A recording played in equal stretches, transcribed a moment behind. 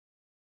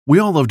We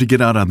all love to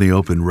get out on the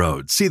open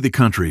road, see the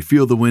country,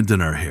 feel the wind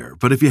in our hair.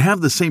 But if you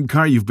have the same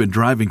car you've been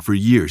driving for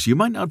years, you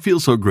might not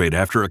feel so great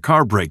after a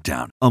car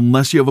breakdown,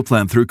 unless you have a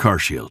plan through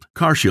CarShield.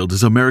 CarShield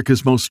is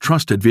America's most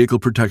trusted vehicle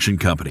protection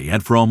company,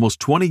 and for almost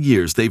 20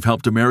 years, they've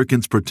helped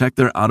Americans protect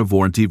their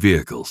out-of-warranty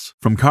vehicles.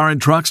 From car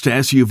and trucks to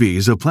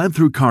SUVs, a plan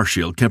through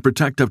CarShield can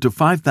protect up to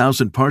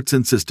 5,000 parts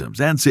and systems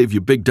and save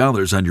you big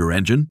dollars on your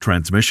engine,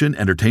 transmission,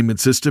 entertainment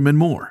system, and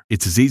more.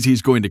 It's as easy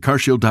as going to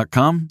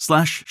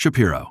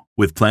carshield.com/Shapiro.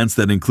 With plans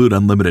that include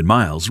unlimited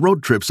miles,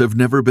 road trips have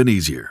never been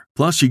easier.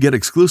 Plus, you get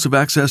exclusive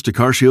access to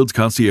CarShield's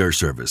concierge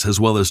service, as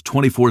well as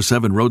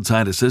 24/7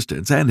 roadside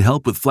assistance and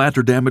help with flat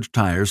or damaged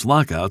tires,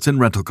 lockouts, and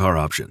rental car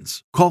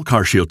options. Call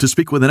CarShield to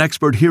speak with an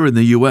expert here in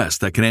the U.S.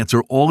 that can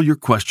answer all your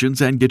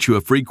questions and get you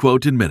a free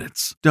quote in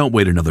minutes. Don't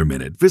wait another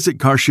minute. Visit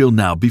CarShield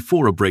now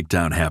before a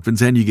breakdown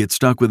happens and you get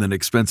stuck with an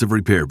expensive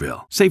repair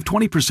bill. Save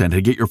 20%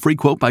 and get your free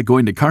quote by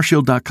going to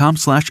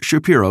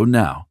carshield.com/Shapiro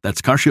now.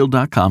 That's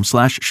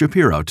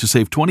carshield.com/Shapiro to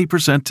save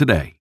 20%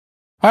 today.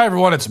 Hi,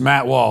 everyone. It's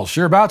Matt Walsh.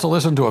 You're about to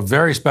listen to a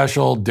very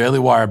special Daily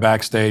Wire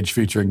Backstage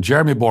featuring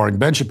Jeremy Boring,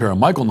 Ben Shapiro,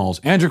 Michael Knowles,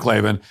 Andrew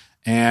Klavan,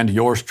 and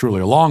yours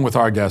truly, along with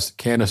our guest,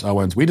 Candace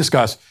Owens. We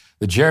discuss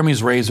the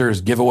Jeremy's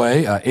Razors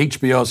giveaway,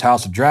 HBO's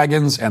House of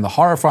Dragons, and the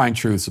horrifying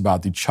truths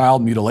about the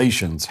child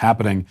mutilations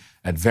happening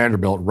at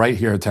Vanderbilt right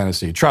here in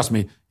Tennessee. Trust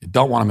me, you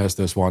don't want to miss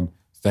this one.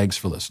 Thanks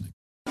for listening.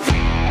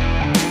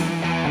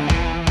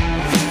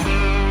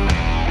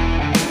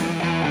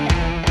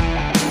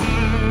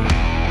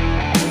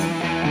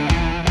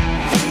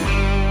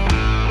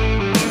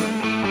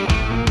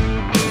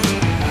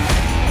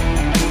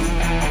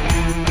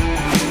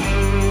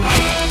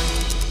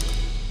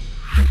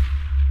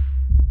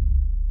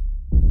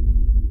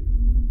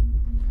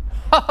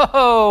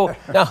 Ho,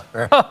 no.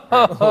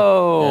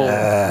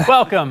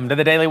 Welcome to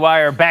the Daily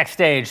Wire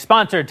Backstage,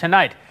 sponsored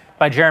tonight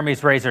by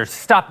Jeremy's Razors.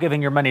 Stop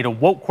giving your money to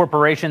woke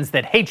corporations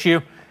that hate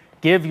you.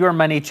 Give your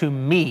money to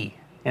me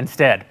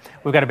instead.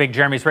 We've got a big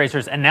Jeremy's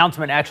Razors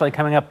announcement actually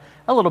coming up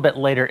a little bit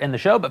later in the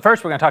show. But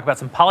first, we're going to talk about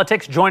some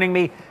politics. Joining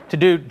me to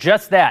do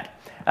just that,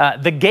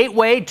 the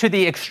gateway to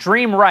the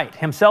extreme right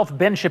himself,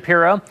 Ben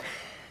Shapiro.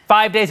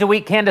 5 days a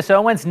week, Candace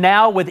Owens.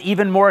 Now with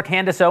even more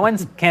Candace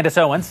Owens.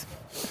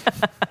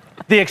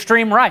 The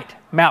extreme right,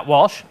 Matt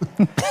Walsh.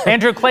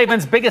 Andrew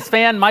Klavan's biggest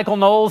fan, Michael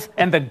Knowles,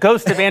 and the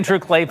ghost of Andrew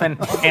Klavan,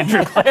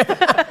 Andrew Klavan.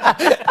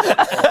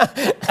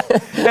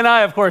 And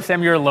I, of course,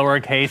 am your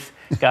lowercase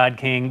God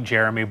King,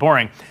 Jeremy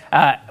Boring.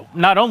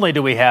 Not only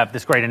do we have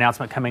this great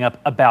announcement coming up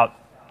about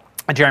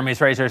Jeremy's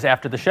Razors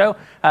after the show,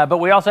 but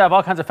we also have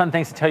all kinds of fun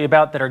things to tell you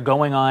about that are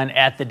going on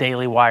at the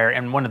Daily Wire.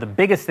 And one of the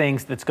biggest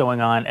things that's going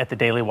on at the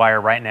Daily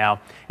Wire right now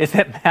is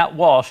that Matt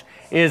Walsh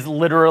is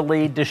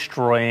literally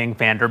destroying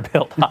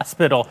Vanderbilt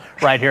Hospital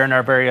right here in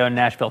our very own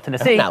Nashville,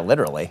 Tennessee. Not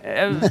literally.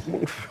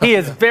 He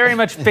is very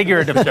much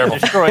figuratively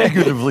destroying.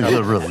 Figuratively,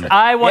 literally.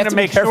 I want to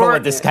make sure.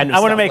 With this kind of I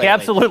want to stuff make lately.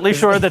 absolutely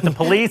sure that the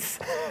police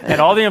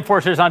and all the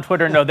enforcers on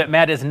Twitter know that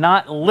Matt is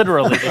not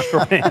literally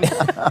destroying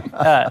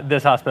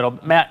this hospital.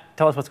 Matt,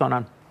 tell us what's going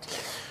on.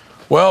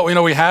 Well,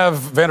 we have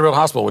Vanderbilt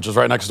Hospital, which is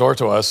right next door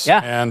to us.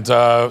 Yeah. And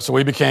so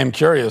we became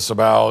curious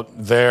about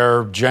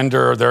their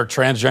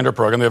transgender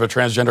program. They have a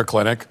transgender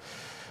clinic.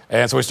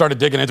 And so we started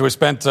digging into it. We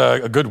spent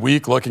a good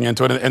week looking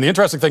into it. And the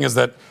interesting thing is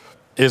that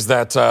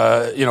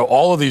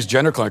all of these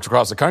gender clinics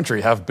across the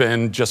country have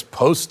been just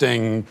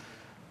posting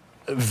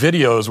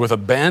videos with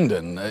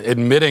abandon,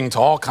 admitting to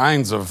all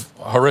kinds of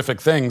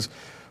horrific things.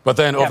 But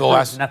then over the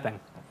last... Nothing.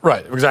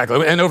 Right,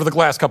 exactly. And over the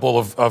last couple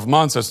of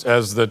months,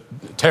 as the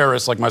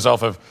terrorists like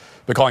myself have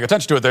been calling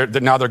attention to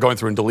it, now they're going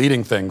through and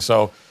deleting things.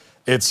 So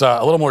it's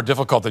a little more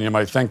difficult than you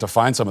might think to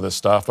find some of this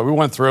stuff. But we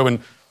went through and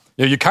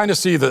you kind of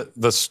see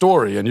the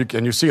story, and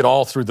you see it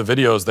all through the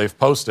videos they've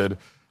posted.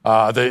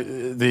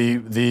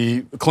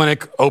 The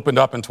clinic opened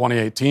up in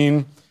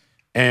 2018,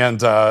 and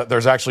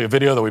there's actually a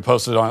video that we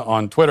posted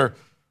on Twitter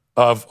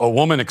of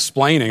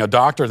a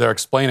doctor there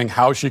explaining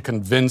how she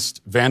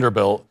convinced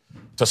Vanderbilt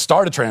to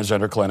start a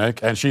transgender clinic,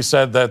 and she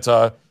said that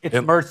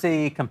It's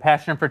mercy,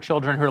 compassion for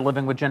children who are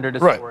living with gender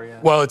dysphoria.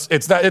 Right. Well,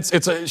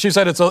 she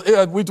said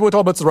we told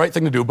them it's the right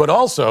thing to do, but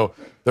also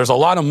there's a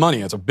lot of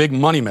money. It's a big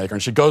money maker,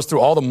 and she goes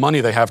through all the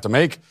money they have to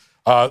make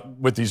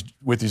with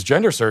these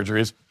gender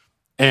surgeries.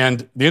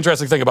 And the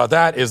interesting thing about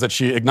that is that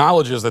she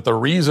acknowledges that the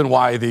reason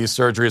why these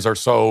surgeries are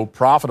so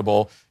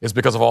profitable is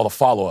because of all the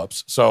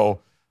follow-ups.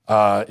 So.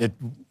 It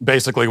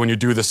basically, when you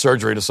do the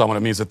surgery to someone,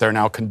 it means that they're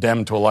now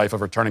condemned to a life of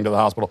returning to the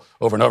hospital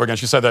over and over again.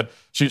 She said that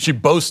she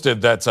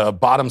boasted that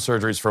bottom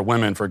surgeries for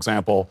women, for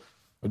example,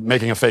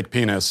 making a fake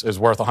penis is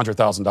worth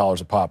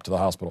 $100,000 a pop to the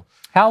hospital.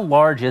 How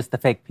large is the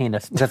fake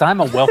penis? Because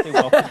I'm a wealthy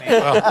man.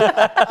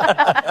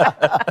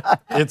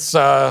 It's,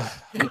 I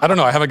don't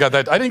know. I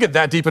didn't get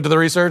that deep into the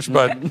research,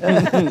 but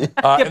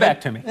Get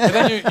back to me. And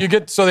then you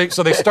get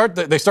they start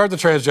the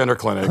transgender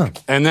clinic,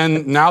 and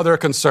then now they're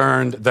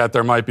concerned that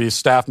there might be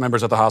staff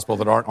members at the hospital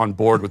that aren't on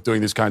board with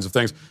doing these kinds of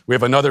things. We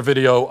have another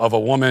video of a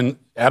woman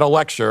at a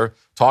lecture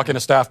talking to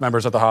staff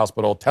members at the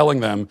hospital, telling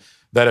them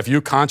that if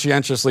you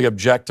conscientiously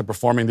object to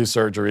performing these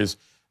surgeries,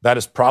 That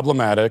is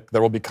problematic.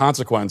 There will be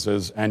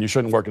consequences, and you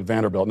shouldn't work at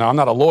Vanderbilt. Now, I'm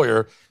not a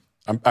lawyer.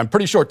 I'm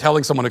pretty sure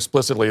telling someone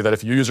explicitly that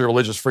if you use your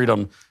religious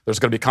freedom, there's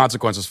going to be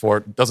consequences for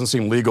it doesn't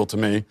seem legal to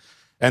me.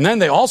 And then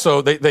they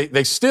also,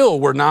 they still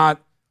were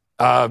not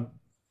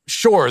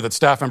sure that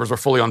staff members were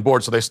fully on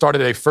board, so they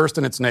started a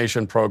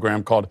first-in-its-nation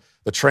program called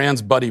the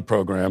Trans Buddy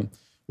Program,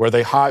 where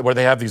they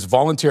have these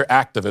volunteer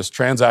activists,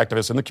 trans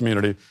activists in the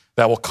community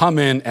that will come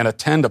in and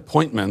attend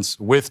appointments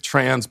with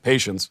trans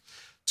patients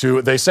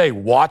to, they say,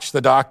 watch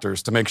the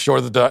doctors to make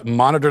sure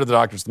monitor the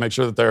doctors to make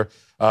sure that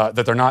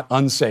they're not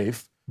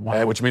unsafe,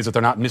 which means that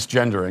they're not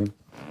misgendering.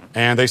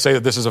 And they say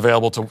that this is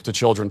available to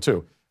children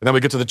too. And then we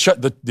get to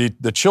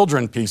the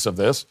children piece of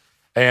this.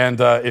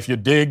 And if you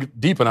dig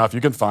deep enough,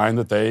 you can find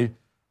that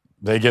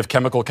they give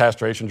chemical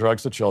castration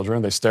drugs to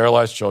children. They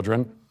sterilize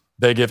children.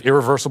 They give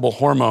irreversible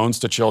hormones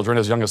to children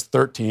as young as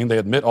 13. They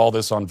admit all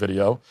this on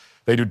video.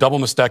 They do double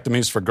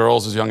mastectomies for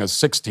girls as young as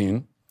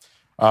 16.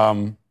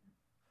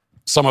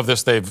 Some of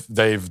this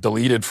they've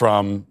deleted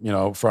from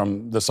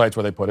the sites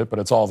where they put it, but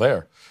it's all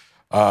there.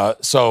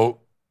 So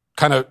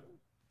kind of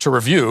to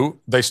review,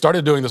 they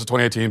started doing this in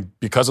 2018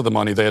 because of the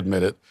money. They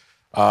admit it.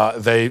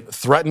 They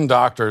threatened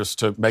doctors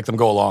to make them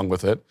go along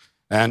with it.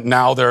 And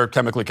now they're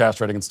chemically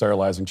castrating and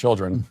sterilizing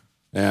children.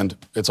 And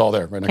it's all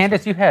there right next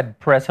Candace, you had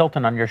Perez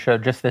Hilton on your show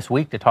just this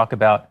week to talk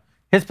about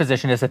his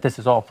position is that this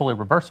is all fully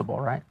reversible,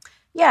 right?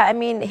 Yeah, I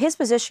mean, his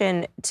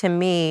position, to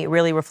me,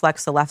 really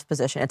reflects the left's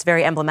position. It's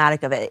very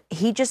emblematic of it.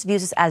 He just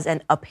views this as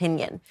an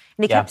opinion. And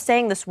he kept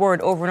saying this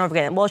word over and over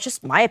again. Well, it's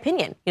just my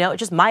opinion. It's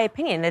just my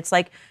opinion. It's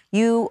like,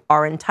 you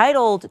are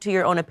entitled to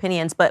your own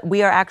opinions, but we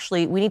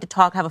need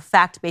to have a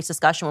fact-based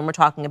discussion when we're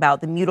talking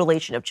about the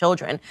mutilation of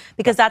children,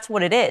 because that's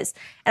what it is.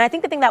 And I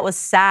think the thing that was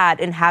sad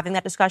in having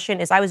that discussion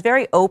is I was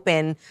very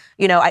open.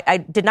 I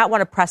did not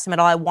want to press him at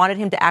all. I wanted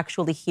him to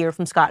actually hear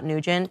from Scott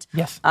Nugent,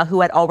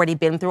 who had already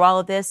been through all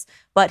of this,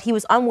 but he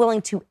was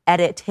unwilling to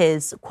edit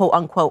his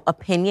quote-unquote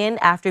opinion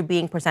after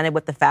being presented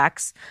with the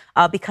facts,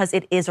 because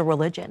it is a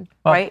religion,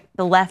 right?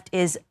 The left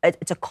it's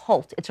a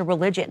cult. It's a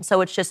religion. So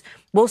it's just,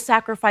 we'll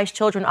sacrifice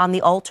children on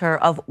the altar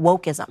of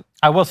wokeism.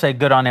 I will say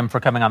good on him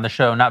for coming on the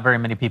show. Not very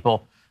many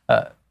people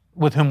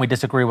with whom we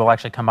disagree will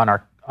actually come on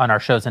our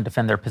shows and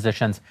defend their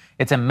positions.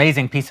 It's an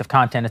amazing piece of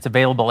content. It's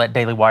available at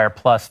Daily Wire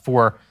Plus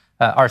for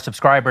our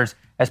subscribers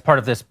as part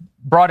of this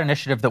broad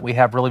initiative that we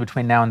have really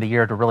between now and the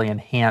year to really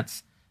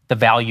enhance the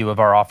value of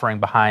our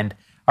offering behind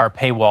our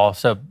paywall.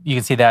 So you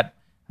can see that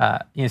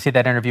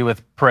interview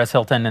with Perez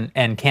Hilton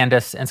and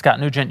Candace and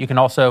Scott Nugent. You can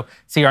also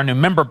see our new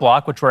member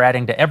block, which we're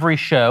adding to every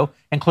show,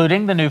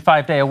 including the new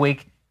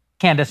 5-day-a-week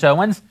Candace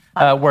Owens,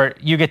 where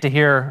we get to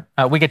hear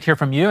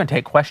from you and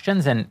take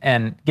questions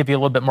and give you a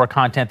little bit more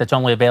content that's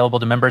only available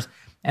to members.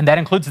 And that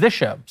includes this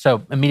show.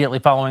 So immediately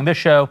following this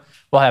show,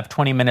 we'll have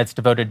 20 minutes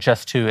devoted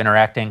just to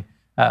interacting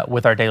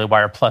with our Daily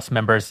Wire Plus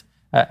members.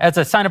 As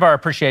a sign of our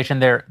appreciation,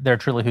 they're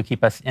truly who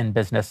keep us in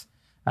business.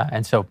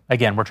 And so,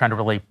 again, we're trying to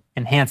really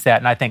enhance that.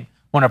 And I think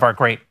one of our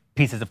great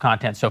pieces of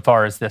content so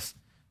far is this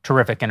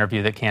terrific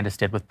interview that Candace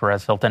did with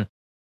Perez Hilton.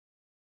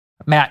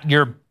 Matt,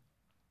 you're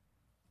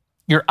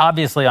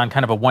obviously on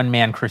kind of a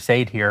one-man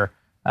crusade here,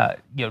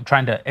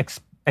 trying to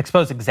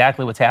expose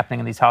exactly what's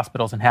happening in these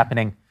hospitals and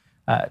happening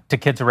to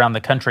kids around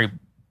the country.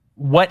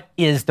 What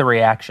is the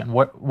reaction?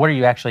 What are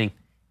you actually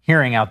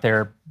hearing out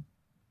there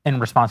in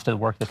response to the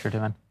work that you're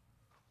doing?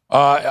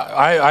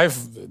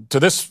 To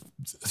this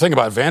thing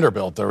about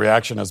Vanderbilt, the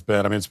reaction has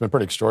been, it's been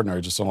pretty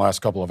extraordinary just in the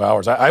last couple of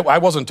hours. I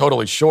wasn't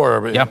totally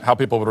sure how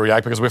people would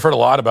react, because we've heard a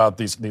lot about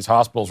these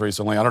hospitals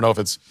recently. I don't know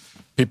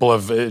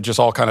if it just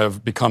all kind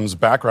of becomes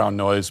background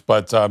noise,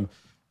 but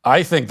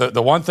I think that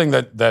the one thing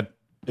that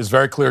is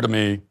very clear to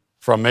me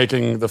from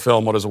making the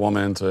film What is a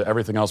Woman to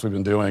everything else we've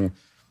been doing,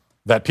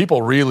 that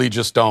people really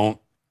just don't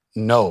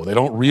know. They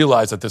don't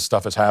realize that this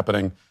stuff is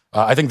happening.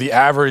 I think the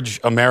average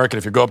American,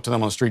 if you go up to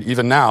them on the street,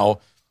 even now,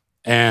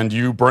 and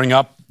you bring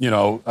up,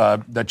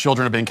 that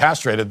children are being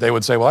castrated, they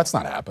would say, well, that's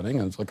not happening.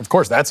 And it's like, of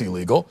course, that's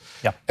illegal.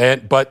 Yeah.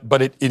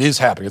 But it is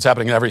happening. It's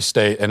happening in every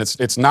state, and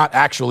it's not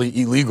actually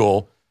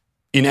illegal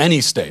in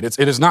any state. It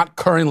is not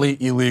currently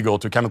illegal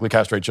to chemically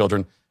castrate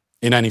children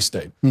in any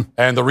state.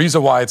 And the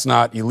reason why it's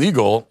not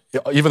illegal,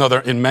 even though they're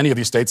in many of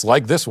these states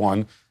like this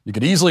one, you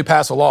could easily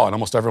pass a law and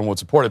almost everyone would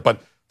support it.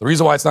 But the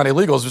reason why it's not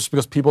illegal is just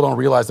because people don't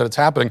realize that it's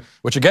happening,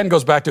 which again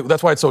goes back to,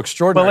 that's why it's so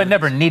extraordinary. Well, it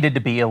never needed to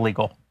be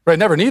illegal. Right,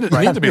 never needed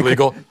to be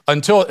legal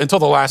until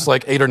the last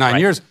 8 or 9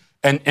 years.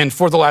 And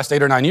for the last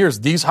 8 or 9 years,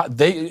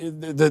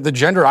 the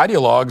gender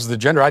ideologues, the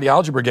gender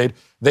ideology brigade,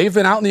 they've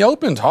been out in the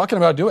open talking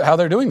about how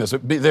they're doing this.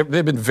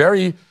 They've been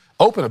very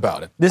open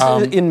about it. This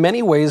is, in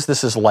many ways,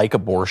 this is like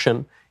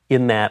abortion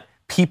in that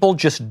people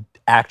just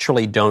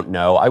actually don't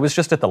know. I was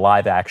just at the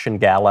Live Action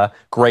Gala,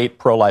 great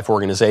pro-life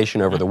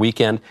organization over the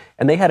weekend,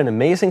 and they had an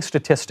amazing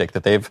statistic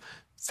that they've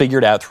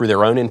figured out through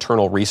their own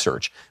internal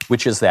research,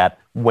 which is that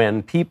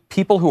when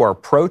people who are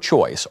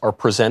pro-choice are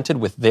presented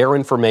with their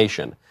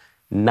information,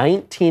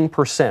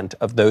 19%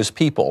 of those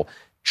people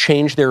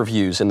change their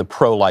views in the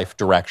pro-life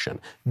direction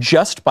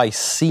just by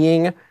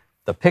seeing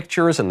the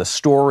pictures and the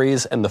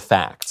stories and the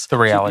facts. The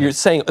reality. So you're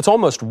saying it's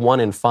almost 1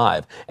 in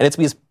 5. And it's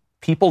because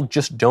people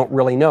just don't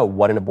really know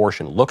what an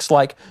abortion looks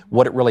like,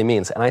 what it really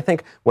means. And I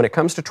think when it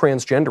comes to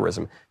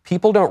transgenderism,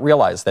 people don't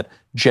realize that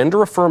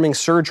gender-affirming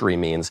surgery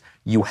means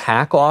you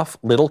hack off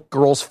little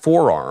girls'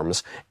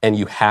 forearms and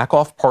you hack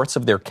off parts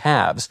of their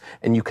calves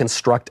and you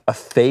construct a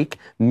fake,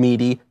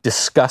 meaty,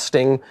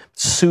 disgusting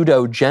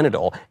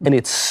pseudo-genital. And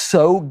it's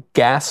so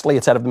ghastly,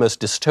 it's out of the most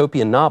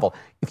dystopian novel.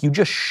 If you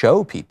just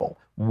show people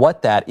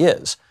what that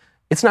is,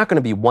 it's not going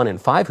to be 1 in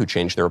 5 who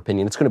change their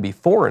opinion. It's going to be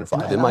 4 in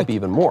 5. It might be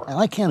even more. And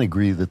I can't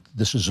agree that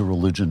this is a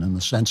religion in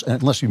the sense,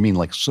 unless you mean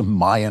like some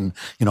Mayan,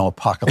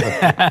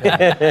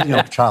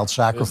 apocalyptic, child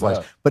sacrifice.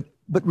 But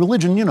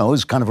religion,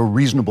 is kind of a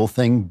reasonable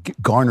thing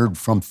garnered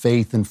from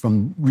faith and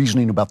from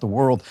reasoning about the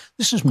world.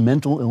 This is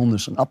mental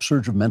illness, an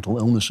upsurge of mental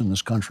illness in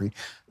this country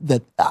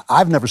that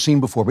I've never seen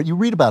before. But you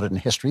read about it in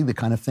history, the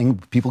kind of thing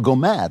people go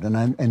mad.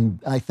 And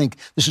I think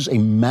this is a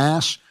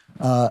mass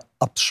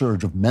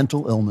upsurge of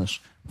mental illness,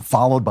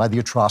 followed by the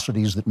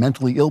atrocities that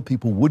mentally ill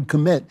people would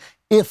commit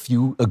if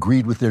you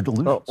agreed with their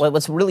delusions. Well,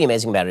 what's really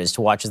amazing about it is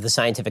to watch as the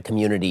scientific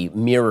community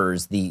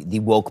mirrors the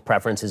woke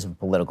preferences of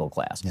political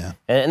class. Yeah.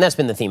 And that's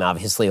been the theme,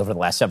 obviously, over the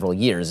last several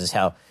years, is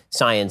how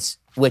science,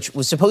 which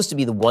was supposed to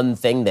be the one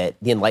thing that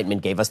the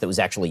Enlightenment gave us that was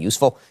actually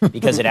useful,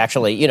 because it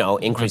actually,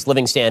 increased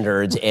living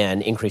standards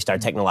and increased our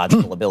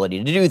technological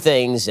ability to do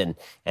things and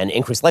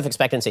increased life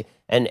expectancy.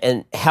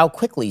 And how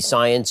quickly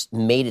science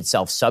made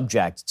itself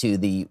subject to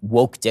the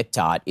woke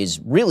diktat is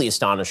really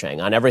astonishing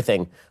on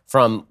everything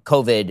from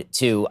COVID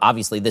to,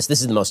 obviously, this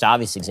is the most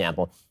obvious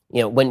example.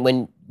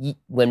 When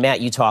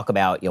Matt, you talk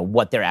about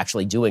what they're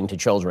actually doing to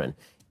children,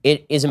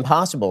 it is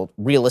impossible,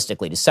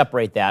 realistically, to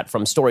separate that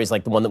from stories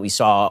like the one that we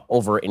saw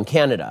over in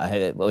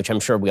Canada, which I'm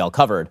sure we all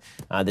covered.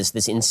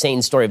 This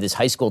insane story of this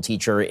high school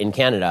teacher in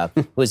Canada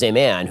who was a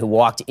man who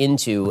walked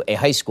into a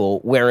high school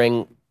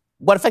wearing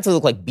what effectively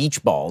looked like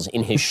beach balls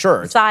in his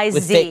shirt. Size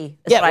Z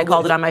is what I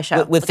called it on my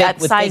show. With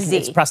size Z.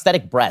 It's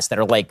prosthetic breasts that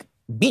are like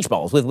beach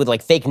balls with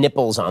like fake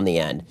nipples on the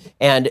end.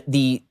 And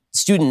the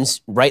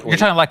students, rightly... You're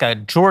talking like a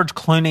George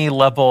Clooney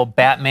level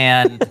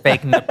Batman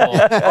fake nipple.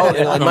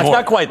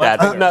 Not quite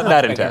that. Not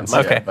that intense.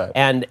 Okay.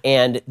 Yeah,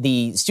 and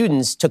the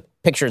students took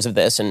pictures of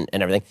this and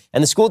everything,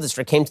 and the school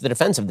district came to the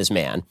defense of this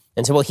man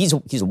and said, well, he's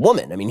a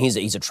woman. I mean, he's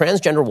a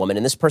transgender woman,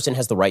 and this person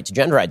has the right to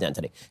gender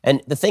identity.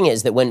 And the thing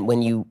is that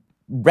when you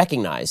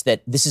recognize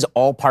that this is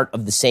all part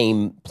of the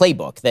same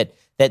playbook, that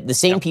the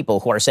same people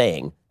who are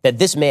saying that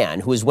this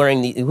man who is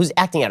who's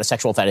acting out a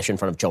sexual fetish in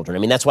front of children, I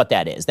mean, that's what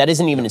that is. That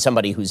isn't even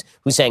somebody who's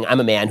saying, I'm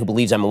a man who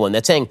believes I'm a woman.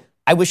 That's saying,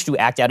 I wish to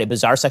act out a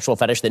bizarre sexual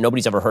fetish that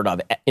nobody's ever heard of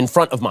in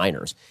front of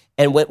minors.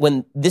 And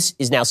when this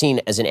is now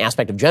seen as an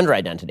aspect of gender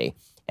identity,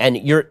 and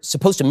you're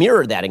supposed to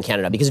mirror that in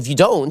Canada, because if you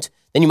don't,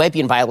 then you might be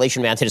in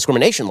violation of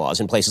anti-discrimination laws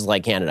in places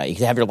like Canada. You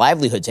could have your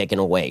livelihood taken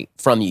away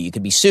from you. You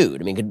could be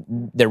sued. I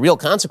mean, there are real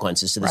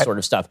consequences to this sort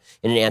of stuff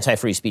in an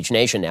anti-free speech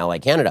nation now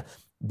like Canada.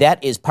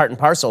 That is part and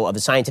parcel of the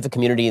scientific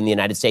community in the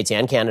United States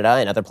and Canada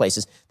and other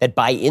places that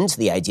buy into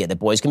the idea that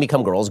boys can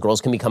become girls,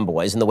 girls can become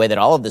boys, and the way that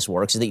all of this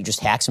works is that you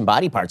just hack some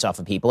body parts off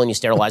of people and you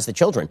sterilize the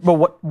children.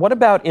 But what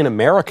about in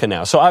America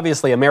now? So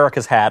obviously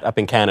America's hat up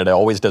in Canada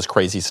always does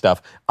crazy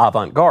stuff,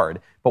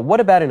 avant-garde. But what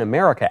about in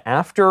America?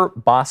 After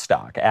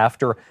Bostock,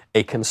 after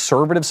a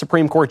conservative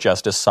Supreme Court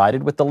justice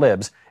sided with the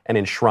libs and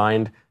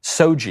enshrined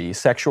SOGI,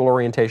 sexual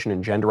orientation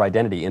and gender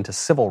identity, into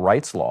civil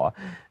rights law,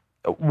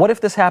 what if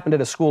this happened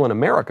at a school in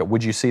America?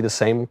 Would you see the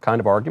same kind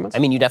of arguments? I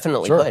mean, you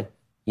definitely could.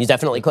 You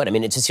definitely could. I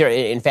mean,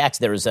 in fact,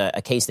 there was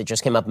a case that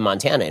just came up in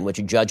Montana in which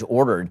a judge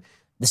ordered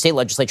the state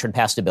legislature to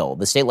pass a bill.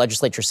 The state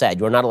legislature said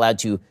you are not allowed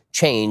to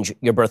change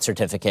your birth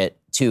certificate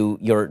to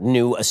your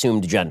new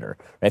assumed gender.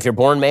 If you're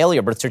born male,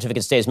 your birth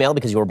certificate stays male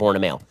because you were born a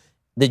male.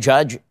 The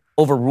judge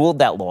overruled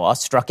that law,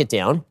 struck it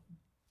down,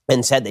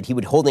 and said that he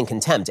would hold in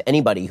contempt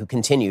anybody who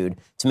continued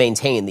to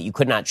maintain that you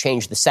could not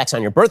change the sex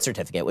on your birth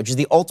certificate, which is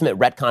the ultimate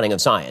retconning of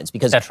science.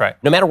 Because that's right.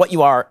 No matter what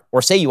you are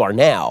or say you are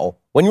now,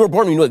 when you were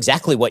born, we knew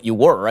exactly what you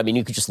were. I mean,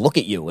 you could just look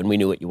at you and we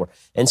knew what you were.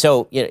 And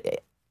so,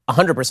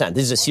 100%,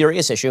 this is a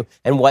serious issue.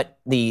 And what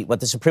the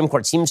Supreme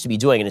Court seems to be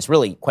doing, and it's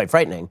really quite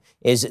frightening,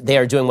 is they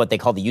are doing what they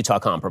call the Utah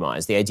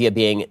Compromise. The idea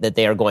being that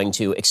they are going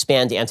to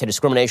expand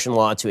anti-discrimination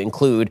law to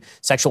include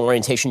sexual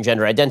orientation,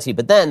 gender identity,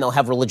 but then they'll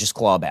have religious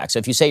clawback. So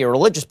if you say you're a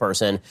religious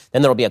person,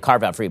 then there'll be a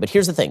carve-out for you. But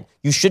here's the thing.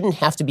 You shouldn't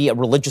have to be a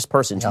religious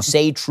person to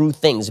say true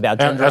things about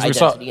gender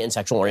identity and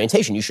sexual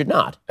orientation. You should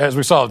not. As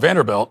we saw at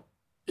Vanderbilt,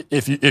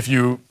 if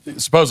you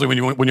supposedly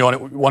when you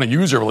want to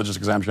use your religious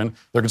exemption,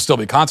 there can still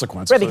be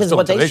consequences. Right, because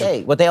what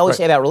they always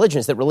say about religion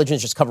is that religion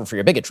is just cover for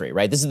your bigotry,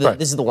 right? This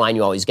is the line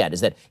you always get,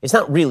 is that it's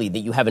not really that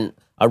you have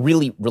a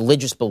really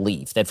religious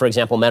belief that, for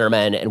example, men are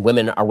men and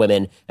women are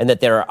women, and that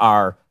there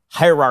are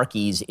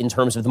hierarchies in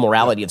terms of the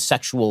morality of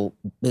sexual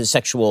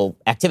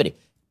activity.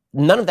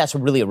 none of that's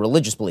really a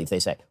religious belief, they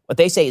say. What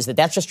they say is that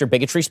that's just your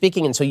bigotry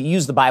speaking, and so you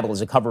use the Bible as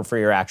a cover for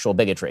your actual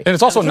bigotry. And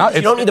it's also not...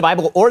 You don't need the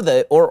Bible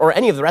or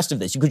any of the rest of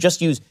this. You could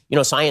just use,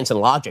 science and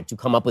logic to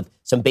come up with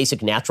some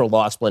basic natural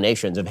law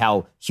explanations of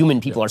how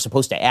human people are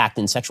supposed to act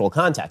in sexual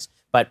context.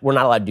 But we're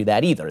not allowed to do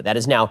that either. That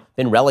has now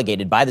been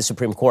relegated by the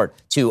Supreme Court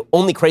to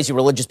only crazy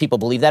religious people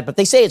believe that, but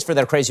they say it's for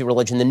their crazy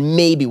religion, then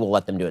maybe we'll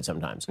let them do it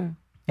sometimes.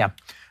 Yeah.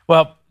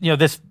 Well,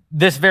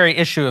 this very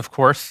issue, of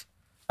course,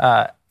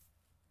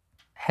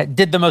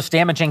 did the most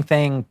damaging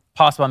thing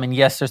possible. I mean,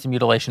 yes, there's the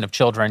mutilation of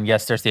children.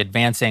 Yes, there's the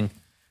advancing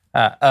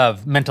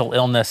of mental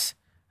illness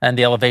and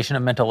the elevation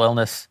of mental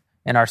illness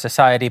in our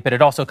society, but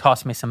it also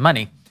cost me some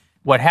money.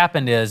 What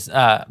happened is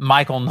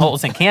Michael,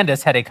 Knowles, and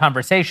Candace had a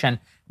conversation,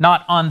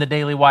 not on the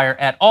Daily Wire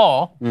at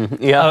all,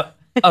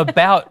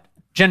 about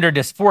gender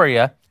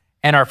dysphoria,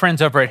 and our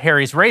friends over at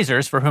Harry's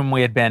Razors, for whom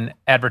we had been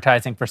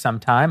advertising for some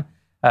time,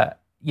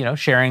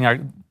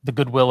 sharing the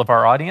goodwill of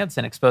our audience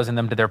and exposing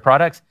them to their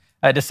products,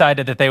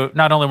 decided that they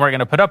not only weren't going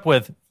to put up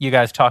with you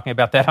guys talking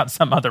about that on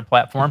some other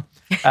platform,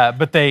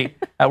 but they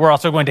were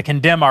also going to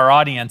condemn our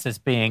audience as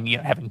being,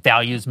 having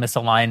values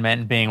misalignment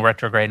and being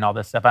retrograde and all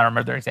this stuff. I don't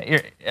remember their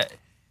exact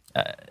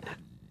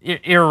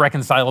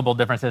irreconcilable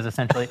differences,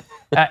 essentially.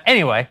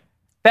 Anyway,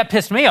 that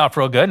pissed me off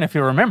real good. And if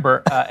you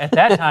remember, at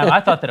that time,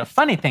 I thought that a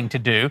funny thing to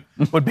do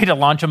would be to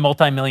launch a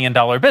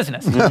multi-million-dollar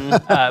business.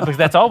 Because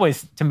that's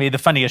always, to me, the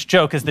funniest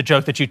joke is the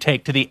joke that you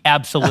take to the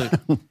absolute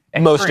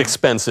most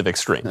expensive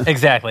extreme.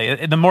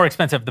 Exactly. The more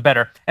expensive, the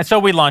better. And so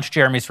we launched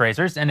Jeremy's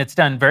Razors, and it's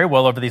done very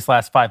well over these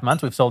last 5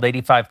 months. We've sold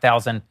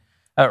 85,000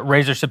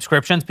 razor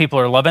subscriptions. People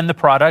are loving the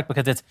product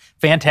because it's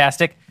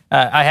fantastic.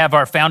 I have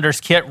our founder's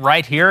kit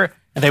right here.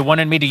 And they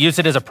wanted me to use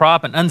it as a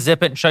prop and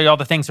unzip it and show you all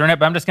the things that are in it.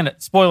 But I'm just going to,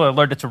 spoiler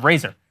alert, it's a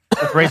razor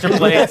with razor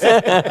blades.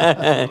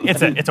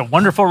 It's a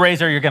wonderful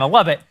razor. You're going to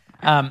love it.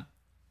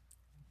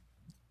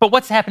 But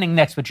what's happening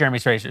next with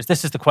Jeremy's Razors?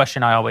 This is the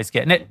question I always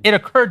get. And it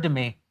occurred to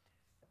me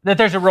that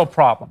there's a real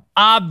problem.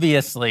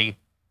 Obviously,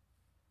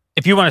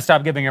 if you want to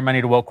stop giving your money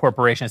to woke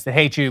corporations that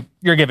hate you,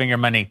 you're giving your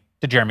money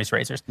to Jeremy's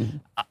Razors. Mm-hmm.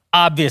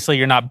 Obviously,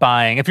 you're not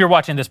buying, if you're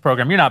watching this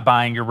program, you're not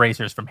buying your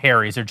razors from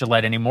Harry's or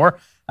Gillette anymore.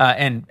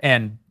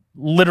 And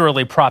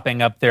literally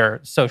propping up their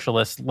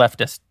socialist,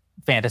 leftist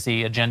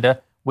fantasy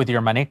agenda with your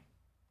money.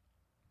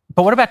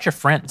 But what about your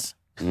friends?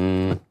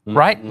 Mm-hmm.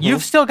 Right? Mm-hmm.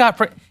 You've still got...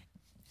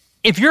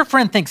 If your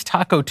friend thinks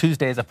Taco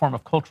Tuesday is a form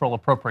of cultural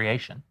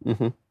appropriation,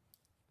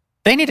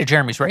 they need a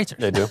Jeremy's Razors.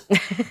 They do.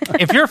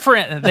 If your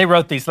friend... They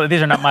wrote these.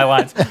 These are not my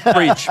lines.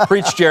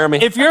 Preach,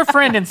 Jeremy. If your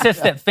friend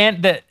insists that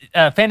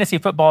fantasy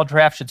football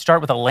draft should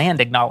start with a land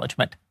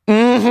acknowledgement...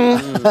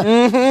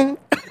 So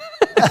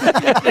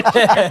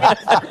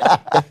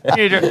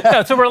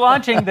we're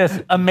launching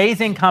this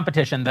amazing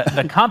competition,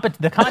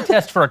 the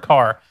contest for a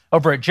car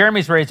over at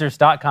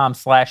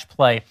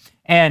jeremysrazors.com/play.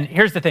 And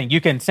here's the thing.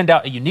 You can send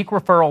out a unique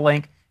referral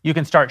link. You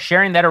can start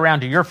sharing that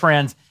around to your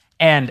friends,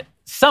 and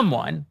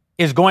someone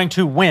is going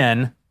to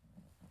win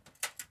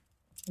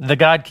the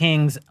God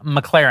King's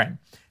McLaren.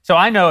 So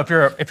I know if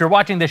you're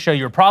watching this show,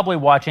 you're probably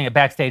watching it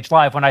Backstage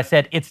Live when I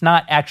said it's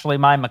not actually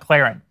my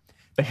McLaren.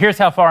 But here's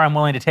how far I'm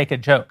willing to take a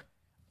joke.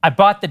 I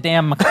bought the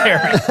damn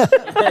McLaren.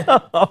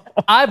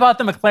 I bought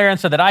the McLaren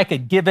so that I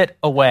could give it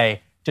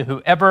away to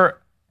whoever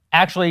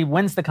actually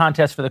wins the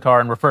contest for the car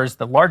and refers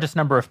the largest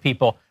number of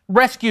people,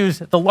 rescues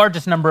the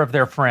largest number of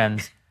their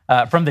friends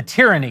from the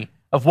tyranny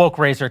of woke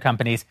razor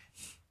companies.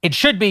 It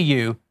should be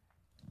you.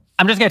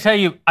 I'm just going to tell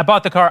you, I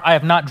bought the car. I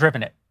have not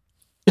driven it.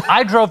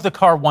 I drove the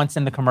car once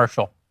in the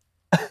commercial,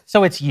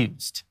 so it's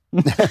used.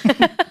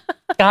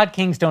 God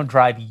Kings don't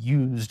drive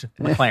used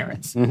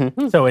McLarens.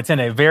 Mm-hmm. So it's in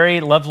a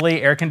very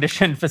lovely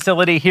air-conditioned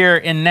facility here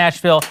in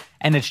Nashville,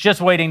 and it's just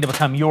waiting to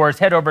become yours.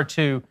 Head over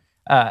to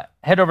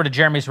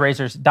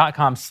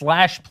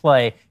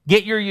jeremysrazors.com/play.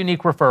 Get your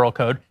unique referral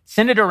code.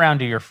 Send it around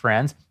to your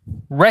friends.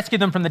 Rescue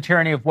them from the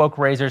tyranny of woke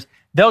razors.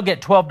 They'll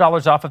get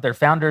 $12 off of their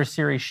Founders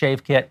Series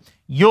shave kit.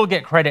 You'll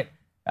get credit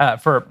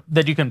for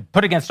that you can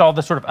put against all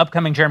the sort of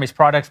upcoming Jeremy's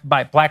products.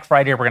 By Black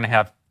Friday, we're going to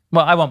have,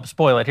 well, I won't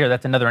spoil it here.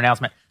 That's another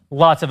announcement.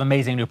 Lots of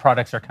amazing new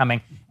products are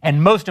coming.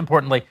 And most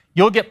importantly,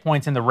 you'll get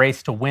points in the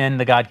race to win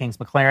the God King's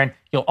McLaren.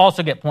 You'll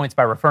also get points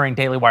by referring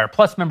Daily Wire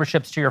Plus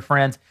memberships to your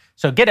friends.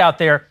 So get out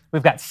there.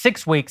 We've got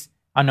 6 weeks.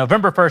 On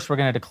November 1st, we're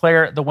going to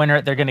declare the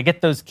winner. They're going to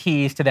get those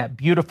keys to that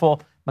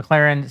beautiful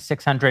McLaren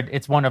 600.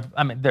 It's one of,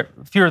 there are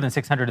fewer than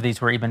 600 of these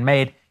were even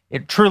made.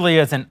 It truly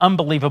is an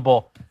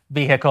unbelievable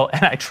vehicle,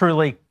 and I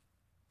truly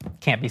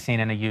can't be seen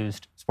in a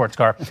used sports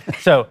car.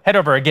 So head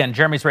over again,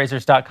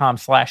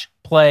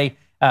 jeremysrazors.com/play.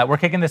 We're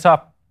kicking this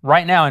off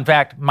right now. In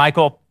fact,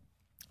 Michael,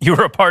 you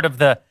were a part of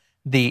the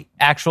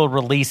actual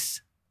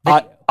release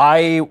video.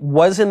 I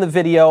was in the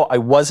video. I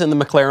was in the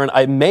McLaren.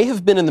 I may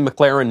have been in the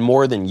McLaren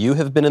more than you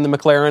have been in the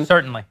McLaren.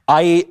 Certainly.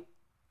 I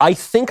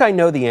think I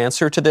know the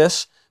answer to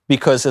this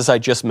because, as I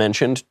just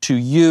mentioned, to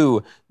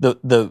you,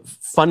 the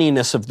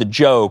funniness of the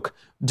joke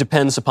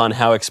depends upon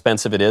how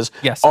expensive it is.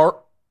 Yes.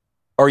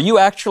 Are you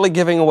actually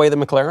giving away the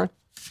McLaren?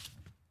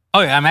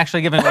 Oh, yeah, I'm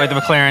actually giving away the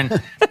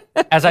McLaren.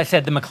 As I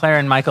said, the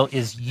McLaren, Michael,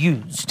 is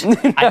used.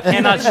 I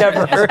cannot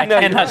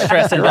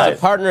stress enough. As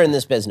a partner in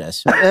this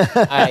business,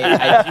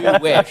 I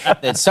do wish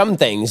that some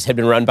things had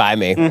been run by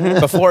me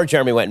before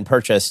Jeremy went and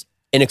purchased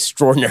an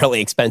extraordinarily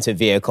expensive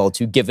vehicle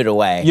to give it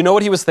away. You know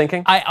what he was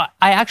thinking? I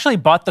actually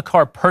bought the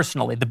car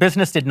personally. The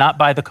business did not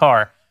buy the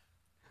car.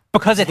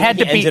 Because it had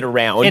to be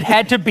it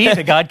had to be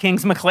the God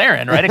King's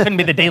McLaren, right? It couldn't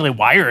be the Daily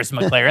Wire's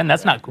McLaren.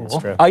 That's not cool.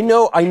 That's true. I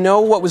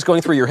know what was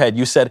going through your head.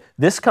 You said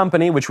this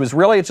company, which was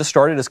really, it just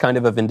started as kind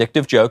of a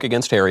vindictive joke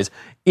against Harry's,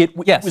 it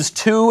was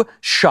too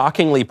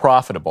shockingly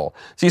profitable.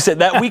 So you said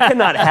that we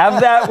cannot have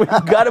that.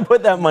 We've got to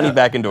put that money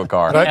back into a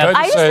car.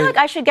 I just feel like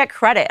I should get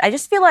credit. I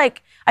just feel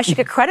like I should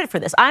get credit for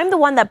this. I'm the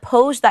one that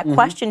posed that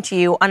question to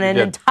you on an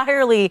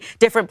entirely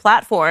different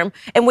platform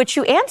in which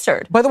you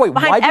answered. By the way,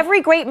 behind every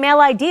great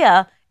male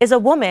idea is a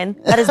woman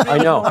that is being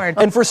ignored.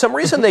 And for some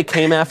reason, they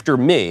came after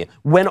me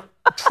when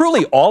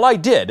truly all I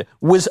did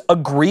was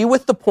agree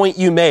with the point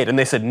you made. And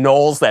they said,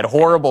 Knowles, that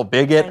horrible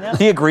bigot,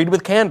 he agreed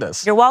with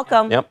Candace. You're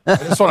welcome. Yep. I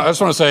just want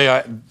to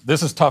say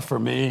this is tough for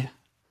me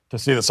to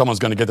see that someone's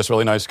going to get this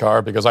really nice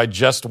car because I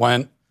just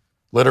went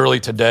literally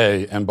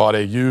today and bought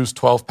a used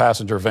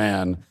 12-passenger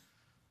van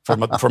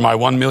for my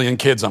 1 million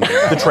kids on the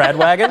Trad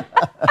wagon?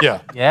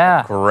 Yeah.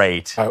 Yeah.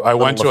 Great. I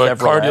went to a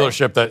car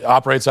dealership that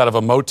operates out of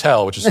a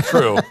motel, which is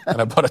true, and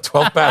I bought a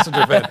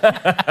 12-passenger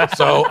van.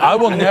 So I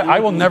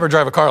will never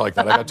drive a car like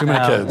that. I got too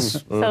many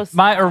kids.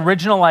 My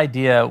original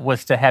idea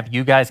was to have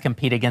you guys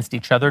compete against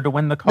each other to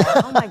win the car.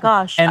 Oh, my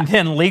gosh. And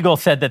then legal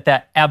said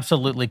that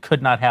absolutely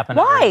could not happen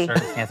Why? under any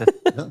circumstances.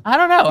 I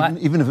don't know.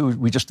 Even if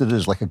we just did it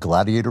as like a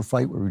gladiator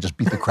fight where we just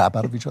beat the crap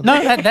out of each other?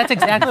 No, that's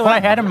exactly what I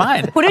had in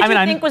mind. Who did you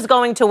think was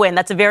going to win?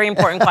 That's a very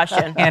important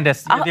question.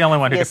 Candace, you're the only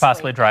one who could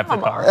possibly drive the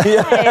car.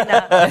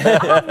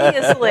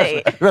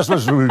 Obviously. The rest of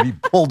us would be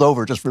pulled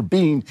over just for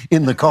being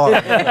in the car.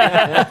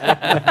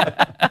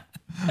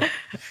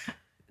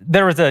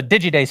 There was a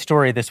DigiDay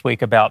story this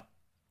week about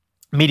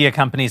media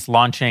companies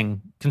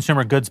launching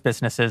consumer goods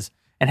businesses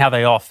and how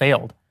they all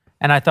failed.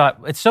 And I thought,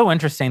 it's so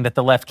interesting that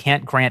the left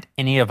can't grant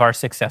any of our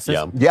successes.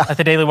 Yeah. That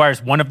the Daily Wire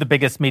is one of the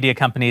biggest media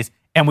companies,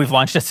 and we've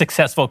launched a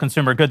successful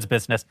consumer goods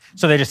business.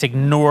 So they just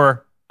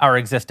ignore our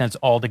existence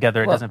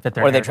altogether. It doesn't fit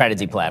their Or they try to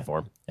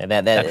deplatform.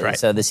 That's right.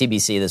 So the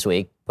CBC this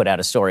week put out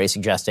a story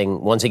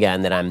suggesting, once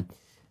again, that I'm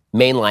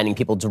mainlining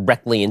people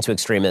directly into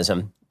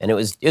extremism. And it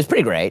was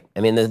pretty great. I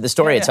mean, the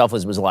story itself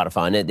was a lot of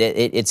fun.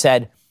 It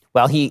said,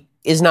 well, he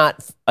is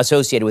not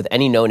associated with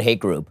any known hate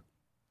group.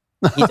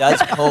 He does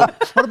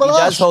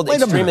hold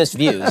extremist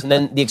views. And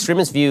then the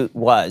extremist view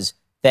was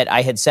that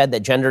I had said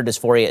that gender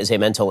dysphoria is a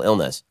mental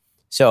illness.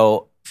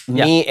 So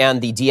me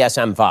and the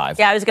DSM-5.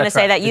 Yeah, I was going to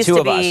say that used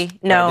to be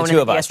known. The two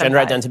of us, gender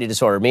identity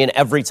disorder. Me and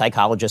every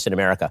psychologist in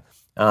America.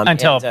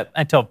 Until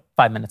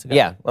 5 minutes ago.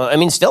 Yeah. Well, I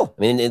mean, still.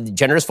 I mean,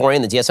 gender dysphoria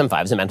and the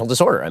DSM-5 is a mental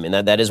disorder. I mean,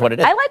 that is what it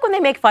is. I like when they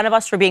make fun of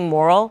us for being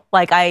moral.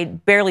 Like, I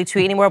barely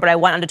tweet anymore, but I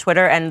went onto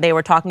Twitter and they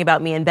were talking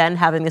about me and Ben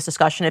having this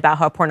discussion about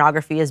how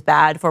pornography is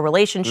bad for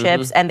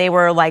relationships. And they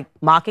were, like,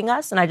 mocking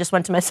us. And I just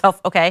went to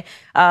myself, okay,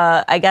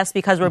 I guess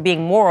because we're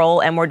being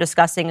moral and we're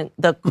discussing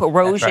the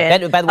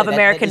corrosion of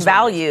American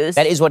values.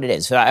 That is what it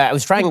is. So I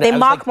was trying to... They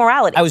mock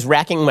morality. I was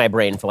racking my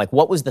brain for, like,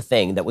 what was the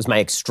thing that was my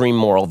extreme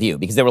moral view?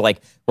 Because they were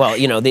like, well,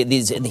 you know,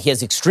 he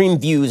has extreme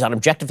views on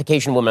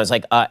objectification of women. I was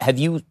like, have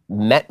you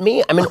met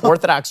me? I'm an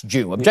Orthodox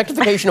Jew.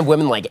 Objectification of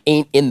women, like,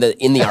 ain't in the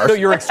arsenal. So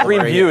your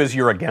extreme view is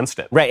you're against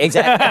it. Right,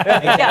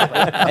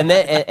 exactly. And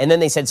then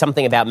they said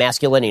something about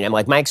masculinity. I'm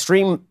like, my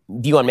extreme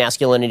view on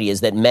masculinity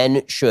is that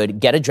men should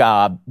get a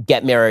job,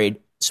 get married,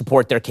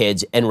 support their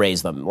kids, and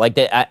raise them. Like,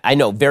 I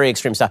know, very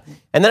extreme stuff.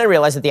 And then I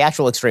realized that the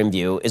actual extreme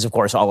view is, of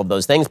course, all of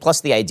those things,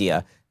 plus the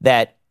idea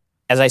that,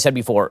 as I said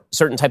before,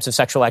 certain types of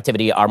sexual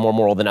activity are more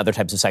moral than other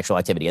types of sexual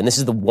activity. And this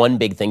is the one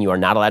big thing you are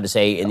not allowed to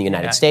say in the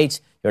United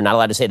States. You're not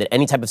allowed to say that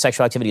any type of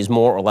sexual activity is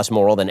more or less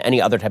moral than any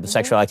other type of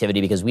sexual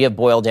activity, because we have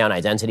boiled down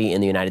identity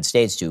in the United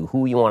States to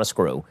who you want to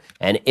screw.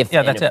 And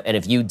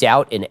if you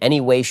doubt in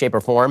any way, shape,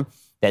 or form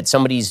that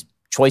somebody's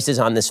choices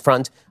on this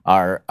front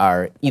are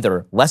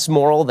either less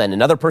moral than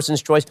another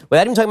person's choice,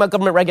 without even talking about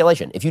government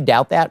regulation, if you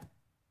doubt that,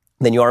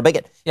 then you are a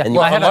bigot. Yeah. And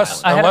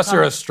unless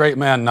you're a straight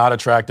man not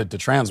attracted to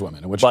trans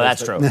women, in which case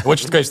that's true. In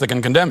which case they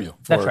can condemn you.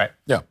 That's right.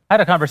 Yeah. I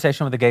had a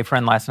conversation with a gay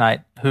friend last night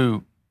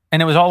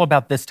and it was all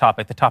about this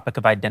topic, the topic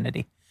of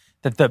identity.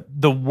 That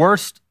the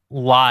worst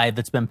lie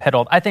that's been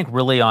peddled, I think,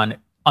 really on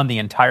the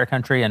entire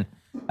country, and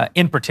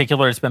in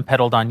particular, it's been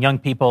peddled on young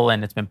people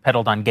and it's been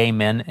peddled on gay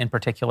men in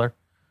particular,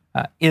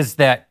 is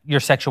that your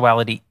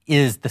sexuality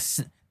is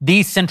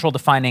the central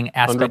defining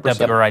aspect 100%.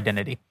 of your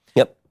identity.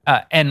 Yep.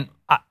 And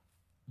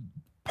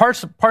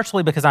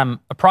partially because I'm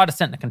a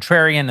Protestant and a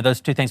contrarian, and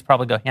those two things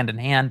probably go hand in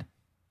hand.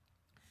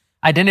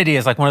 Identity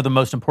is like one of the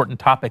most important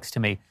topics to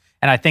me,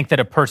 and I think that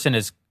a person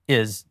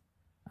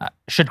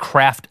should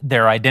craft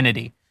their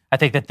identity. I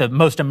think that the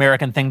most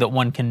American thing that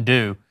one can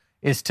do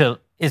is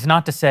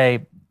not to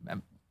say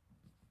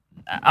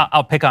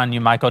I'll pick on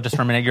you, Michael, just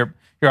for a minute. You're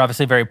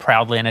obviously very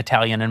proudly an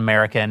Italian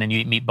American, and you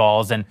eat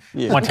meatballs. And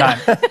one time,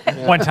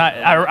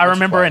 I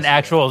remember an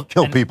actual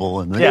kill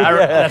people.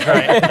 That's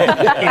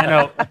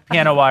right.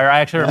 Piano wire. I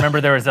actually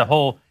remember there was a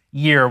whole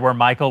year where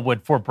Michael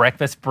would, for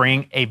breakfast,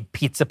 bring a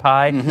pizza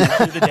pie to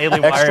the Daily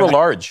Wire. Extra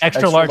large.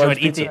 Extra large.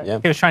 He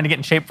was trying to get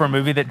in shape for a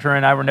movie that Drew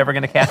and I were never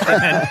going to cast him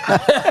in.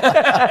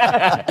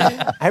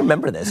 I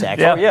remember this,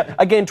 actually. Yeah.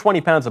 I gained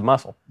 20 pounds of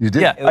muscle. You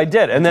did? Yeah. I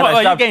did. And then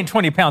you gained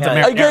 20 pounds of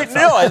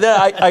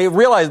I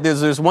realized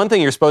there's one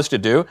thing you're supposed to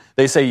do.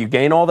 They say you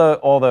gain all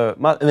the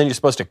muscle, and then you're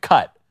supposed to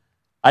cut.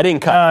 I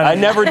didn't cut. I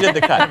never did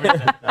the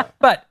cut.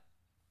 But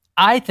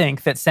I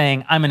think that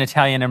saying I'm an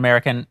Italian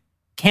American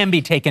can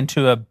be taken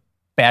to a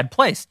bad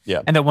place.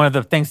 Yeah. And that one of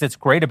the things that's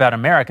great about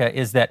America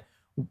is that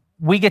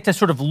we get to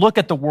sort of look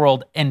at the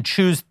world and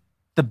choose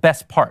the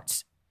best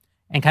parts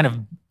and kind of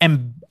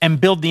and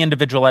build the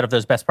individual out of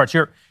those best parts.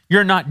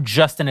 You're not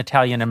just an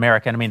Italian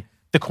American. I mean,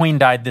 the Queen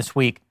died this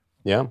week.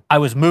 Yeah. I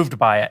was moved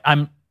by it.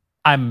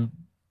 I'm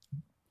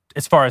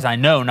as far as I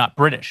know, not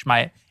British.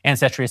 My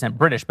ancestry isn't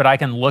British, but I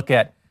can look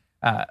at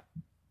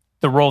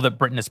the role that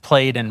Britain has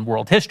played in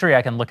world history.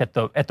 I can look at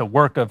the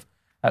work of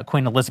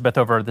Queen Elizabeth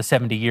over the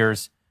 70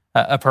 years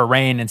of her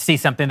reign and see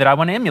something that I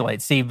want to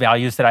emulate, see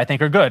values that I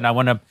think are good. And I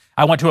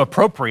want to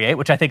appropriate,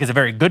 which I think is a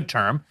very good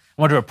term.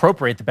 I want to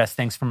appropriate the best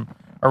things from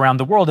around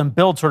the world and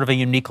build sort of a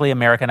uniquely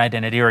American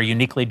identity or a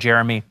uniquely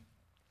Jeremy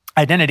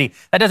identity.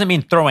 That doesn't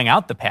mean throwing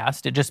out the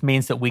past. It just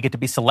means that we get to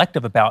be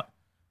selective about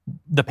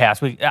the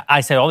past. I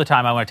say all the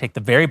time, I want to take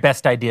the very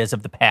best ideas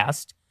of the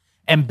past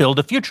and build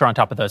a future on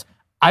top of those.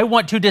 I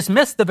want to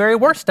dismiss the very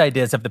worst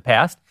ideas of the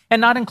past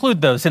and not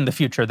include those in the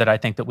future that I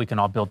think that we can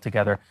all build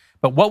together.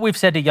 But what we've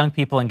said to young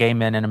people and gay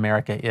men in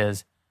America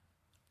is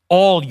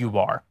all you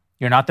are.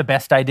 You're not the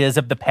best ideas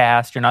of the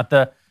past. You're not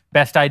the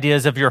best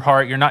ideas of your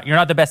heart. You're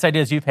not the best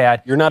ideas you've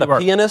had. You're not a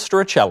pianist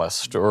or a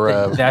cellist or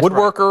a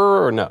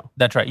woodworker or no.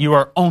 That's right. You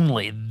are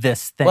only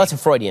this thing. Well, that's a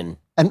Freudian.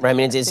 Right? I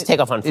mean, it's a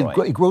takeoff on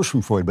Freud. It grows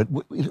from Freud, but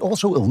it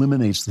also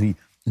eliminates the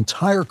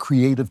entire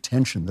creative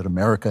tension that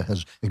America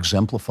has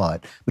exemplified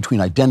between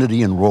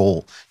identity and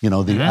role. You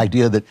know, the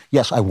idea that,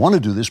 yes, I want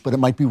to do this, but it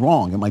might be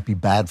wrong. It might be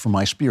bad for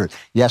my spirit.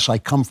 Yes, I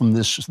come from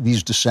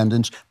these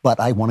descendants, but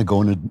I want to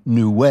go in a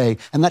new way.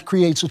 And that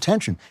creates a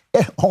tension.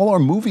 All our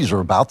movies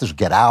are about this,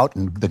 Get Out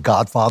and The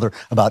Godfather,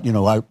 about, you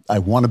know, I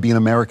want to be an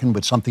American,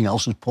 but something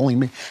else is pulling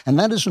me. And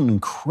that is an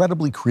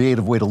incredibly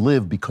creative way to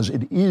live because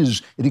it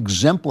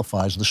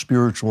exemplifies the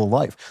spiritual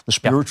life. The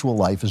spiritual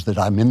life is that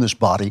I'm in this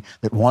body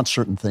that wants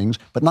certain things,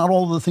 but not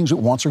all of the things it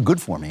wants are good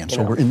for me. And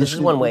so we're in this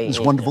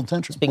wonderful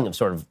tension. Speaking of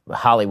sort of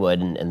Hollywood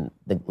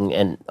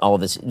and all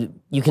of this,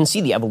 you can see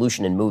the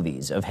evolution in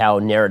movies of how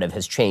narrative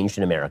has changed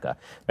in America.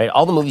 Right?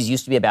 All the movies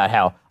used to be about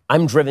how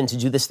I'm driven to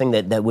do this thing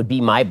that would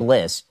be my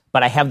bliss,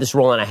 but I have this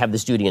role and I have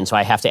this duty, and so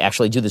I have to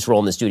actually do this role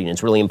in this duty, and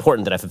it's really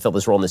important that I fulfill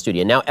this role in this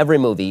duty. And now every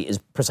movie is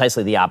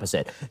precisely the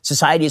opposite.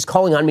 Society is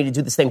calling on me to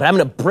do this thing, but I'm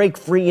going to break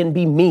free and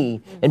be me,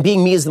 and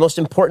being me is the most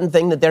important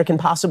thing that there can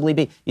possibly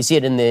be. You see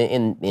it in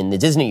the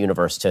Disney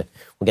universe.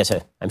 We'll get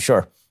to, I'm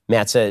sure,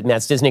 Matt's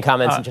Disney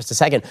comments in just a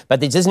second,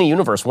 but the Disney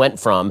universe went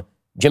from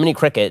Jiminy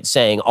Cricket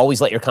saying, always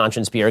let your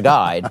conscience be your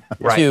guide,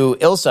 to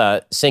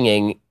Ilsa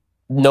singing,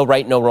 no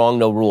right, no wrong,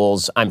 no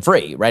rules, I'm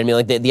free, right? I mean,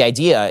 like the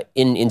idea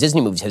in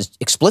Disney movies has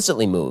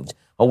explicitly moved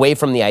away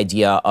from the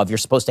idea of you're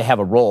supposed to have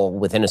a role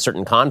within a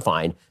certain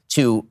confine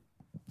to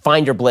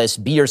find your bliss,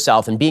 be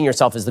yourself, and being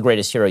yourself is the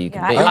greatest hero you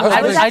can be.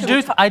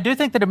 I do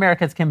think that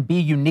Americans can be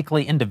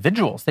uniquely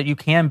individuals, that you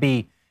can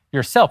be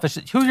yourself. It's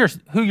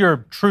who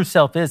your true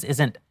self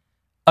isn't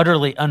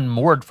utterly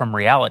unmoored from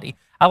reality.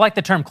 I like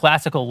the term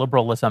classical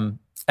liberalism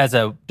as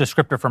a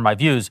descriptor for my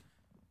views.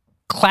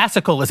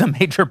 Classical is a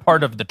major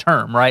part of the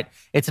term, right?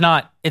 It's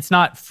not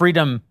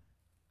freedom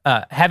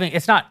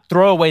it's not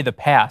throw away the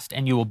past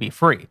and you will be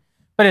free.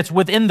 But it's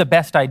within the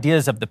best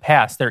ideas of the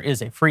past, there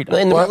is a freedom.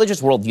 In the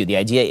religious worldview, the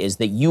idea is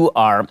that you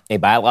are a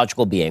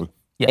biological being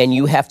and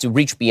you have to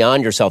reach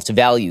beyond yourself to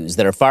values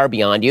that are far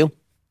beyond you.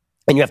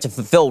 And you have to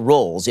fulfill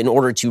roles in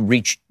order to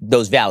reach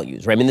those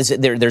values, right? I mean,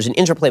 there's an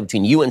interplay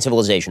between you and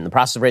civilization. The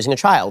process of raising a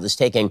child is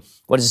taking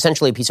what is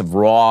essentially a piece of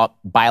raw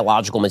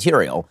biological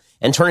material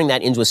and turning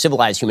that into a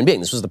civilized human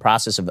being. This was the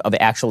process of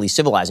actually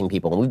civilizing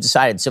people. And we've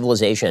decided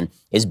civilization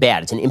is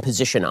bad. It's an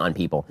imposition on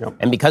people. Yep.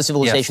 And because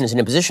civilization is an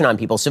imposition on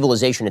people,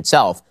 civilization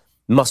itself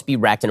must be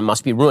wrecked and it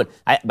must be ruined.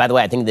 By the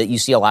way, I think that you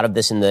see a lot of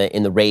this in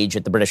the rage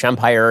at the British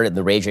Empire, and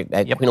the rage at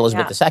Queen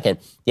Elizabeth II.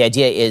 The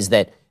idea is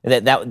that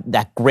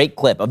great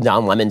clip of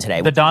Don Lemon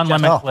today. The Don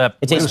Lemon clip.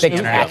 It's a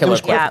spectacular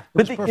clip.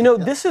 But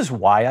this is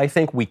why I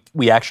think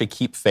we actually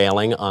keep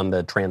failing on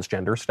the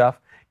transgender stuff,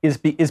 is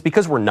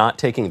because we're not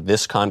taking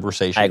this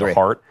conversation to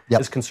heart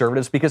as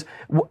conservatives, because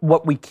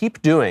what we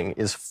keep doing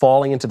is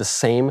falling into the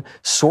same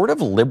sort of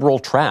liberal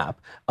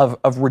trap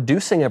of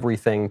reducing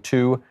everything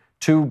to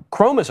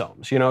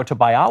chromosomes, to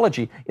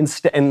biology,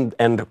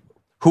 and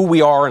who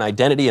we are and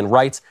identity and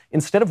rights,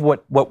 instead of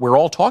what we're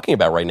all talking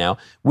about right now,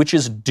 which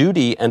is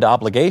duty and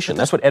obligation.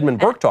 That's what Edmund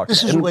Burke talked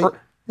about.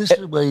 This is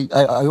the way,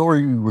 I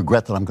already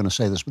regret that I'm going to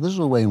say this, but this is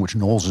the way in which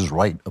Knowles is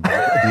right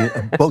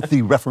about both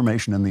the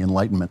Reformation and the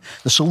Enlightenment.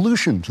 The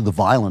solution to the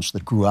violence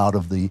that grew out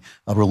of the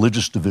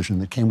religious division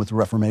that came with the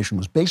Reformation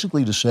was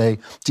basically to say,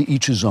 to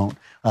each his own.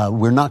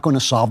 We're not going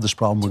to solve this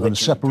problem. We're going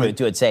to separate.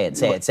 Do it. Say it.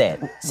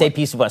 Say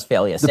Peace of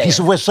Westphalia. The Peace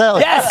of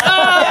Westphalia. Yes!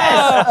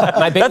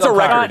 Yes! That's a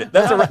record.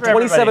 That's a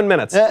 27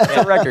 minutes. That's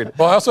a record.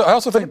 Well, I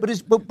also think.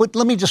 But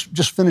let me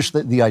just finish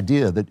the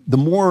idea that the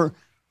more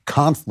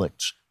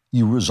conflicts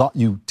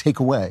you take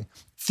away,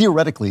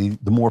 theoretically,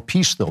 the more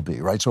peace there'll be,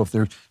 right? So if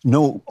there's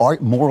no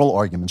moral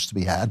arguments to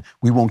be had,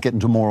 we won't get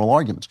into moral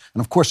arguments.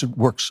 And of course, it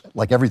works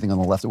like everything on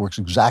the left. It works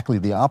exactly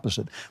the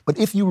opposite. But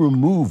if you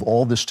remove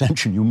all this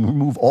tension, you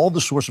remove all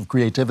the source of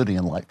creativity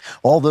in life,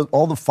 all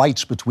the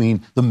fights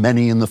between the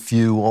many and the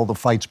few, all the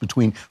fights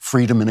between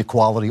freedom and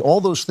equality,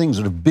 all those things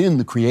that have been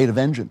the creative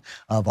engine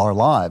of our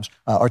lives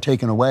are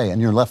taken away,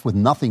 and you're left with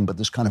nothing but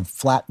this kind of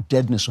flat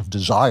deadness of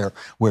desire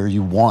where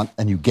you want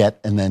and you get,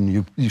 and then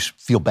you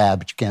feel bad,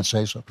 but you can't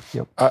say so.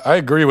 Yep. I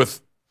agree with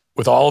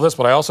all of this,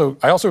 but I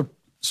also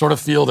sort of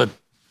feel that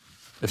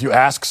if you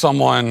ask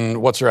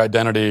someone, what's your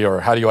identity, or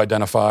how do you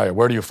identify, or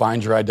where do you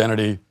find your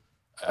identity,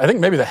 I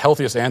think maybe the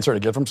healthiest answer to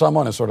get from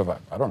someone is sort of,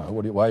 I don't know,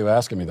 why are you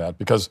asking me that?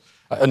 Because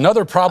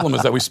another problem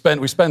is that we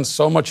spend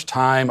so much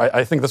time,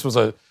 I think this was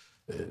a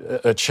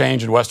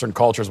change in Western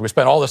cultures. We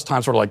spend all this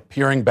time sort of like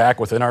peering back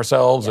within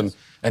ourselves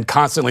and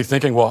constantly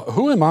thinking, well,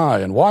 who am I,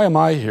 and why am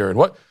I here, and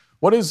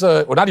what is,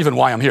 well, not even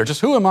why I'm here,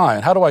 just who am I,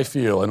 and how do I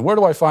feel, and where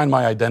do I find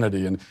my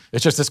identity? And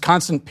it's just this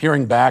constant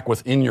peering back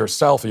within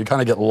yourself, and you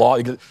kind of get lost,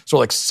 you get sort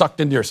of like sucked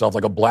into yourself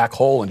like a black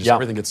hole, and just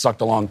everything gets sucked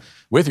along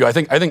with you. I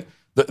think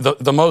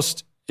the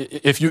most,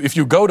 if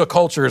you go to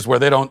cultures where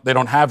they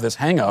don't have this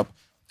hang up,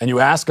 and you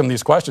ask them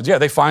these questions,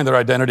 they find their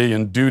identity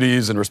in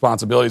duties and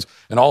responsibilities,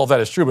 and all of that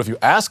is true. But if you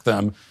ask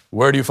them,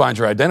 where do you find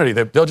your identity,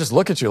 they'll just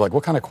look at you like,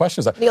 what kind of question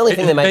is that? The only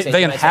thing they might say,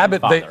 they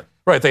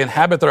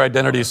inhabit their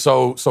identity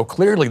so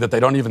clearly that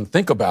they don't even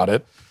think about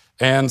it.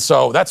 And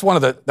so that's one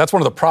of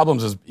the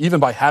problems is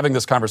even by having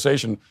this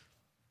conversation,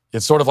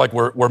 it's sort of like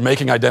we're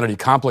making identity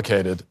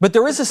complicated. But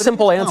there is a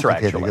simple answer,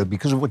 actually.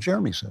 Because of what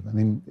Jeremy said. I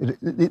mean,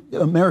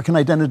 American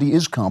identity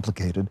is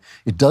complicated.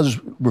 It does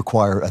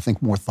require, I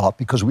think, more thought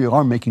because we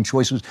are making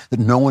choices that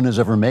no one has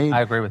ever made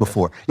I agree with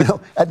before. You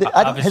know,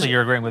 obviously,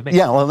 you're agreeing with me.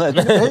 Yeah. Well,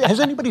 has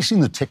anybody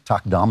seen the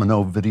TikTok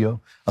domino video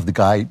of the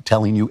guy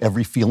telling you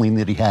every feeling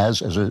that he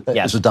has as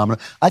a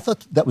domino? I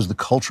thought that was the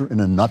culture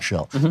in a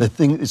nutshell. Mm-hmm. The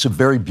thing, it's a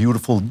very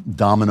beautiful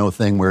domino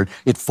thing where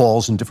it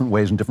falls in different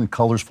ways and different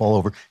colors fall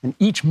over. And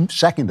each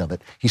second of it,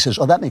 he says,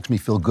 oh, that makes me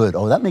feel good.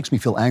 Oh, that makes me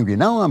feel angry.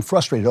 Now I'm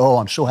frustrated. Oh,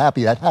 I'm so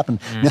happy that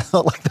happened.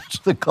 Like that's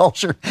the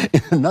culture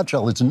in a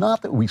nutshell. It's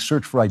not that we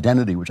search for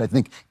identity, which I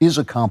think is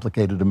a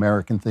complicated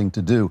American thing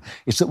to do.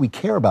 It's that we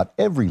care about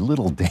every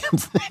little damn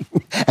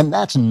thing. And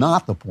that's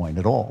not the point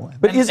at all.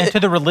 But to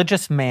the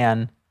religious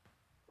man,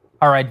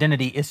 our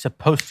identity is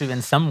supposed to,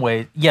 in some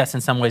ways,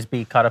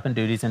 be caught up in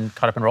duties and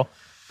caught up in role,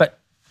 but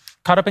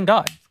caught up in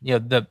God. You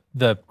know,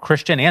 the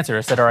Christian answer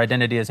is that our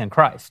identity is in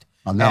Christ.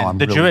 Well, now I'm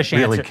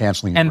really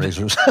canceling your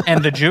razors.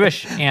 And the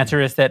Jewish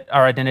answer is that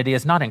our identity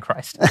is not in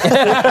Christ. That's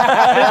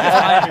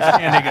my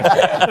understanding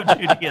of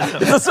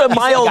Judaism. It's a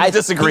mild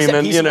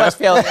disagreement, you know.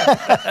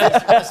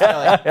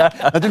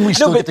 Didn't we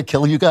still get to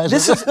kill you guys?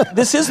 This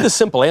is the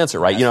simple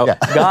answer, right? You know,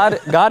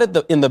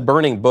 God in the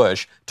burning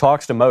bush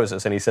talks to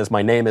Moses, and he says,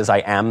 "My name is I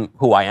am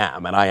who I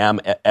am, and I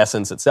am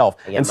essence itself."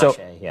 And so,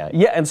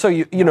 and so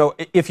you know,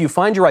 if you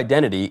find your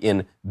identity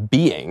in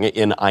being,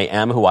 in I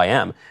am who I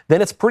am,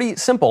 then it's pretty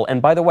simple.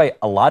 And by the way,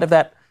 a lot of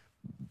that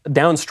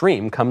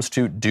downstream comes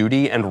to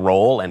duty and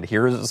role, and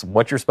here's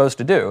what you're supposed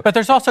to do. But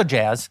there's also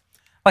jazz.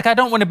 Like, I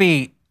don't want to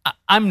be.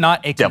 I'm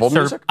not a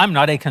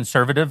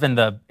conservative in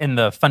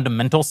the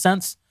fundamental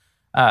sense.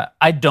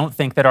 I don't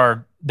think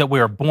that we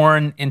are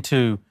born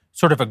into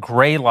sort of a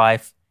gray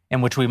life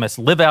in which we must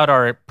live out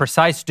our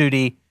precise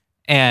duty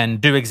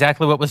and do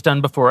exactly what was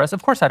done before us.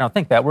 Of course, I don't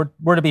think that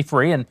we're to be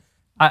free, and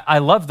I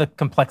love the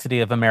complexity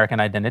of American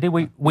identity.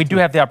 We do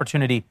have the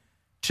opportunity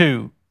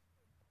to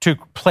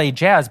play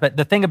jazz, but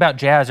the thing about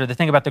jazz, or the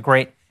thing about the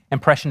great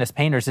Impressionist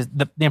painters, is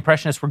the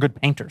Impressionists were good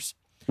painters.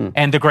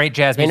 And the great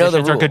jazz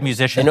musicians are good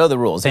musicians. They know the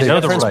rules. There's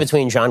a difference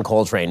between John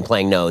Coltrane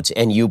playing notes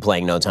and you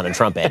playing notes on a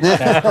trumpet.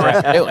 That's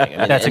correct.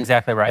 That's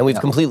exactly right. And we've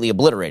completely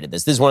obliterated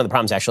this. This is one of the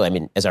problems, actually, I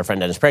mean, as our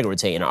friend Dennis Prager would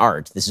say, in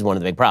art, this is one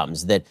of the big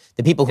problems, that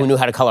the people who knew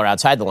how to color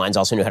outside the lines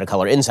also knew how to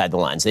color inside the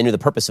lines. They knew the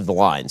purpose of the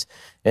lines.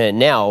 And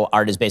now,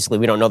 art is basically,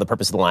 we don't know the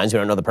purpose of the lines, we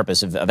don't know the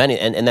purpose of any,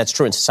 and that's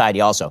true in society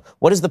also.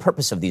 What is the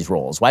purpose of these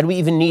roles? Why do we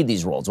even need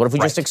these roles? What if we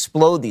just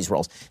explode these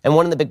roles? And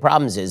one of the big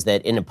problems is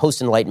that in a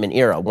post-Enlightenment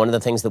era, one of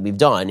the things that we've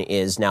done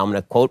is, now I'm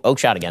going to quote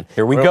Oakeshott again.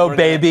 Here we go,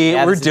 baby.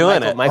 We're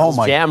doing it. Michael's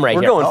jam right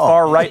here. We're going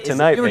far right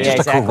tonight. You're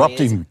just a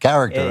corrupting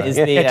character.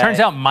 It turns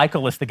out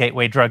Michael is the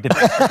gateway drug to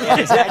this.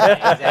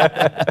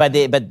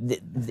 Exactly. But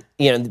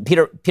you know,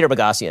 Peter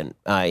Boghossian,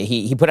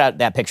 he put out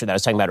that picture that I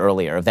was talking about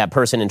earlier of that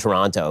person in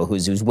Toronto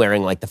who's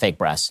wearing like the fake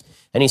breasts.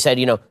 And he said,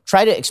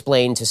 try to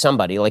explain to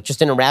somebody, like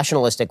just in a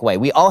rationalistic way.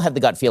 We all have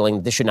the gut feeling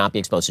that this should not be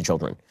exposed to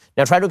children.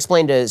 Now try to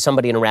explain to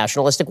somebody in a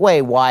rationalistic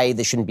way why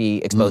this shouldn't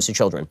be exposed to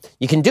children.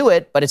 You can do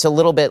it, but it's a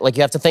little bit like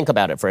you have to think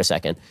about it for a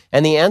second.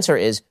 And the answer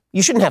is,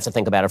 you shouldn't have to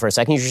think about it for a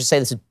second. You should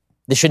say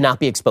this should not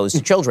be exposed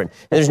to children.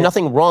 And there's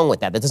nothing wrong with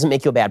that. That doesn't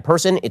make you a bad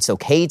person. It's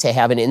okay to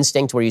have an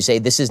instinct where you say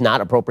this is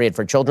not appropriate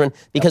for children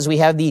because we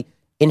have the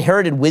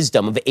inherited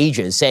wisdom of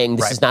ages saying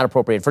this is not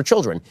appropriate for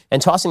children.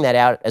 And tossing that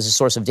out as a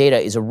source of data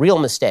is a real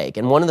mistake.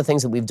 And one of the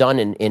things that we've done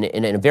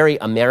in a very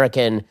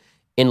American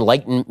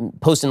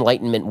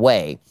post-Enlightenment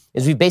way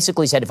is we've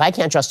basically said, if I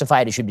can't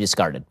justify it, it should be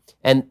discarded.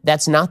 And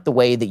that's not the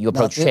way that you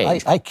approach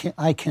change.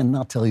 I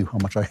cannot tell you how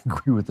much I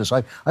agree with this.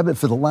 I've been,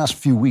 for the last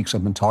few weeks,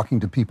 I've been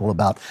talking to people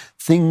about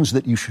things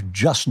that you should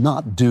just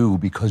not do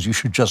because you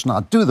should just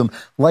not do them,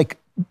 like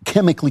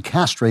chemically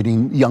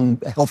castrating young,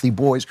 healthy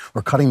boys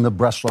or cutting the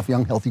breasts off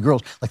young, healthy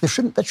girls. Like,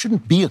 that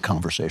shouldn't be a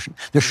conversation.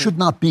 There should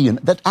not be.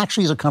 That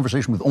actually is a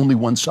conversation with only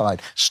one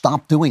side.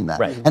 Stop doing that.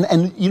 Right.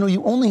 And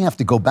you only have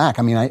to go back.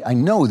 I mean, I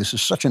know this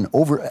is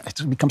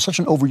it's become such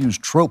an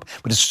overused trope,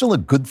 but it's still a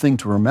good thing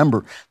to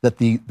remember that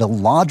the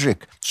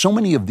logic, so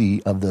many of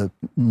the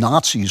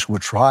Nazis who were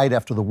tried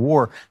after the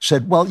war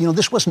said, well,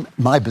 this wasn't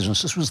my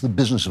business. This was the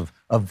business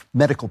of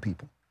medical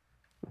people.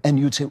 And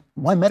you'd say,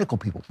 why medical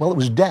people? Well, it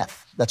was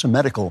death. That's a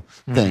medical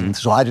thing,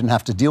 so I didn't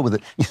have to deal with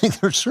it. You think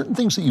there are certain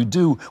things that you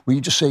do where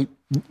you just say,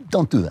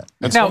 don't do that.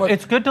 Now,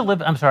 it's good to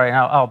live, I'm sorry,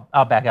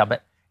 I'll back out,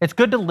 but it's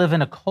good to live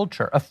in a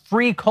culture. A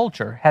free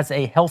culture has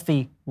a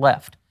healthy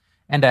left.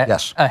 And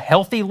a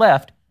healthy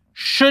left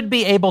should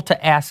be able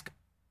to ask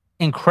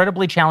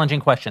incredibly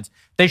challenging questions.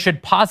 They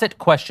should posit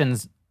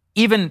questions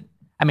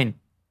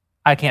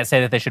I can't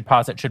say that they should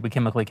posit, should we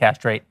chemically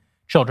castrate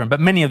children, but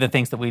many of the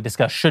things that we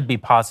discuss should be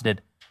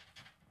posited.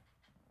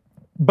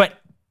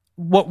 But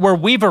where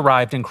we've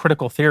arrived in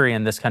critical theory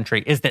in this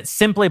country is that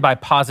simply by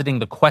positing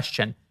the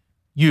question,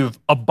 you've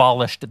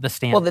abolished the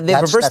standard. Well,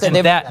 that's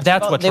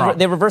what's wrong.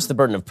 They reverse the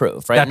burden of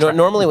proof, right? Right.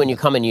 Normally when you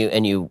come and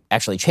you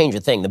actually change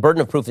a thing, the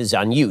burden of proof is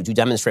on you to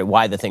demonstrate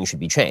why the thing should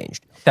be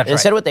changed.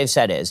 Instead, what they've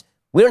said is,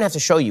 we don't have to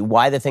show you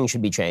why the thing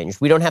should be changed.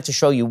 We don't have to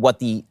show you what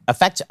the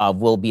effect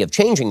will be of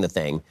changing the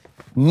thing.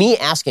 Me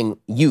asking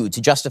you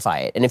to justify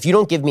it. And if you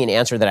don't give me an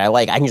answer that I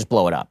like, I can just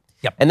blow it up.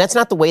 Yep. And that's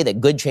not the way that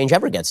good change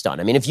ever gets done.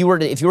 I mean, if you were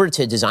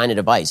to design a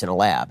device in a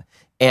lab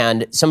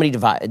and somebody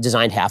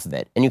designed half of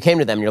it, and you came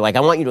to them and you're like,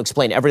 I want you to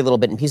explain every little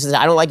bit in pieces.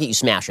 I don't like it, you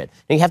smash it.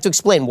 And you have to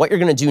explain what you're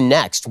going to do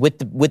next with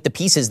the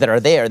pieces that are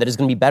there that is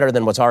going to be better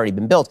than what's already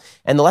been built.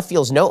 And the left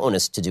feels no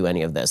onus to do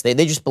any of this. They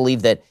just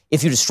believe that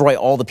if you destroy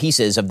all the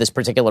pieces of this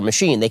particular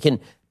machine, they can,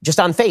 just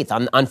on faith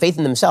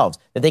in themselves,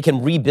 that they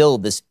can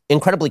rebuild this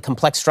incredibly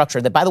complex structure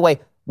that, by the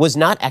way, was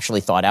not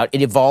actually thought out.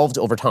 It evolved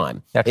over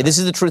time. This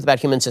is the truth about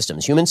human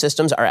systems. Human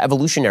systems are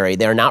evolutionary.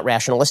 They are not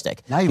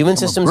rationalistic. Now human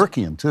systems.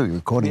 Burkean too.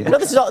 You're quoting. No,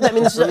 this is all. I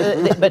mean,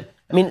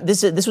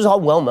 this was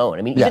all well known.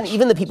 I mean,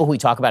 even the people who we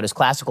talk about as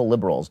classical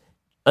liberals,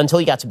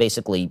 until you got to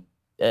basically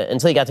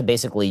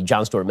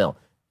John Stuart Mill,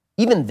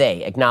 even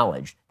they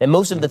acknowledge that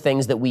most of the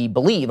things that we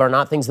believe are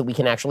not things that we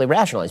can actually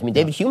rationalize. I mean,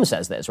 David Hume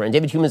says this, right? And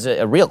David Hume is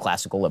a real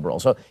classical liberal.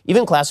 So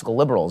even classical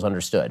liberals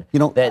understood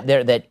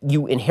that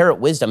you inherit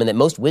wisdom and that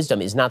most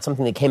wisdom is not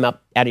something that came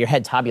up out of your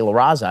head tabula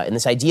rasa. And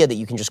this idea that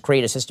you can just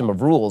create a system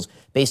of rules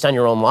based on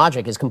your own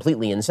logic is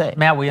completely insane.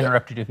 Matt, we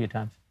interrupted you a few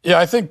times. Yeah,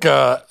 I think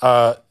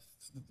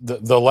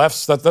the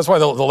left's, that's why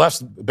the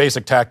left's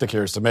basic tactic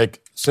here is to make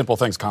simple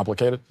things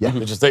complicated. Yeah.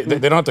 They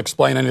don't have to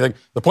explain anything.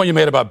 The point you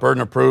made about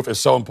burden of proof is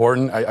so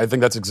important. I think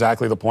that's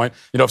exactly the point.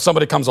 If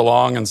somebody comes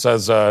along and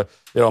says,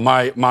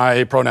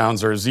 my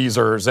pronouns are Z's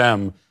or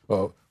Zem,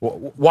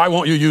 why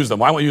won't you use them?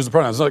 Why won't you use the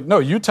pronouns? It's like, no,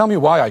 you tell me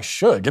why I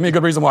should. Give me a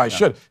good reason why I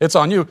should. It's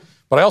on you.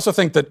 But I also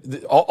think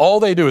that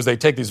all they do is they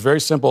take these very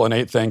simple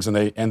innate things and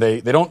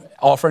they don't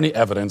offer any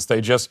evidence.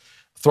 They just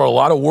throw a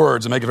lot of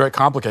words and make it very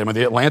complicated. I mean,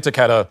 The Atlantic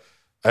had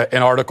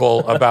an article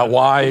about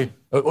why,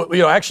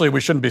 actually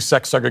we shouldn't be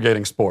sex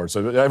segregating sports.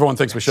 Everyone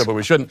thinks we should, but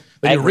we shouldn't.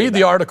 Then you read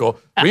the article,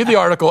 and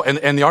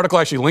the article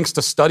actually links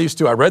to studies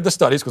too. I read the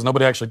studies because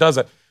nobody actually does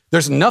it.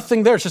 There's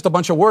nothing there. It's just a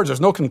bunch of words.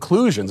 There's no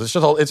conclusions. It's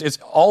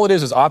just all it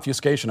is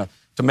obfuscation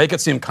to make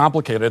it seem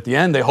complicated. At the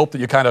end, they hope that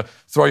you kind of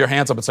throw your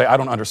hands up and say, I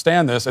don't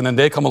understand this. And then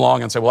they come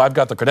along and say, well, I've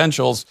got the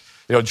credentials.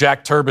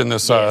 Jack Turbin,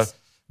 this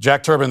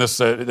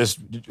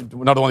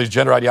another one of these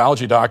gender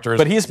ideology doctors.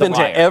 But he's been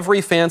to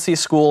every fancy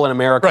school in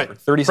America for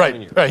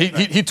 37 years. Right.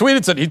 He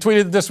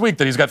tweeted this week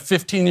that he's got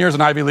 15 years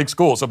in Ivy League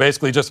schools. So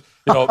basically just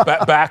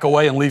back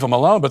away and leave him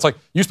alone. But it's like,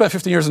 you spent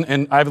 15 years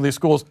in Ivy League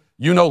schools.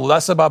 You know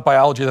less about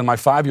biology than my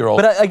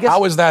 5-year-old. But I guess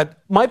how is that?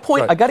 My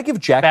point, I got to give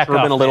Jack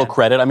Turbin a little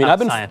credit. I mean,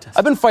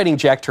 I've been fighting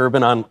Jack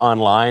Turbin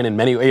online and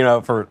many,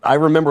 I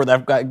remember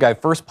that guy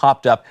first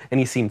popped up and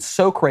he seemed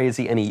so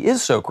crazy, and he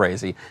is so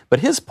crazy.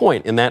 But his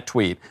point in that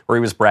tweet where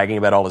he was bragging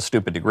about all his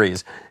stupid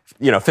degrees,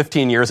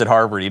 15 years at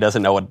Harvard, he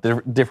doesn't know what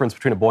the difference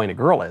between a boy and a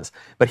girl is.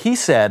 But he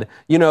said,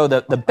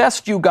 the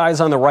best you guys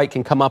on the right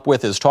can come up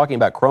with is talking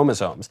about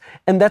chromosomes.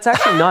 And that's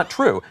actually not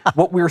true.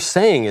 What we're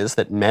saying is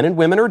that men and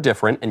women are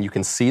different, and you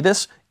can see this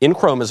in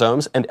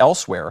chromosomes and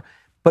elsewhere.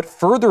 But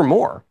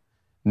furthermore,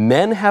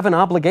 men have an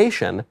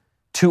obligation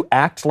to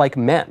act like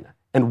men,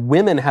 and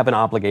women have an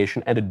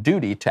obligation and a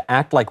duty to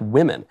act like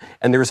women.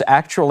 And there's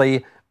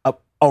actually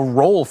a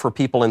role for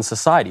people in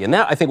society. And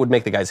that, I think, would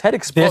make the guy's head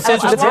explode.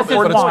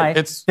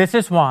 This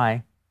is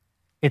why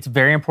it's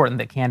very important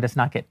that Candace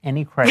not get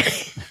any credit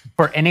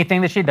for anything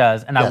that she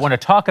does. And I want to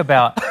talk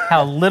about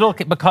how little,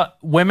 because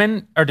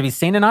women are to be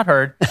seen and not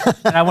heard.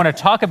 And I want to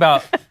talk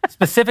about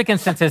specific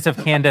instances of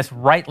Candace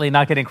rightly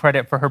not getting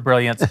credit for her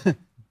brilliance.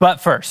 But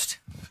first.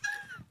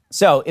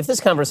 So, if this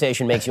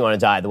conversation makes you want to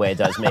die the way it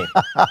does me,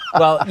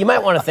 well, you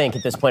might want to think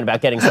at this point about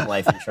getting some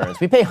life insurance.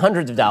 We pay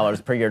hundreds of dollars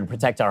per year to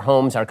protect our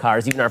homes, our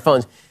cars, even our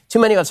phones. Too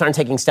many of us aren't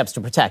taking steps to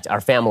protect our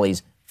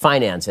families'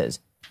 finances.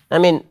 I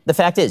mean, the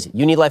fact is,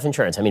 you need life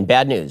insurance. I mean,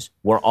 bad news.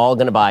 We're all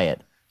going to buy it.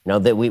 You know,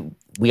 that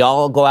we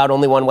all go out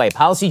only one way.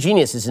 Policy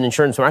Genius is an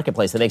insurance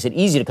marketplace that makes it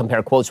easy to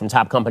compare quotes from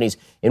top companies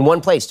in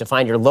one place to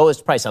find your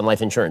lowest price on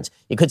life insurance.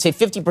 You could save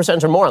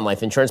 50% or more on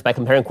life insurance by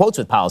comparing quotes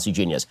with Policy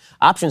Genius.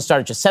 Options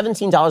start at just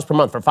 $17 per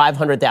month for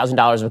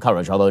 $500,000 of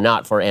coverage, although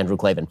not for Andrew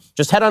Klavan.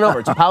 Just head on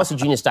over to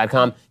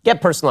PolicyGenius.com, get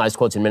personalized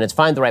quotes in minutes,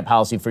 find the right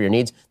policy for your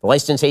needs. The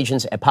licensed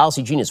agents at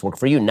Policy Genius work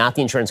for you, not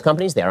the insurance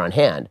companies. They are on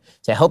hand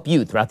to help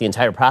you throughout the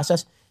entire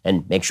process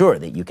and make sure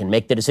that you can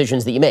make the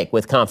decisions that you make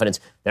with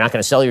confidence. They're not going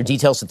to sell your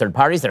details to third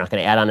parties. They're not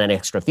going to add on any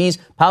extra fees.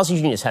 Policy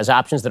Genius has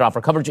options that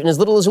offer coverage in as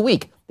little as a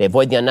week. They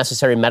avoid the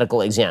unnecessary medical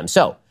exam.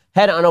 So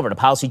head on over to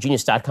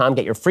PolicyGenius.com,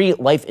 get your free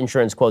life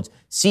insurance quotes,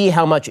 see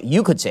how much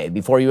you could save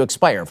before you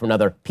expire, from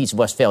another Piece of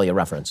Westphalia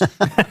reference.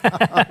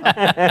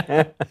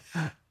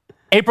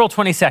 April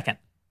 22nd,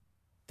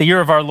 the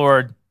year of our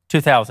Lord,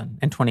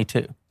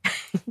 2022.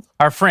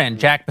 Our friend,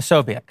 Jack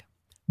Posobiec,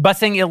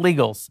 busing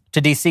illegals to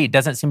D.C.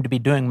 doesn't seem to be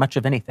doing much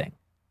of anything.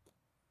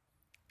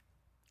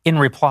 In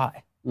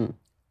reply,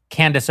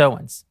 Candace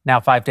Owens, now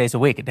 5 days a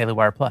week at Daily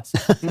Wire Plus.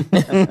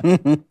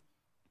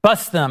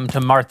 Bus them to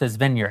Martha's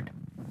Vineyard.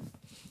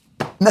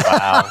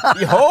 Wow.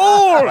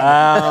 Behold!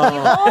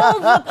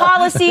 Behold the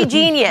policy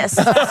genius.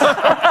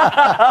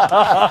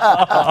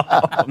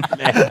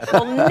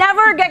 We'll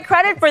never get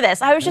credit for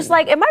this. I was just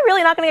like, am I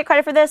really not going to get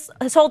credit for this?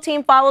 His whole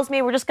team follows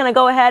me. We're just going to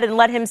go ahead and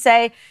let him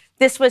say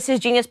this was his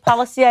genius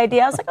policy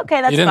idea. I was like,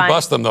 okay, that's fine. He didn't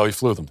bust them, though. He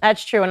flew them.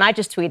 That's true, and I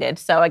just tweeted,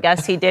 so I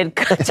guess he did.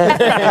 He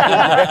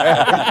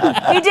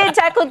did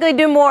technically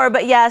do more,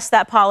 but yes,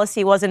 that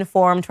policy was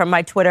informed from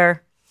my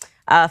Twitter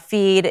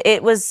feed.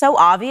 It was so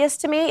obvious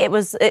to me. It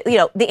was,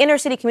 the inner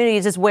city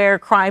communities is where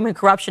crime and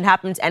corruption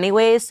happens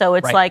anyways. So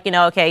it's like,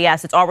 okay,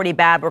 yes, it's already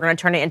bad. We're going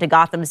to turn it into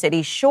Gotham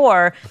City.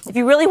 Sure. If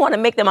you really want to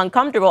make them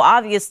uncomfortable,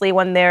 obviously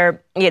when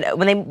they're,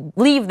 when they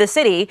leave the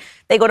city,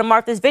 they go to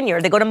Martha's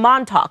Vineyard, they go to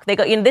Montauk. They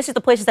go, this is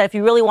the places that if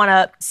you really want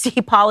to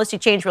see policy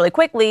change really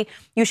quickly,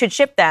 you should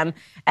ship them.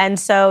 And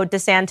so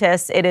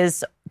DeSantis, it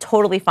is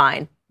totally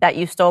fine that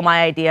you stole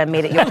my idea and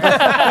made it yours.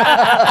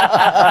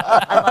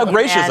 How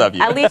gracious of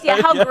you. At least,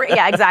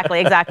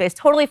 exactly. It's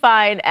totally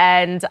fine,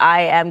 and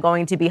I am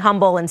going to be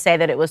humble and say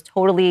that it was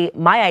totally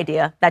my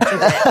idea that you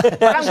did.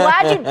 But I'm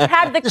glad you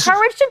had the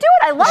courage to do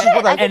it. I love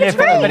it. I think it's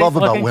great. I love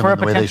about women,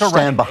 the way they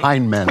stand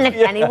behind men. And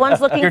if anyone's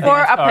looking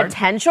for a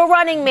potential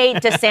running mate,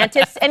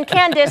 DeSantis and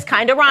Candace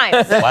kind of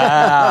rhymes.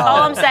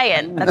 Wow.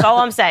 That's all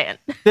I'm saying.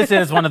 This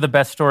is one of the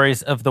best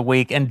stories of the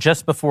week, and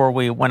just before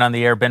we went on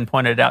the air, Ben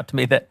pointed out to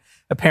me that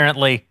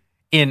apparently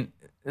in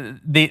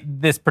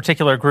this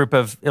particular group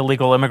of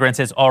illegal immigrants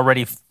has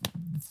already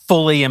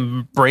fully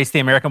embraced the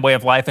American way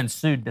of life and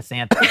sued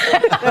DeSantis.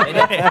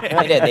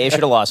 They did. They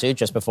issued a lawsuit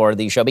just before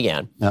the show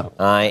began,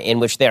 in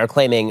which they are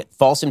claiming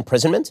false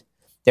imprisonment.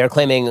 They're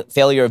claiming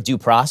failure of due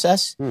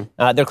process.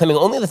 They're claiming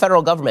only the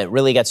federal government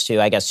really gets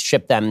to, I guess,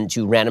 ship them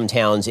to random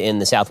towns in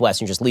the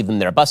Southwest and just leave them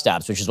there at bus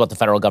stops, which is what the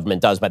federal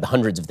government does by the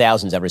hundreds of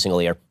thousands every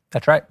single year.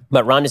 That's right.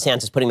 But Ron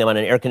DeSantis is putting them on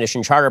an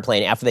air-conditioned charter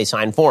plane after they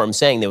sign forms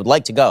saying they would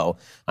like to go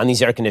on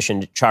these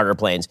air-conditioned charter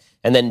planes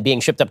and then being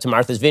shipped up to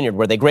Martha's Vineyard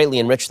where they greatly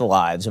enrich the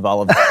lives of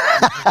all of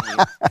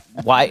the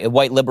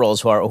white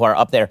liberals who are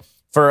up there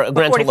for a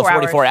grand total of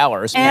 44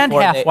 hours. And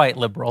half-white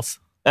liberals.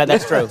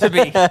 That's true.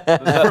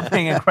 We're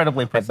being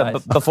incredibly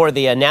precise. Before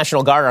the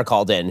National Guard are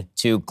called in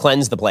to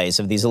cleanse the place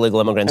of these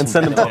illegal immigrants and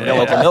send them to the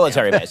local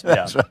military base.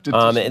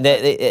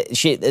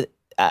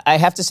 I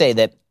have to say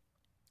that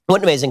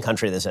what an amazing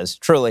country this is,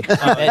 truly.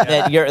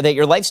 That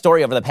your life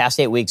story over the past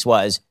 8 weeks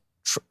was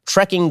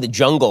trekking the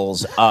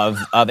jungles of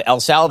El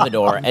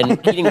Salvador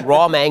and eating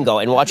raw mango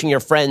and watching your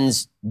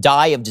friends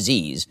die of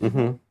disease.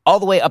 All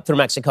the way up through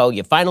Mexico,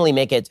 you finally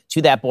make it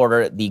to that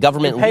border. The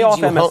government pay off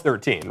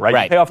MS-13,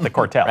 right? You pay off the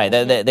cartel. Right.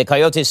 The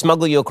coyotes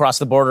smuggle you across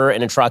the border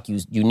in a truck.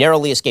 You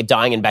narrowly escape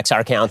dying in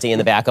Bexar County in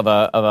the back of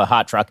a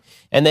hot truck,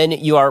 and then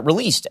you are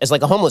released as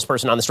like a homeless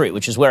person on the street,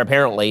 which is where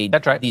apparently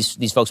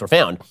these folks were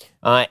found.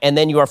 And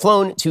then you are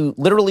flown to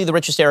literally the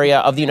richest area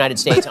of the United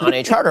States on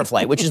a charter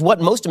flight, which is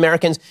what most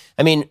Americans.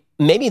 I mean,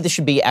 maybe this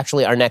should be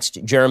actually our next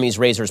Jeremy's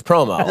Razors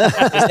promo.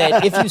 Is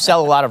that if you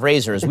sell a lot of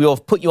razors, we will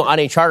put you on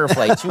a charter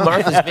flight to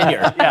Martha's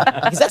Vineyard.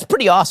 Because that's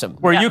pretty awesome.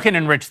 Where you can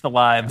enrich the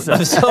lives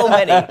of so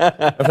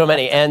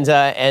many.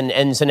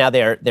 And so now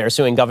they're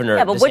suing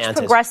Governor but DeSantis. which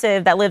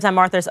progressive that lives on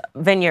Martha's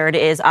Vineyard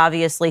is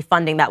obviously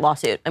funding that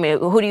lawsuit? I mean,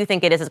 who do you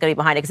think it is that's going to be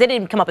behind it? Because they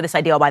didn't come up with this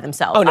idea all by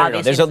themselves. Oh,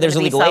 no. There's a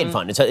legal aid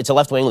fund. It's a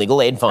left-wing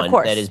legal aid fund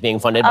that is being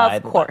funded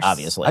by,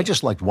 obviously. I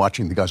just liked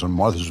watching the guys on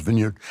Martha's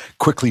Vineyard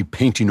quickly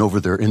painting over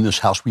their "In This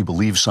House We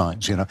Believe"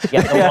 signs, you know.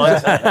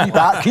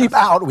 Keep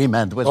out, we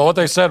meant. Well, what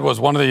they said was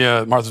one of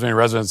the Martha's Vineyard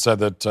residents said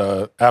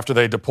that after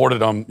they deported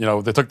them, you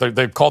know,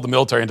 they called the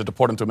military in to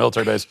deport them to a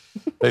military base.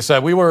 They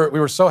said, we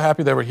were so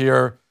happy they were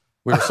here.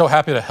 We were so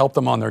happy to help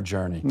them on their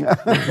journey. So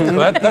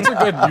that's a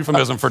good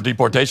euphemism for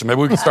deportation. Maybe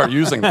we can start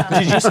using that.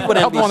 Did you see what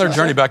help them on their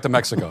journey back to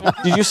Mexico?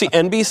 Did you see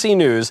NBC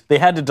News? They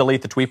had to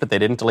delete the tweet, but they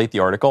didn't delete the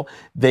article.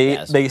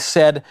 They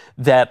said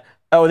that,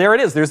 oh, there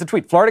it is. There's the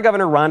tweet. Florida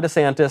Governor Ron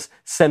DeSantis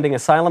sending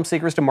asylum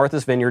seekers to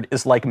Martha's Vineyard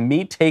is like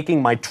me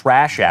taking my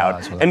trash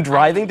out and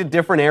driving to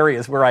different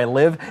areas where I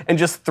live and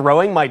just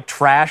throwing my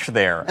trash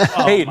there.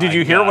 Hey, did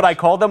you hear what I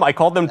called them? I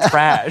called them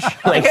trash.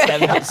 Like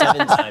seven times.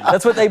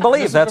 That's what they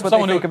believe. That's what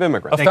they think of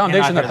immigrants. A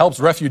foundation that helps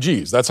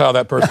refugees. That's how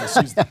that person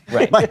sees them.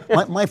 Right.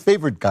 My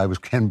favorite guy was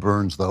Ken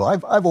Burns, though.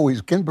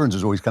 Ken Burns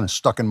is always kind of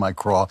stuck in my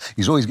craw.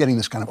 He's always getting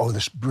this kind of,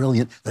 this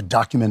brilliant, the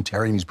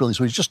documentarian. He's brilliant.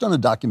 So he's just done a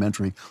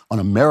documentary on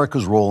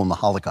America's role in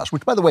the Holocaust,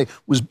 which, by the way,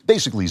 was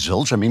basically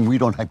zilch. I mean, we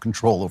don't have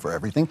control over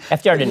everything.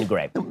 FDR didn't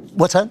agree.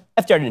 What's that?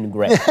 FDR didn't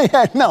agree.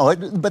 No,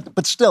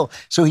 but still.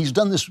 So he's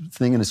done this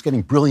thing, and it's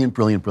getting brilliant.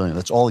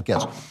 That's all it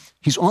gets.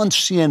 He's on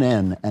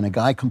CNN, and a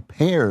guy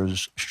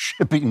compares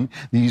shipping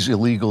these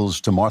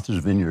illegals to Martha's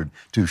Vineyard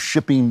to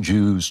shipping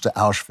Jews to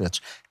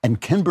Auschwitz.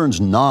 And Ken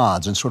Burns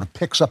nods and sort of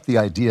picks up the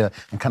idea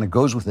and kind of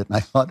goes with it. And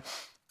I thought,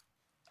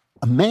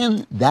 a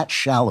man that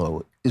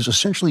shallow is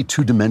essentially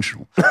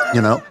two-dimensional,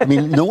 you know? I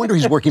mean, no wonder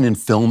he's working in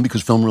film,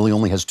 because film really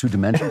only has two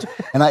dimensions.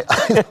 And I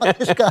thought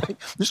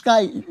this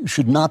guy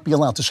should not be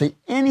allowed to say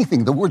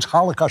anything. The words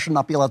Holocaust should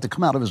not be allowed to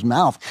come out of his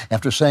mouth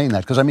after saying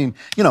that. Because, I mean,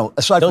 you know,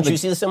 aside Don't from... you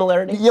see the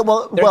similarity? Yeah,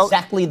 They're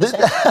exactly the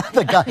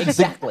same.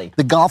 Exactly.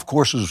 The golf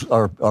courses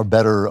are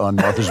better on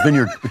Martha's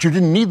Vineyard, but you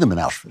didn't need them in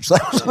Auschwitz.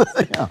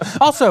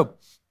 Also,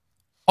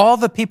 all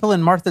the people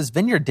in Martha's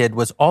Vineyard did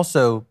was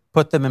also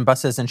put them in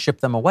buses and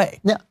ship them away.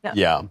 Yeah.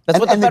 That's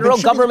what the federal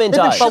government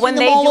does. But when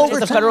they do,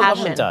 the federal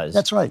government does.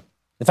 That's right.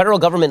 The federal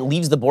government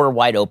leaves the border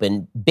wide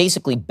open,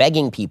 basically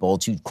begging people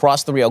to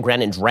cross the Rio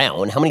Grande and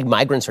drown. How many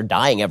migrants are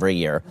dying every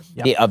year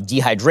of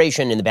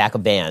dehydration in the back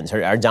of vans,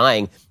 are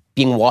dying,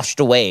 being washed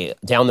away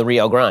down the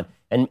Rio Grande?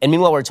 And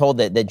meanwhile, we're told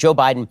that Joe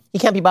Biden, he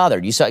can't be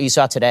bothered. You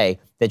saw today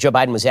that Joe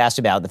Biden was asked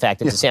about the fact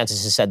that DeSantis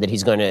has said that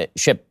he's going to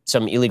ship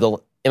some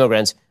illegal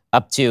immigrants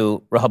up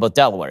to Rehoboth,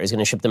 Delaware. He's going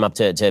to ship them up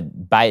to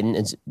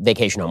Biden's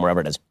vacation home, wherever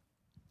it is.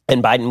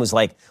 And Biden was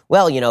like,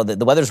 well, you know,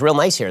 the weather's real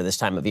nice here this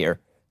time of year.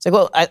 It's like,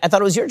 well, I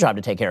thought it was your job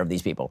to take care of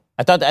these people.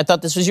 I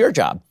thought this was your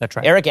job. That's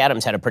right. Eric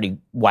Adams had a pretty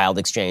wild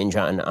exchange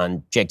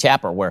on Jake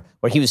Tapper where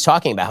he was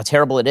talking about how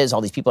terrible it is.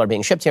 All these people are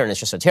being shipped here, and it's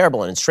just so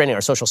terrible, and it's straining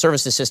our social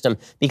services system,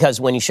 because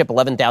when you ship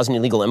 11,000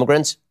 illegal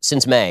immigrants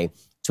since May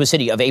to a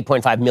city of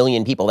 8.5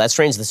 million people, that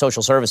strains the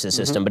social services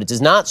system, but it does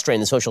not strain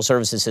the social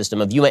services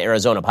system of Yuma,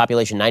 Arizona,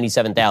 population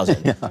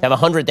 97,000. They have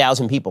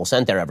 100,000 people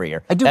sent there every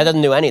year. That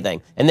doesn't do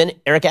anything. And then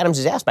Eric Adams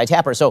is asked by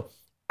Tapper, so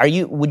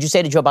would you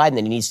say to Joe Biden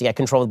that he needs to get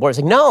control of the border?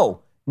 He's like,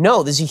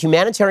 no, this is a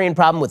humanitarian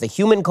problem with a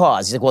human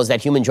cause. He's like, well, is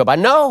that human Joe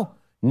Biden?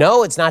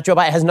 No, it's not Joe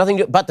Biden. It has nothing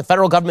to do, but the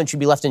federal government should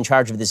be left in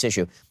charge of this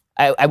issue.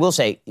 I will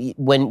say,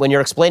 when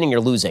you're explaining,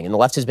 you're losing, and the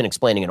left has been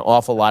explaining an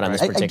awful lot on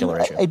this particular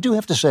issue. I do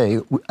have to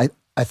say,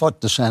 I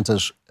thought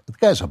DeSantis, the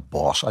guy's a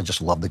boss. I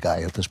just love the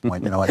guy at this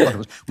point. You know, I thought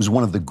it was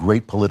one of the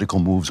great political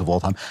moves of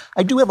all time.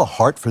 I do have a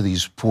heart for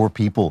these poor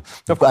people.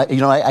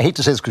 I hate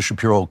to say this because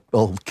Shapiro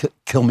will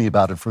kill me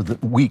about it for the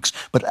weeks,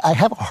 but I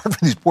have a heart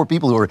for these poor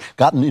people who are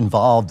gotten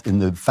involved in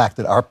the fact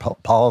that our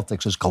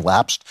politics has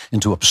collapsed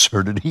into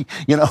absurdity.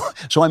 You know,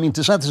 so I mean,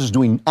 DeSantis is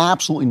doing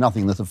absolutely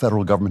nothing that the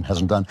federal government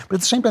hasn't done. But at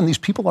the same time, these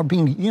people are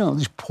being,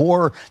 these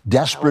poor,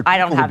 desperate. I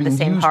don't have the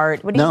same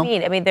heart. What do you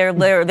mean? I mean, they're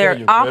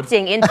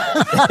opting into.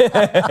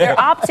 They're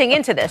opting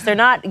into this. They're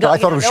not going. I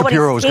thought it was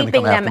Shapiro was going to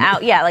come them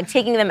out. Yeah, like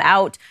taking them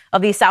out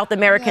of these South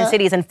American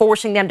cities and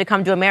forcing them to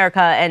come to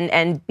America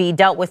and be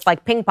dealt with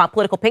like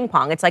political ping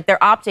pong. It's like they're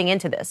opting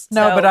into this.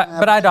 No,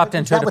 but I'd opt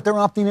into it. But they're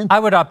opting into. I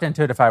would opt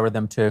into it if I were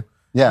them too.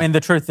 Yeah. I mean, the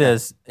truth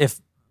is,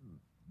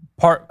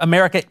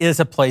 America is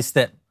a place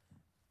that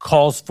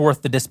calls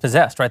forth the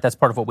dispossessed, right? That's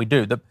part of what we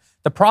do.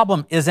 The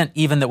problem isn't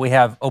even that we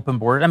have open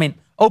borders. I mean,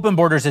 open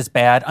borders is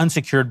bad,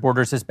 unsecured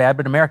borders is bad,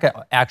 but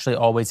America actually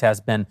always has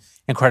been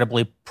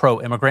incredibly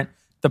pro-immigrant.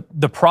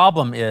 The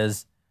problem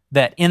is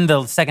that in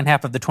the second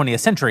half of the 20th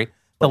century,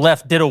 the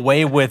left did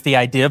away with the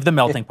idea of the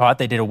melting pot.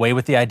 They did away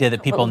with the idea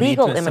that people need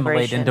to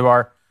assimilate into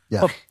our...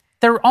 Yeah.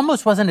 There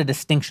almost wasn't a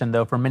distinction,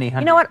 though, for many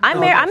hundred. You know what? I'm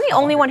the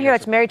only one here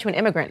that's married to an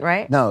immigrant,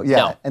 right? No,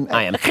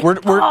 I am.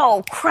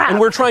 Oh, crap. And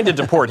we're trying to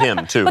deport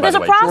him, too, But by there's the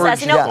a way.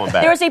 process. George,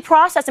 There's a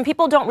process, and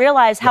people don't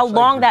realize how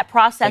long that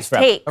process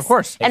takes. Of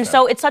course. And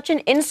so it's such an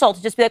insult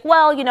to just be like,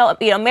 well,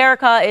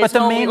 America is... But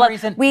the main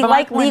reason, we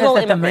like legal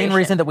immigration. The main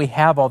reason that we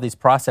have all these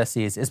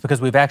processes is because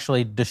we've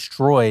actually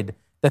destroyed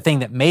the thing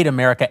that made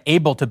America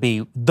able to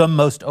be the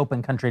most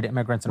open country to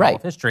immigrants in all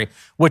of history,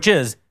 which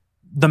is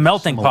the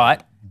melting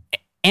pot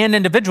and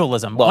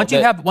individualism. Well, once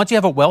you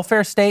have a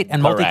welfare state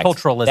and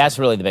multiculturalism, that's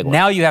really the big one.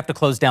 Now you have to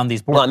close down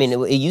these borders. Well, I mean,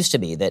 it used to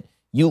be that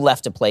you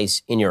left a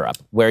place in Europe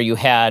where you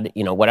had,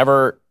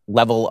 whatever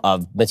level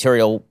of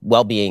material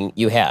well-being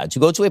you had, to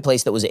go to a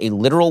place that was a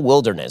literal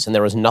wilderness, and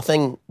there was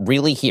nothing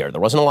really here.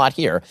 There wasn't a lot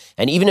here.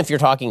 And even if you're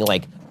talking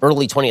like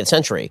early 20th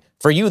century,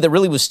 for you, there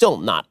really was still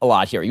not a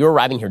lot here. You were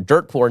arriving here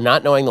dirt poor,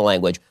 not knowing the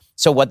language.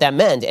 So what that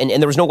meant, and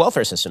there was no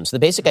welfare system. So the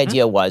basic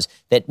idea was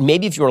that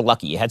maybe if you were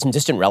lucky, you had some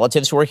distant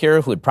relatives who were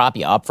here who would prop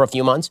you up for a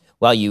few months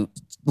while you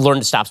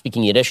learned to stop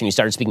speaking Yiddish and you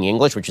started speaking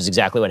English, which is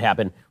exactly what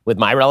happened with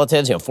my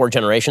relatives, 4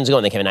 generations ago,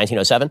 and they came in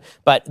 1907.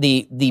 But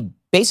the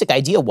basic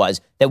idea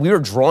was that we were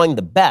drawing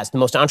the best, the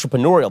most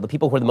entrepreneurial, the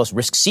people who are the most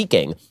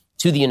risk-seeking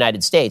to the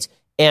United States.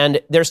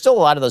 And there's still a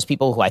lot of those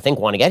people who I think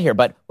want to get here.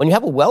 But when you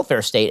have a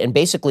welfare state, and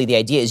basically the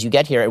idea is you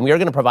get here and we are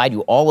going to provide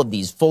you all of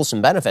these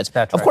fulsome benefits,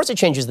 of course it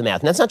changes the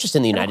math. And that's not just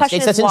in the United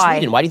States, that's in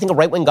Sweden. Why do you think a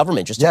right-wing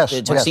government just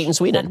took a seat in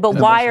Sweden? But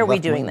why are we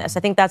doing this? I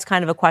think that's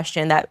kind of a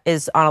question that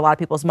is on a lot of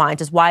people's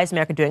minds, is why is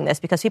America doing this?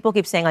 Because people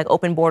keep saying, like,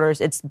 open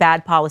borders, it's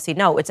bad policy.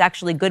 No, it's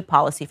actually good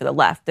policy for the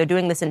left. They're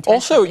doing this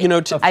intentionally.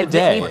 Also,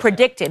 today... We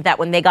predicted that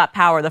when they got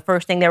power, the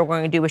first thing they were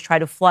going to do was try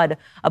to flood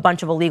a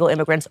bunch of illegal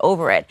immigrants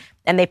over it.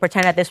 And they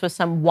pretend that this was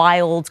some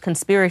wild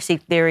conspiracy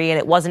theory and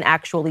it wasn't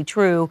actually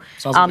true.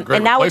 Sounds like a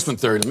great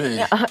replacement theory to me.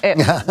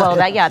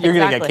 You're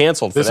going to get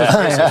canceled for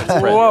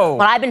that. Whoa.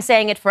 But I've been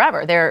saying it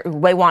forever.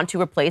 They want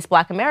to replace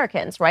Black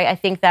Americans, right? I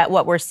think that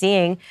what we're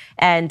seeing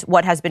and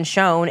what has been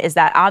shown is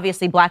that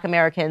obviously Black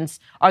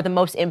Americans are the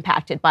most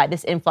impacted by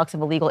this influx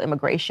of illegal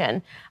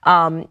immigration.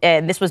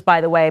 And this was,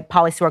 by the way,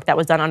 policy work that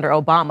was done under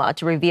Obama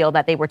to reveal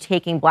that they were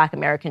taking Black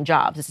American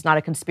jobs. This is not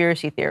a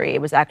conspiracy theory.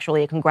 It was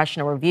actually a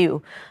congressional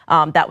review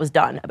that was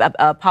done,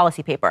 a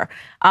policy paper.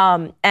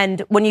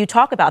 And when you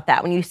talk about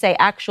that, when you say,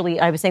 actually,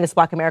 I was saying this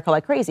Black America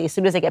like crazy, as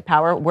soon as they get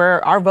power,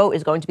 our vote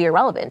is going to be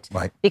irrelevant.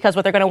 Right. Because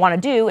what they're going to want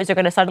to do is they're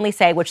going to suddenly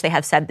say, which they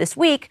have said this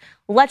week,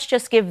 let's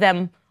just give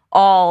them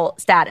all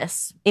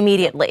status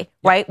immediately,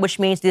 right? Which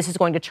means this is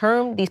going to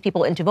turn these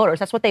people into voters.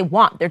 That's what they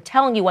want. They're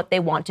telling you what they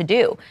want to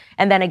do.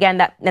 And then again,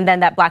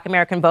 that Black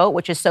American vote,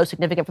 which is so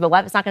significant for the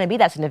left, it's not going to be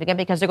that significant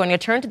because they're going to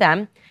turn to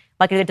them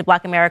like they did to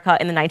Black America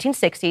in the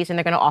 1960s, and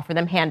they're going to offer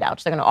them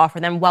handouts. They're going to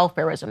offer them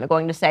welfareism. They're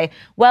going to say,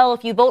 well,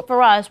 if you vote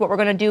for us, what we're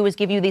going to do is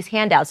give you these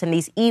handouts, and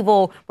these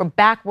evil,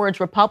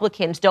 backwards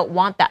Republicans don't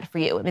want that for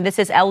you. I mean, this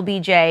is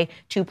LBJ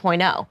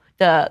 2.0,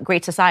 the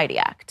Great Society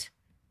Act.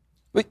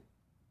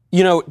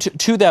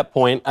 To that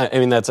point, I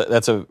mean, that's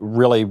a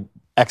really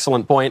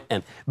excellent point.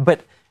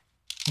 But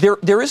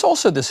there is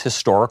also this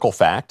historical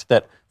fact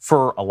that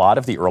for a lot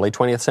of the early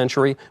 20th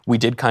century, we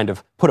did kind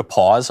of put a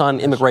pause on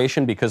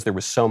immigration because there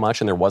was so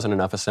much and there wasn't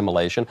enough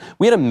assimilation.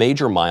 We had a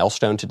major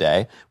milestone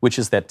today, which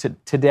is that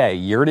today,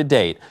 year to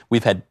date,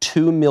 we've had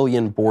 2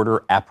 million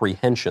border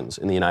apprehensions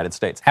in the United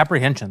States.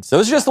 Apprehensions.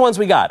 Those are just the ones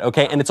we got,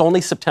 okay? And it's only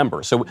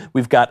September, so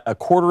we've got a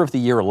quarter of the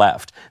year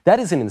left. That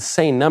is an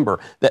insane number.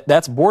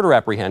 That's border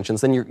apprehensions.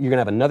 Then you're going to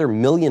have another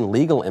 1 million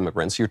legal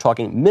immigrants. You're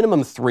talking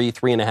minimum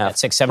 3.5.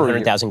 That's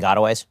 700,000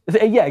 gotaways.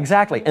 Yeah,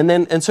 exactly.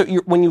 And so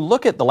when you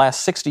look at the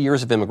last 60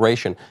 years of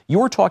immigration,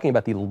 you are talking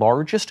about the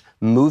largest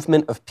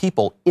movement of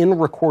people in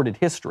recorded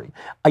history.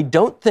 I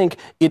don't think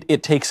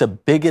it takes a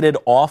bigoted,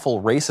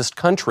 awful, racist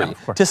country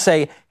to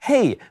say,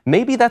 hey,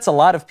 maybe that's a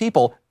lot of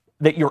people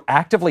that you're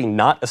actively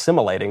not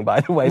assimilating,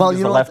 by the way, because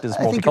the left is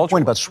multicultural. I think your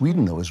point about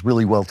Sweden, though, is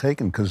really well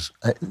taken, because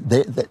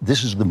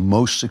this is the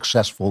most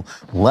successful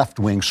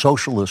left-wing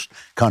socialist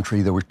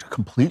country. They were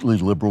completely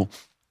liberal.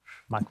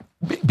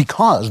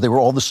 Because they were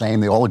all the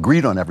same, they all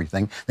agreed on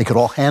everything. They could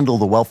all handle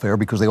the welfare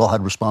because they all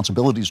had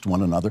responsibilities to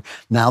one another.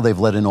 Now they've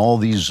let in all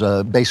these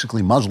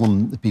basically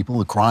Muslim people.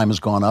 The crime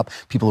has gone up.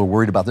 People are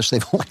worried about this.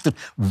 They've elected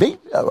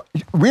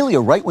really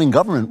a right-wing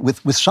government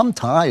with some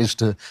ties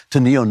to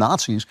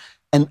neo-Nazis.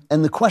 And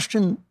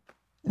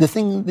the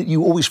thing that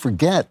you always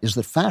forget is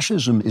that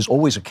fascism is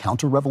always a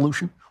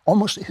counter-revolution.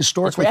 Almost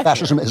historically,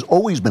 fascism has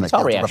always been a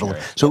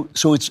counter-revolution.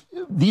 So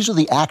these are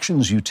the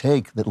actions you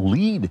take that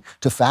lead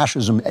to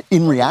fascism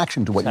in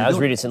reaction to what you're doing. I was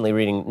recently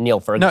reading Neil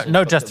Ferguson.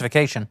 No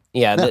justification.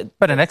 Yeah.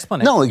 But an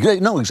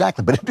explanation. No,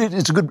 exactly. But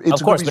it's a good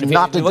reason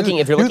not to do.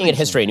 If you're looking at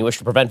history and you wish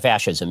to prevent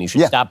fascism, you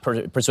should stop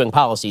pursuing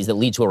policies that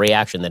lead to a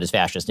reaction that is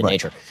fascist in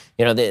nature.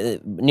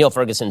 Neil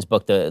Ferguson's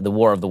book, The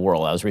War of the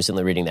World, I was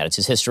recently reading that. It's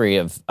his history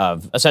of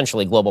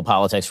essentially global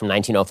politics from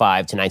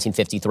 1905 to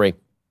 1953.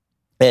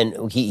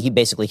 And he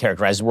basically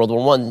characterizes World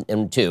War I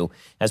and II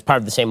as part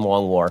of the same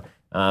long war.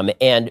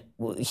 And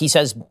he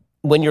says,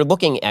 when you're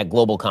looking at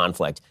global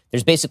conflict,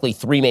 there's basically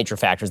 3 major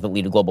factors that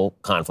lead to global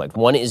conflict.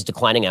 One is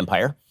declining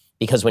empire.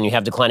 because when you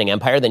have declining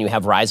empire, then you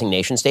have rising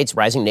nation states.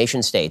 Rising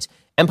nation states,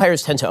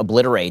 empires tend to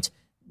obliterate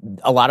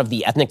a lot of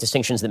the ethnic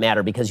distinctions that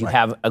matter because you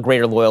have a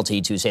greater loyalty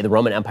to, say, the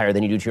Roman Empire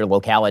than you do to your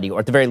locality, or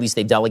at the very least,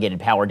 they've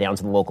delegated power down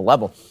to the local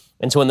level.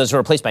 And so when those are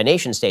replaced by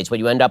nation states, what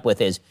you end up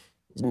with is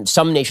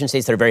some nation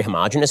states that are very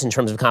homogenous in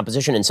terms of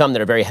composition and some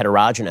that are very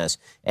heterogeneous.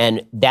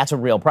 And that's a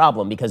real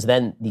problem because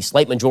then the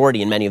slight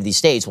majority in many of these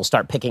states will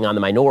start picking on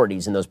the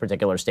minorities in those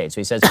particular states.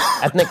 So he says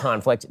ethnic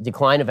conflict,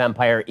 decline of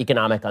empire,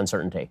 economic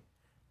uncertainty.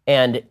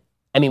 And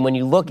I mean, when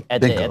you look at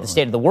the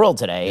state of the world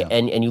today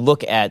and you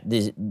look at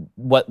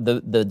what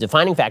the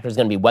defining factor is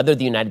going to be whether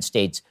the United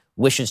States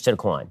wishes to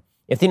decline.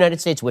 If the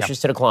United States wishes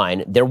to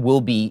decline, there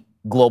will be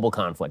global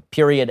conflict,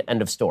 period,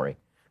 end of story.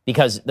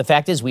 Because the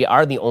fact is we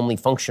are the only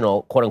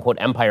functional, quote-unquote,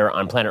 empire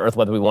on planet Earth,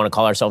 whether we want to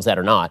call ourselves that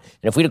or not.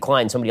 And if we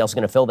decline, somebody else is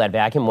going to fill that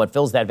vacuum. What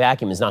fills that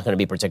vacuum is not going to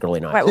be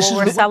particularly nice. Right,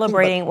 well,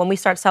 when we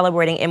start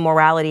celebrating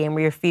immorality and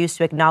we refuse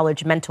to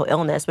acknowledge mental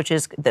illness, which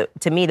is,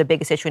 to me, the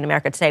biggest issue in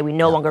America today, we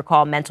no longer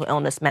call mental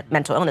illness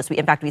mental illness.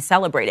 In fact, we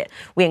celebrate it.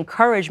 We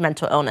encourage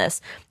mental illness.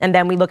 And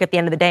then we look at the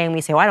end of the day and we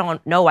say, well, I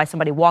don't know why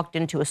somebody walked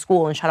into a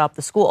school and shut up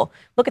the school.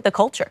 Look at the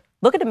culture.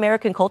 Look at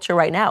American culture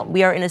right now.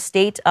 We are in a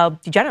state of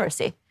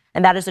degeneracy.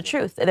 And that is the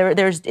truth.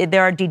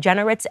 There are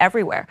degenerates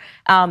everywhere.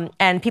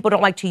 And people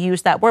don't like to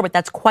use that word, but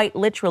that's quite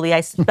literally, I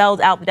spelled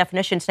out the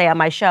definition today on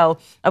my show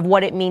of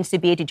what it means to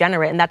be a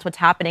degenerate. And that's what's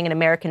happening in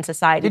American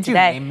society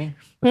today. Did you name me?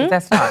 Because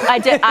that's not. I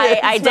did.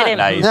 I didn't.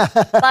 Nice.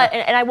 But,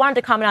 and I wanted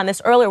to comment on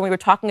this earlier when we were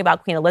talking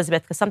about Queen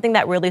Elizabeth, because something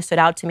that really stood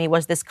out to me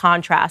was this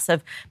contrast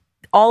of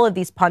all of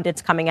these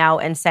pundits coming out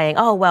and saying,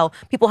 oh, well,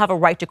 people have a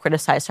right to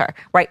criticize her,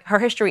 right? Her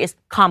history is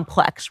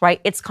complex,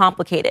 right? It's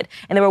complicated.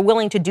 And they were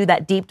willing to do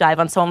that deep dive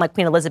on someone like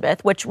Queen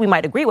Elizabeth, which we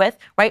might agree with,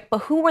 right?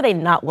 But who were they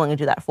not willing to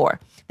do that for?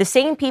 The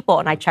same people,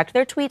 and I checked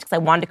their tweets because I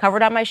wanted to cover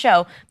it on my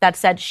show, that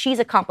said she's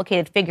a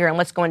complicated figure and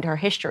let's go into her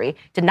history,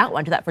 did not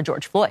want to do that for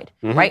George Floyd,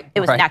 right? It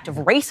was an act of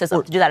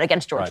racism to do that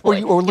against George Floyd.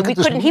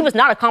 He was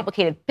not a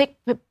complicated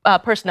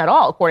person at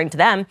all, according to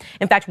them.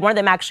 In fact, one of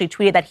them actually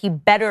tweeted that he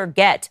better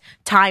get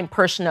Time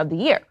Person of the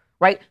Year.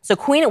 Right? So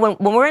when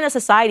we're in a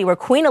society where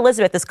Queen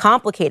Elizabeth is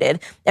complicated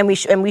and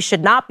we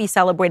should not be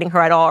celebrating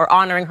her at all or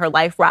honoring her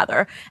life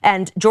rather,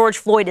 and George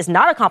Floyd is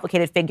not a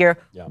complicated figure,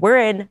 we're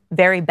in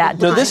very bad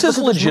times. No, this is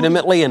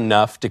legitimately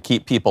enough to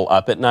keep people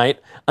up at night,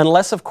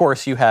 unless, of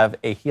course, you have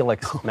a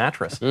Helix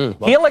mattress.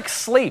 Helix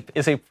Sleep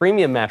is a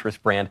premium mattress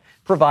brand,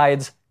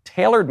 provides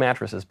tailored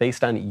mattresses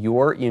based on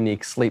your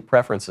unique sleep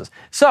preferences.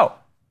 So,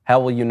 how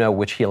will you know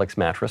which Helix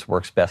mattress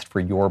works best for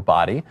your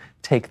body?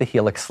 Take the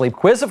Helix Sleep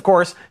Quiz, of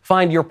course.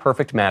 Find your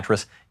perfect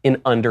mattress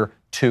in under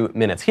 2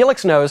 minutes.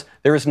 Helix knows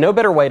there is no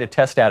better way to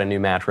test out a new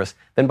mattress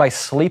than by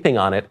sleeping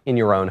on it in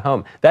your own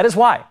home. That is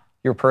why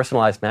your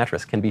personalized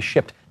mattress can be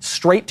shipped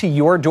straight to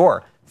your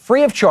door,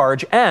 free of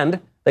charge, and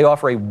they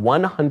offer a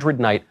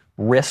 100-night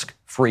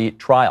risk-free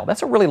trial.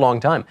 That's a really long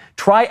time.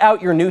 Try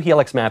out your new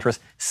Helix mattress,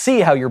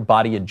 see how your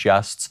body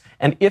adjusts,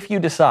 and if you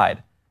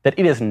decide that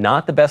it is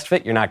not the best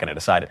fit, you're not going to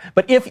decide it.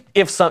 But if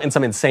in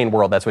some insane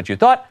world that's what you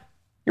thought,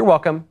 you're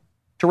welcome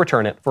to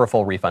return it for a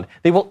full refund.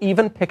 They will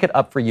even pick it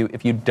up for you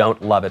if you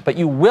don't love it. But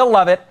you will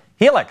love it.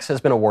 Helix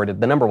has been awarded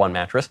the #1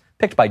 mattress,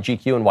 picked by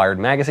GQ and Wired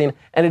Magazine,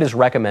 and it is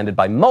recommended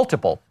by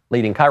multiple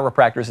leading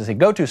chiropractors as a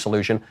go-to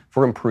solution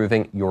for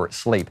improving your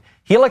sleep.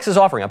 Helix is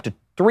offering up to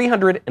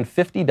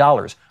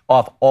 $350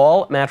 off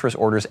all mattress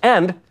orders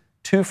and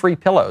 2 free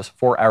pillows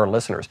for our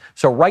listeners.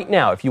 So right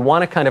now, if you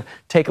want to kind of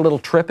take a little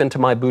trip into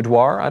my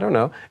boudoir, I don't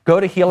know, go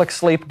to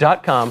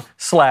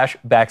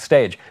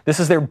helixsleep.com/backstage. This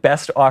is their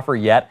best offer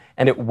yet,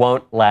 and it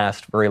won't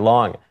last very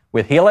long.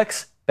 With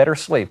Helix, better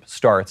sleep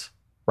starts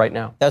right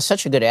now. That was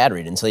such a good ad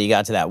read until you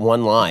got to that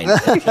one line.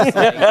 That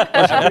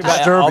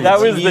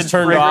was the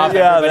turned trigger. off.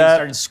 Yeah, everybody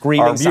started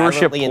screaming our viewership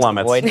silently into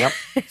the void. plummets.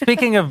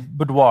 Speaking of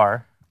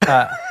boudoir,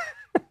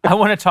 I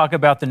want to talk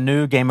about the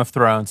new Game of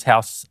Thrones,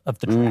 House of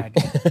the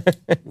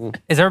Dragon.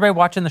 Is everybody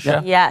watching the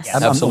show? Yes.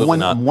 Absolutely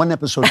not. I'm one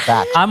episode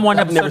back. I'm one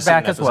never episode seen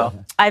back an as well.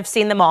 episode. I've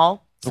seen them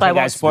all, so I won't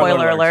Guys,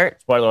 spoiler alert.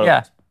 Spoiler alert.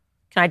 Yeah.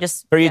 Can I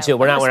just... For you two,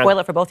 we're not... spoil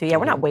it for both of you. Yeah,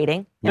 we're not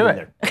waiting. Do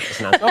it. It's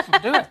not.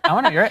 Do it. I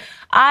want to hear it.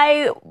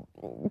 I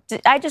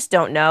just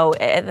don't know.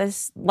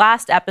 This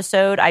last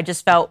episode, I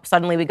just felt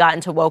suddenly we got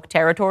into woke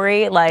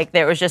territory. Like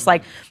there was just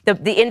like the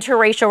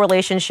interracial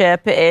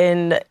relationship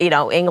in,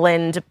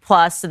 England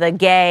plus the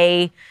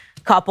gay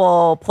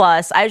couple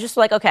plus. I was just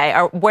like, okay,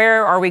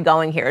 where are we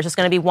going here? Is this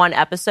going to be one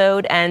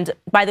episode? And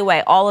by the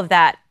way, all of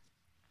that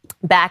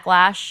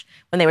backlash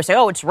when they were saying,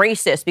 oh, it's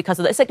racist because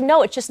of this. It's like,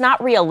 no, it's just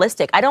not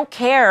realistic. I don't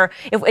care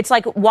if it's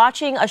like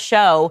watching a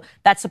show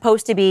that's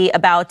supposed to be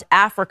about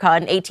Africa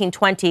in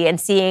 1820 and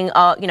seeing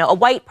a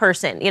white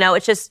person.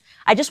 It's just,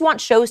 I just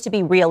want shows to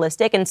be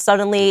realistic, and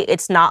suddenly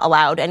it's not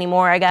allowed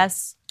anymore, I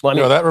guess.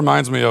 Well, that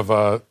reminds me of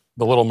The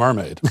Little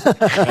Mermaid. Can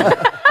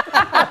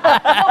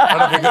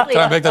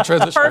I make that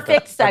transition?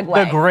 Perfect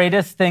segue. The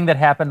greatest thing that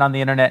happened on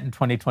the internet in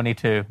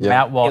 2022.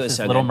 Matt Walsh's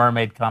so Little good.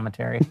 Mermaid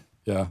commentary.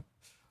 Yeah.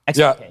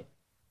 Excellent. Yeah.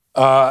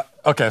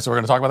 Okay, so we're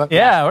going to talk about that?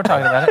 Yeah, we're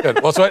talking about it.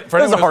 Good. Well, so for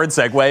That was a anyone hard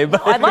segue.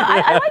 But I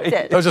liked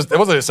it. it wasn't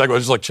a segue, it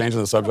was just like changing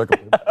the subject.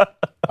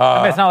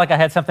 I mean, it's not like I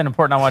had something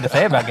important I wanted to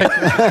say about it.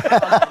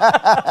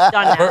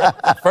 Done now.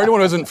 For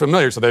anyone who isn't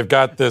familiar, so they've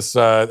got this,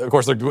 of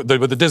course, with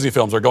the Disney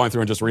films, they're going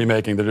through and just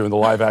remaking, they're doing the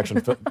live action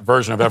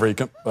version of every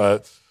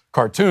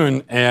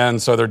cartoon,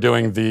 and so they're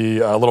doing the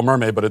Little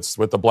Mermaid, but it's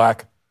with the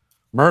black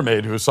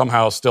mermaid who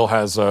somehow still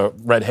has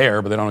red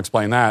hair, but they don't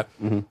explain that.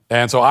 Mm-hmm.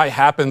 And so I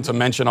happened to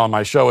mention on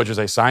my show, which is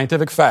a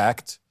scientific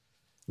fact,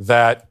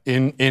 that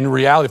in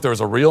reality, if there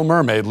was a real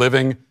mermaid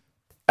living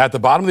at the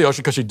bottom of the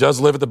ocean, because she does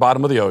live at the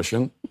bottom of the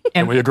ocean,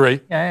 and we agree?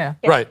 Yeah.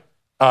 Right.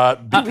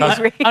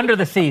 Because Under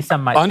the sea,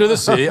 some might under the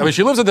sea. I mean,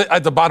 she lives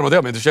at the bottom of the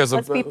ocean. I mean, she has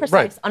Let's be precise.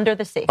 right. Under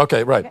the sea.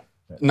 Okay, right.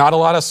 Not a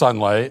lot of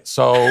sunlight.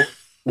 So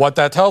what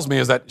that tells me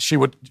is that she's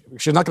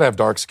not going to have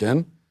dark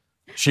skin.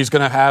 She's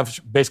going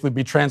to basically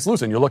be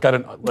translucent. You look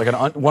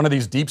at one of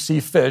these deep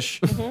sea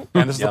fish,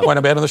 and this is the point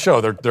I made on the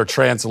show. They're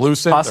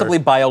translucent. possibly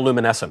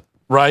bioluminescent.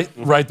 Right.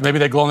 Maybe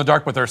they glow in the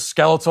dark, but they're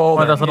skeletal.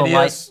 One of those little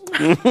hideous.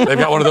 They've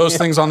got one of those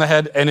things on the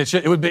head, and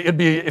it'd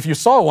be if you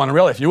saw one in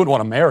real life, you would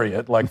want to marry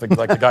it, like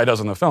the guy does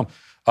in the film.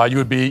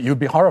 You'd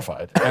be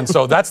horrified, and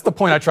so that's the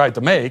point I tried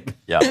to make.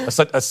 Yeah.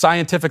 A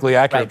scientifically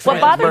accurate. Right.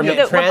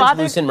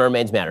 Translucent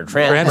mermaids matter.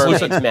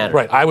 Mermaids matter.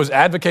 Right. I was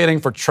advocating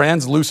for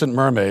translucent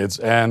mermaids,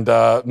 and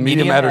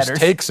Media Matters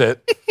takes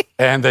it,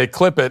 and they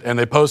clip it, and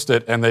they post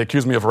it, and they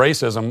accuse me of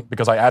racism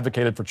because I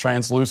advocated for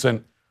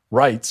translucent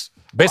rights.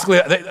 Basically,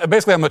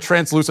 I'm a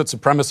translucent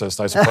supremacist,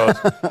 I suppose.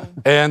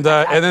 and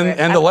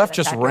the left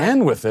just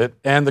ran with it.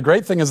 And the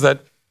great thing is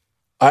that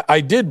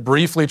I did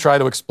briefly try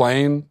to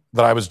explain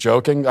that I was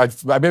joking. I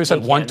maybe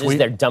sent one tweet.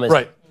 They're dumb as...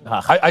 Right.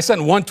 I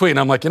sent one tweet, and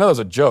I'm like, that was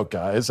a joke,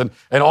 guys. And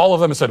all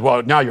of them said,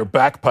 well, now you're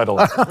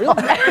backpedaling. Really?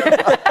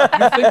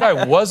 You think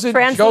I wasn't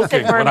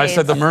joking when I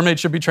said the mermaid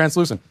should be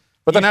translucent?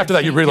 But then after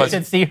that, you realize... You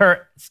should see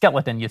her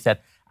skeleton, you said.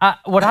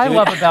 What I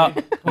love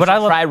about...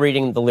 Try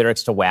reading the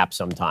lyrics to WAP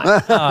sometime.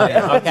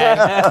 Okay.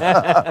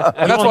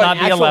 And that's why not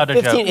be allowed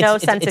to joke. No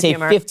sense of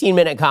humor. It's a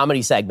 15-minute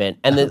comedy segment,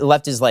 and the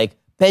left is like,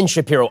 Ben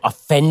Shapiro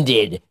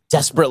offended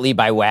desperately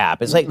by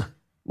WAP. It's like,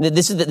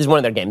 this is one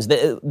of their games.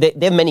 They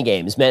have many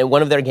games.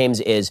 One of their games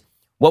is,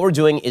 what we're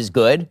doing is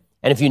good,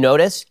 and if you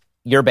notice,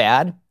 you're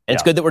bad. And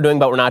it's good that we're doing,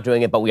 but we're not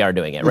doing it, but we are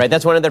doing it, right?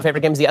 That's one of their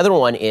favorite games. The other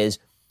one is,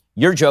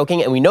 you're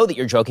joking, and we know that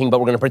you're joking, but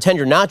we're going to pretend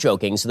you're not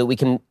joking so that we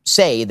can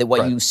say that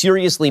what you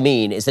seriously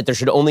mean is that there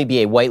should only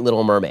be a white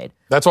Little Mermaid.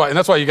 That's why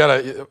you got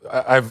to.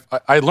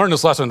 I learned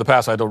this lesson in the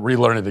past. I had to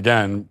relearn it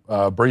again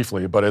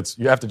briefly, but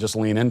you have to just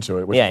lean into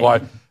it. Which is why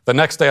the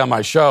next day on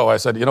my show, I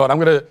said, you know what, I'm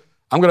going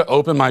to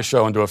open my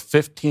show and do a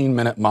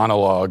 15-minute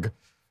monologue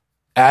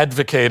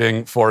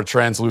advocating for a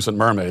translucent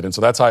mermaid, and so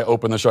that's how I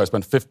opened the show. I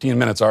spent 15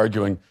 minutes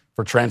arguing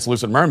for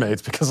translucent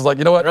mermaids because it's like,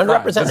 you know what? They're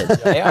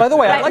underrepresented. By the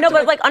way,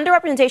 but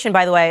underrepresentation,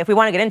 by the way, if we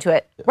want to get into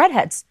it,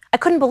 redheads. I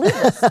couldn't believe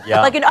this.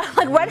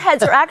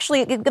 Redheads are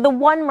actually the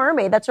one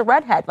mermaid that's a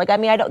redhead.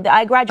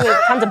 I graduated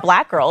with tons of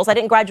black girls. I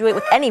didn't graduate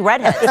with any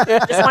redheads.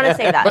 Just want to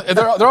say that.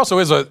 But there also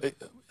is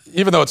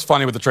even though it's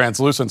funny with the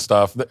translucent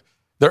stuff,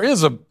 there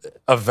is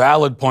a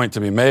valid point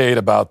to be made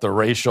about the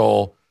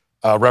racial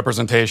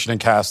representation and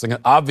casting.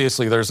 And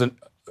obviously, there's a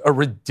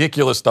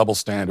ridiculous double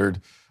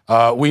standard.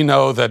 We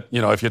know that,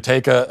 if you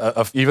take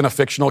even a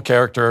fictional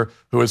character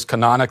who is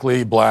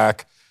canonically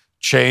black,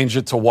 change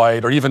it to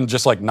white, or even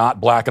just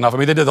not black enough. I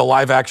mean, they did the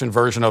live action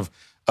version of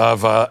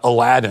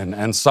Aladdin,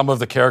 and some of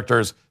the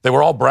characters, they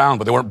were all brown,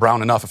 but they weren't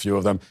brown enough, a few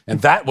of them, and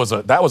that was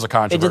a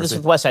controversy. They did this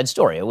with West Side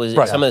Story. It was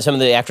some of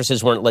the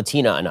actresses weren't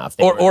Latina enough.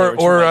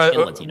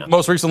 Latina.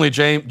 Most recently,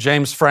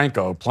 James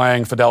Franco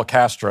playing Fidel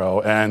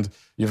Castro, and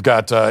you've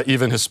got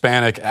even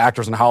Hispanic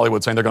actors in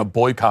Hollywood saying they're going to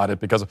boycott it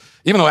because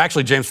even though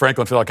actually James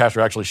Franco and Fidel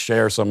Castro actually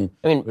share some.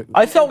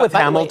 I felt with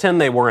Hamilton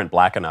they weren't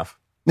black enough.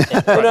 They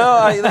could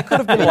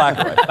have been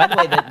blacker. By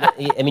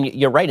the way,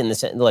 you're right in the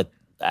sense. Look,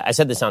 I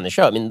said this on the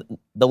show.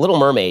 The Little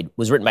Mermaid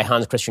was written by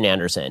Hans Christian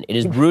Andersen. It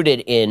is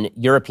rooted in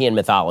European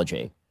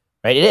mythology,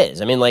 right? It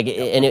is. And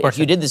if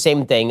you did the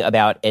same thing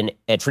about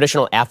a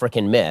traditional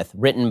African myth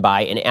written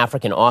by an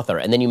African author,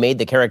 and then you made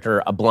the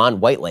character a blonde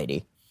white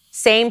lady.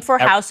 Same for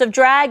House of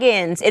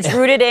Dragons. It's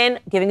rooted in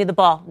giving you the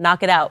ball,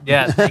 knock it out.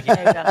 Yeah, thank you.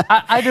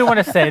 I do want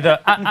to say he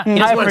doesn't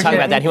want to talk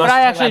about that. He wants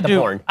to talk about the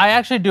porn. I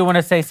actually do want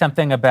to say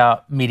something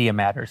about Media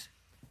Matters.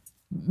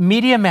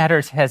 Media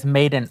Matters has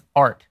made an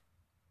art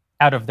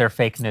out of their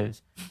fake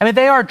news.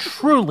 They are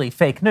truly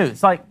fake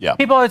news.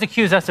 People always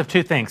accuse us of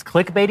two things: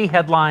 clickbaity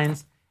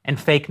headlines and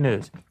fake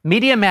news.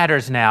 Media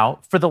Matters now,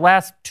 for the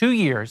last 2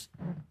 years,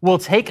 will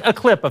take a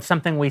clip of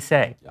something we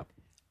say. Yep.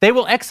 They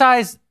will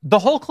excise the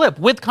whole clip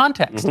with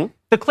context. Mm-hmm.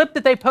 The clip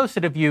that they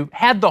posted of you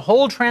had the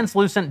whole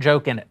translucent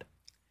joke in it.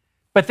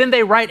 But then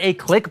they write a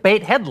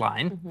clickbait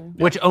headline,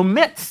 which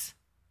omits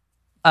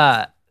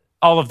all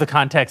of the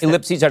context.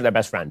 Ellipses are their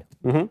best friend.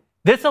 Mm-hmm.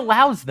 This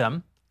allows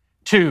them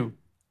to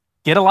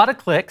get a lot of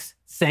clicks,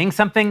 saying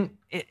something,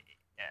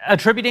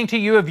 attributing to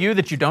you a view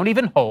that you don't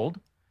even hold,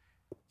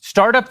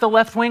 start up the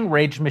left-wing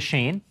rage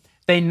machine.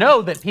 They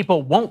know that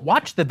people won't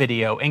watch the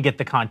video and get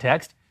the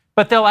context,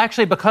 but they'll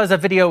actually, because a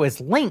video is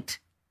linked,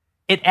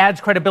 it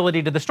adds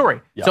credibility to the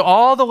story. Yep. So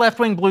all the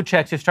left-wing blue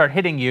checks who start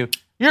hitting you,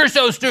 you're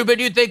so stupid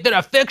you think that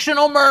a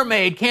fictional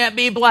mermaid can't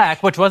be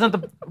black, which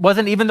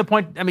wasn't even the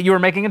point. I mean, you were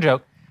making a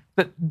joke.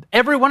 But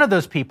every one of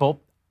those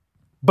people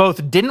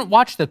both didn't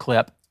watch the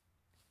clip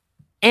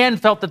and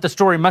felt that the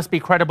story must be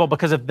credible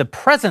because of the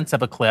presence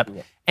of a clip.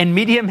 Yeah. And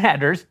Media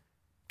Matters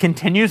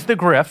continues the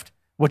grift,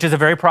 which is a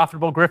very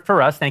profitable grift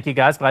for us. Thank you,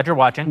 guys. Glad you're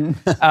watching.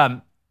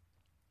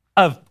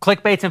 Of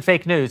clickbaits and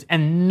fake news,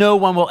 and no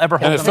one will ever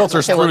hold them. And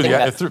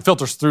it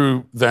filters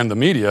through then the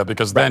media,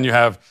 because then you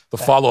have the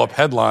follow-up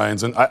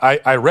headlines. And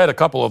I read a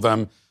couple of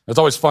them. It's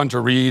always fun to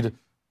read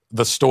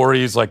the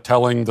stories, like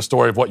telling the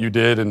story of what you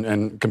did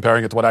and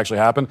comparing it to what actually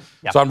happened.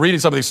 Yep. So I'm reading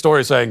some of these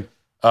stories saying,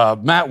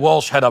 Matt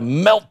Walsh had a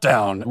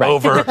meltdown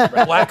over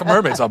Black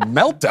Mermaids. A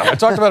meltdown. I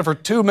talked about it for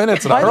 2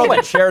 minutes. And I hurled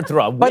it shared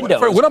through a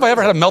window. When have I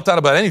ever had a meltdown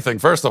about anything,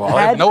 first of all?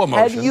 I have no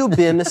emotion. Have you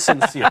been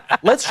sincere?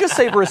 Let's just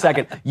say for a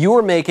second, you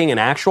were making an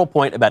actual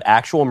point about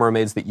actual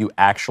mermaids that you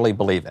actually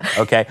believe in,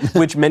 okay?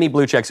 Which many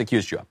blue checks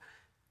accused you of.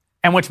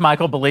 And which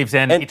Michael believes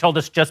in. And he told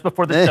us just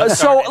before the show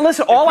started. So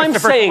listen, all I'm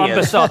saying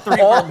is, all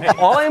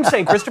I am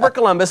saying, Christopher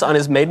Columbus on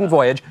his maiden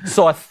voyage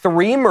saw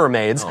 3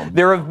 mermaids.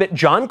 There have been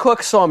John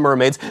Cook saw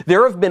mermaids.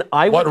 There have been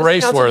eyewitness What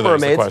race were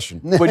mermaids. Is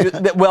the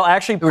question. Well,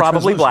 actually,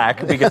 probably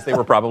black, because they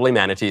were probably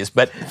manatees.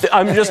 But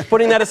I'm just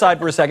putting that aside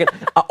for a second.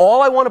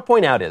 All I want to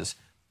point out is,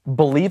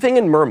 believing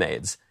in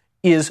mermaids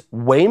is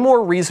way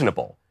more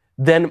reasonable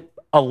than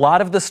a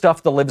lot of the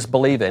stuff the libs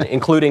believe in,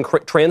 including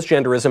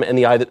transgenderism and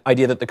the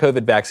idea that the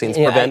COVID vaccines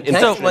prevent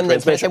infection and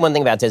transmission. Can I say one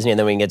thing about Disney, and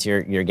then we can get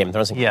to your Game of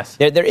Thrones thing? Yes.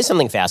 There is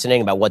something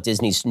fascinating about what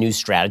Disney's new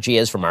strategy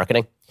is for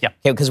marketing. Yeah.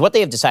 Because what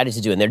they have decided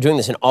to do, and they're doing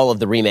this in all of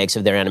the remakes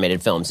of their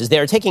animated films, is they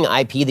are taking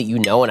IP that you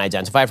know and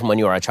identify from when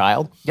you are a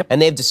child,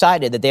 and they've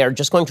decided that they are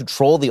just going to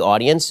troll the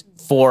audience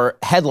for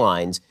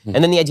headlines.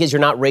 And then the idea is you're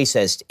not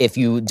racist if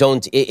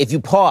you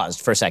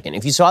paused for a second.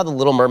 If you saw the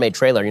Little Mermaid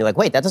trailer and you're like,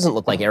 wait, that doesn't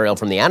look like Ariel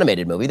from the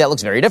animated movie. That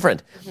looks very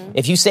different.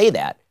 If you say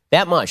that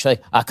much,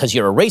 like, because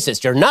you're a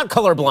racist, you're not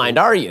colorblind,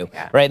 are you?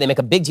 Yeah. Right? They make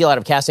a big deal out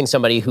of casting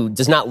somebody who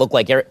does not look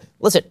like Ariel.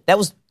 Listen, that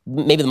was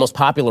maybe the most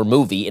popular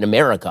movie in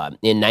America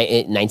in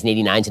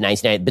 1989 to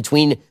 1990.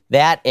 Between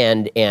that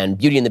and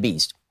Beauty and the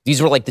Beast,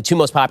 these were like the 2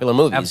 most popular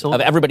movies of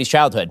everybody's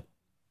childhood.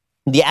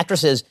 The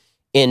actresses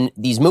in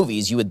these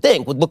movies, you would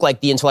think, would look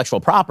like the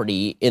intellectual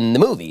property in the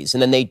movies,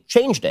 and then they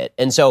changed it.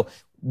 And so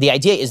the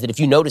idea is that if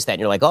you notice that and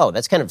you're like, oh,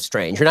 that's kind of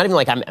strange, you're not even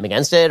like, I'm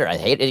against it or I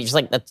hate it. You're just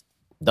like, that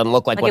doesn't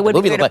look like what the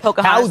movie looked like.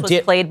 Pocahontas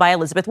was played by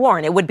Elizabeth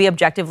Warren. It would be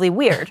objectively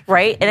weird,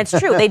 right? And it's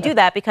true. They do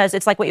that because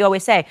it's like what you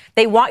always say.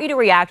 They want you to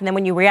react, and then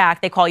when you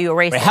react, they call you a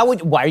racist.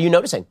 Right, why are you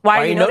noticing? Why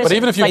are you noticing? But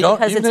even if you don't,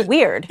 because it's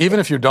weird. Even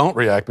if you don't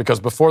react, because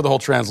before the whole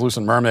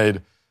translucent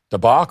mermaid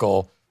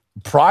debacle,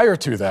 prior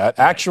to that,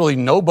 actually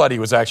nobody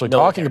was actually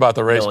talking about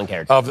the race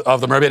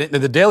of the mermaid.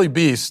 In the Daily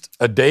Beast,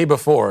 a day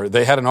before,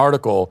 they had an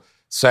article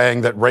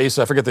saying that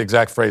I forget the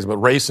exact phrase, but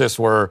racists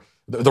were,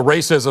 the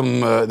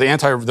racism,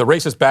 the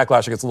racist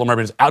backlash against the Little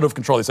Mermaid is out of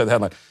control, they said the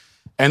headline.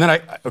 And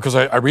then because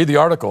I read the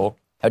article.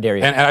 How dare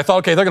you? And I thought,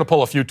 okay, they're going to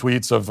pull a few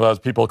tweets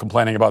of people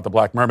complaining about the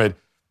Black Mermaid.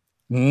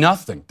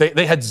 Nothing.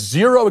 They had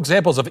 0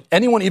 examples of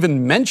anyone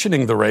even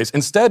mentioning the race.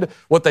 Instead,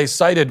 what they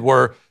cited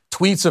were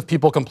tweets of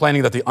people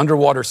complaining that the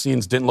underwater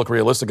scenes didn't look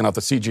realistic enough,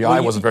 the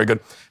CGI wasn't very good.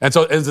 And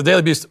so as the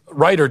Daily Beast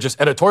writer just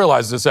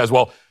editorializes it, says,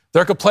 well,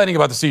 they're complaining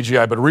about the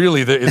CGI, but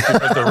really it's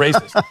because they're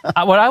racist.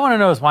 What I want to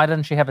know is, why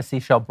doesn't she have a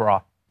seashell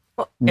bra?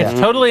 It's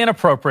totally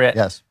inappropriate.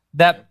 Yes.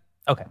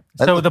 Okay.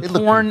 So the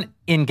porn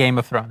in Game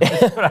of Thrones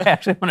is what I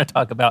actually want to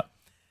talk about.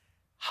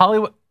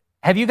 Hollywood.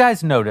 Have you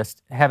guys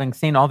noticed, having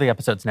seen all the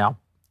episodes now,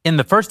 in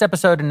the first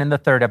episode and in the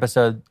third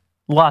episode,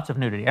 lots of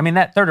nudity? I mean,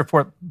 that third or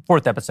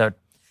fourth episode,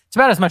 it's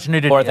about as much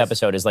nudity. Fourth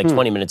episode is like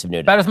 20 minutes of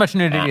nudity. About as much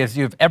nudity as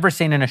you've ever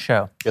seen in a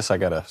show. Guess I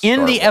gotta.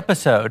 In the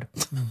episode,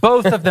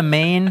 both of the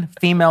main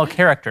female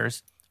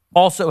characters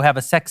also have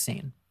a sex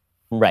scene.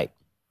 Right.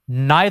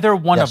 Neither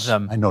one of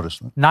them. I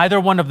noticed that. Neither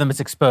one of them is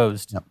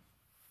exposed.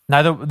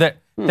 Yep.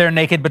 They're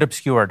naked but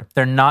obscured.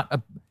 They're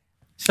not.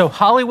 So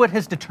Hollywood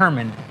has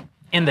determined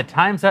in the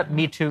Time's Up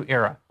Me Too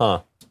era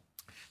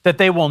that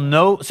they will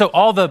know. So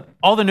all the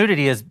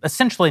nudity is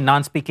essentially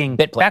non-speaking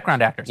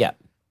background actors. Yeah.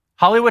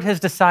 Hollywood has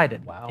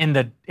decided in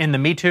the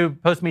Me Too,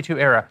 post-Me Too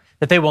era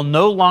that they will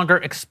no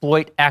longer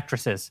exploit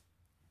actresses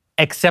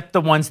except the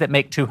ones that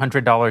make $200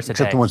 a day.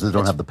 Except the ones that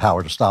don't have the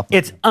power to stop them.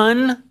 It's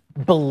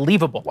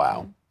unbelievable.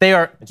 Wow. They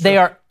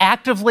are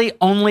actively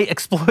only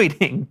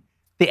exploiting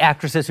the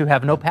actresses who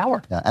have no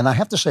power. Yeah, and I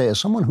have to say, as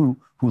someone who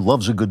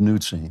loves a good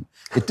nude scene,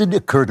 it did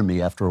occur to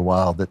me after a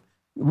while that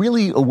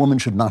really a woman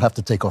should not have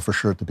to take off her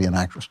shirt to be an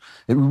actress.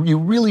 You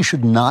really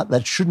should not.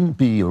 That shouldn't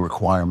be a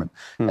requirement.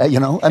 I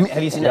mean,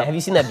 have you seen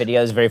that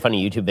video? It's a very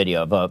funny YouTube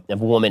video of a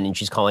woman, and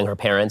she's calling her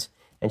parents.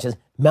 And she says,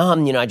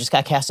 Mom, I just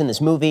got cast in this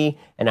movie,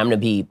 and I'm going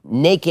to be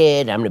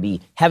naked. I'm going to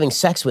be having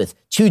sex with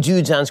 2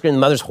 dudes on screen. The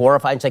mother's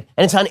horrified. She's like,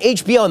 and it's on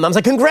HBO. And Mom's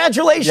like,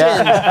 congratulations.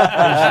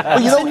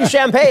 Well, send you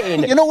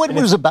champagne. You know what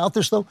was about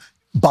this, though?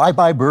 Bye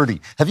Bye Birdie.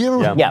 Have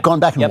you ever gone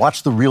back and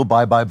watched the real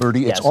Bye Bye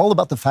Birdie? It's all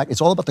about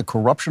it's all about the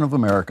corruption of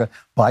America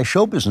by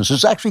show business.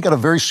 It's actually got a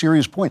very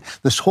serious point.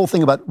 This whole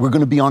thing about we're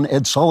going to be on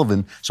Ed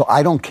Sullivan, so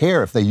I don't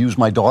care if they use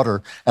my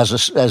daughter as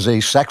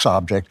a sex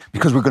object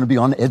because we're going to be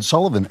on Ed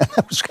Sullivan. And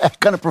that was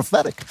kind of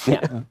prophetic.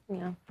 Yeah.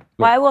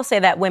 Well, I will say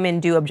that women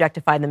do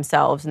objectify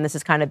themselves, and this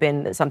has kind of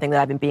been something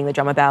that I've been beating the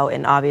drum about.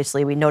 And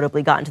obviously, we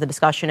notably got into the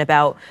discussion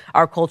about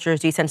our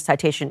culture's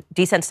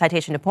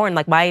desensitization to porn.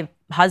 Like, my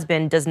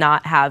husband does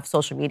not have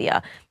social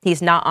media.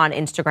 He's not on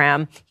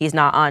Instagram. He's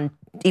not on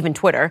even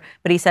Twitter,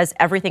 but he says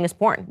everything is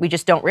porn. We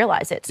just don't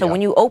realize it. So when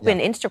you open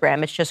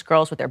Instagram, it's just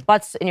girls with their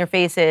butts in your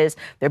faces,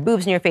 their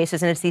boobs in your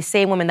faces, and it's these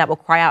same women that will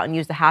cry out and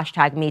use the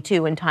hashtag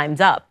 #MeToo and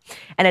Time's Up.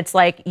 And it's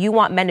like, you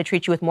want men to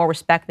treat you with more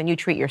respect than you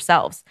treat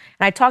yourselves.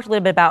 And I talked a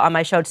little bit about on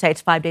my show today,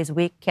 it's 5 days a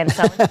week, Candace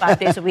Owens, 5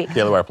 days a week.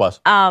 Daily Wire Plus.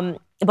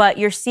 But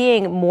you're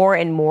seeing more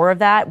and more of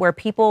that where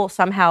people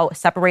somehow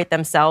separate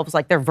themselves,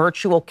 like their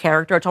virtual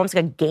character. It's almost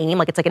like a game,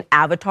 like it's like an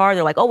avatar.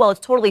 They're like, oh, well, it's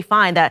totally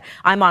fine that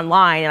I'm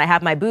online and I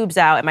have my boobs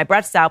out and my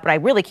breasts out, but I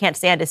really can't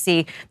stand to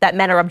see that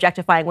men are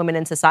objectifying women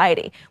in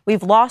society.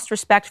 We've lost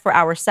respect for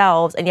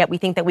ourselves, and yet we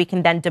think that we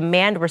can then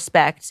demand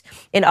respect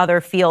in other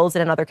fields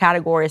and in other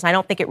categories. And I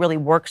don't think it really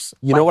works.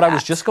 You know what? I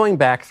was just going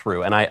back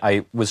through, and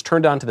I was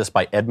turned on to this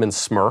by Edmund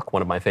Smirk,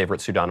 one of my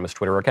favorite pseudonymous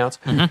Twitter accounts.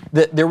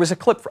 There was a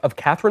clip of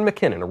Catherine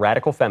McKinnon, a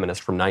radical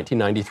feminist from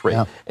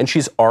 1993, and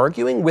she's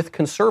arguing with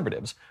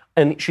conservatives.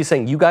 And she's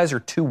saying, you guys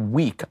are too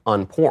weak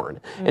on porn.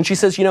 And she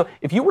says,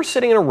 if you were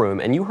sitting in a room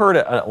and you heard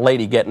a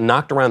lady get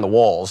knocked around the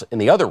walls in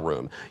the other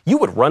room, you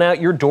would run out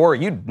your door,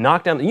 you'd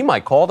knock down, you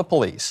might call the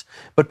police.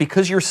 But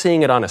because you're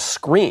seeing it on a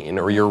screen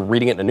or you're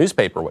reading it in a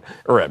newspaper,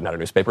 or not a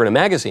newspaper, in a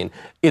magazine,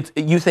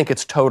 you think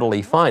it's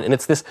totally fine. And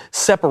it's this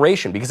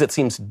separation because it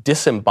seems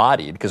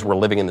disembodied because we're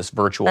living in this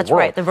virtual world. That's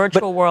right, the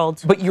virtual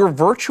world. But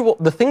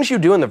the things you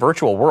do in the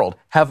virtual world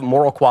have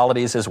moral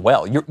qualities as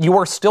well. You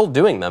are still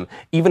doing them,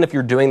 even if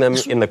you're doing them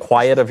in the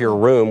quiet of your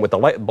room with the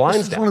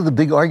blinds down. One of the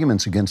big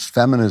arguments against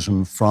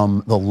feminism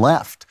from the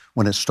left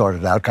when it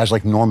started out. Guys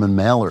like Norman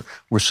Mailer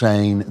were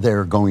saying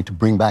they're going to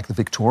bring back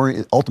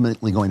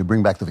ultimately going to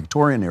bring back the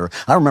Victorian era.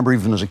 I remember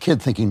even as a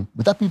kid thinking,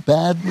 would that be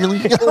bad, really?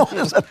 Is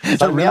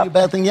that really a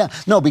bad thing? Yeah.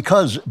 No,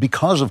 because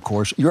of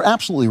course, you're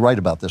absolutely right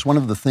about this. One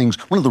of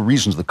the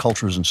reasons the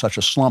culture is in such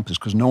a slump is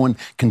because no one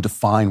can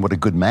define what a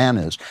good man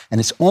is.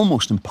 And it's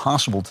almost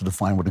impossible to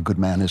define what a good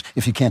man is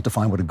if you can't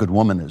define what a good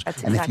woman is.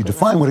 And if you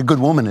define what a good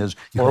woman is,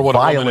 you or what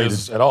violated. a woman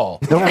is at all.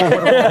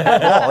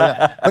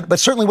 But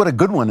certainly what a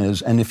good one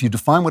is, and if you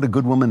define what a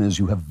good woman is,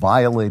 you have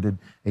violated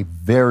a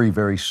very,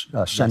 very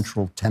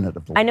central tenet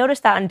of the law. I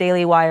noticed that on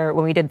Daily Wire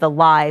when we did the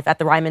live at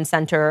the Ryman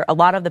Center. A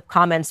lot of the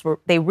comments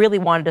they really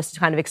wanted us to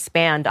kind of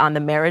expand on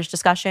the marriage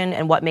discussion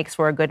and what makes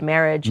for a good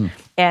marriage.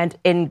 And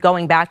in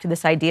going back to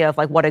this idea of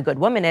like what a good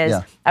woman is,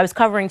 I was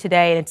covering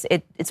today,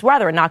 and it's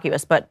rather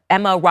innocuous, but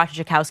Emma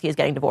Ratajkowski is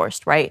getting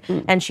divorced, right?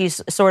 And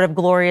she's sort of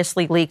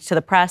gloriously leaked to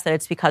the press that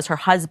it's because her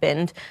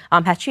husband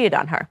has cheated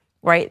on her,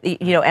 right?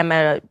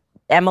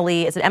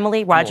 Emily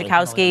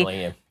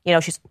Ratajkowski?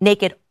 She's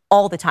naked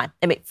all the time.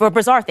 I mean, for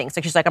bizarre things.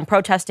 Like she's like, I'm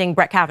protesting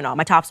Brett Kavanaugh.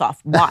 My top's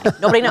off. Why?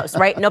 Nobody knows,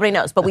 right? Nobody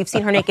knows. But we've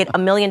seen her naked a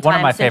million times. One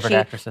of my favorite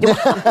actresses.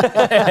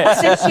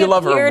 Since she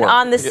appeared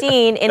on the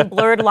scene in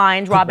Blurred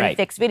Lines, Robin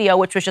Thicke's video,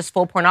 which was just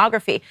full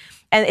pornography.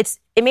 And it's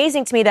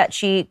amazing to me that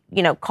she,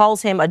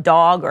 calls him a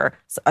dog, or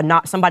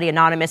somebody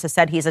anonymous has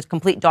said he's a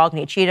complete dog and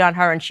he cheated on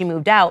her and she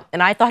moved out.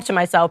 And I thought to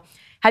myself,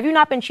 have you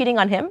not been cheating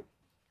on him?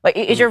 Like,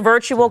 is your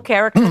virtual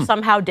character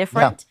somehow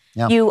different?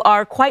 Yeah. You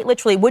are quite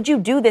literally, would you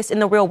do this in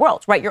the real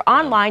world, right? You're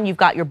online, you've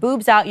got your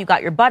boobs out, you've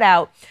got your butt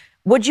out.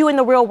 Would you in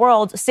the real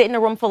world sit in a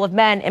room full of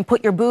men and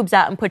put your boobs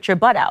out and put your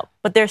butt out?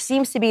 But there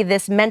seems to be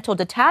this mental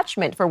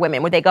detachment for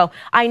women where they go,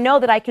 I know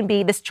that I can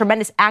be this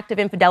tremendous act of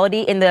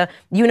infidelity in the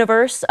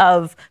universe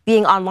of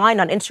being online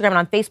on Instagram and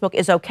on Facebook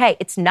is okay.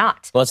 It's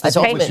not. Well, it's this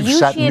okay? You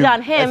cheated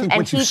on him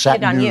and he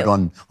cheated on you.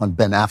 On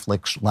Ben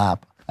Affleck's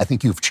lap, I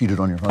think you've cheated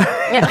on your husband.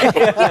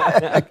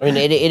 I mean,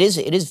 it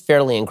is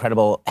fairly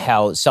incredible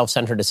how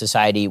self-centered a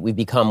society we've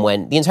become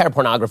when the entire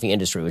pornography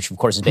industry, which of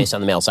course is based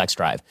on the male sex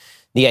drive,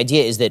 the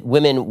idea is that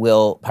women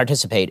will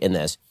participate in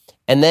this,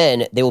 and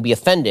then they will be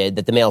offended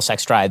that the male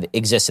sex drive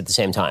exists at the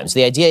same time. So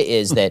the idea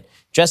is that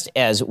just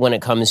as when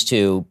it comes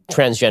to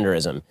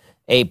transgenderism,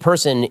 a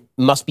person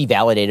must be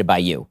validated by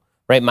you,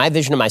 right? My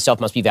vision of myself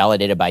must be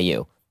validated by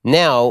you.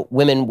 Now,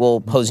 women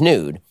will pose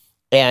nude,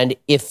 and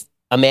if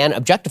a man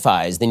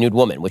objectifies the nude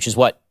woman, which is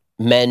what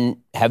men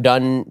have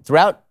done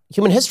throughout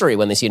human history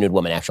when they see a nude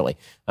woman, actually,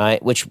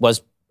 which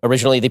was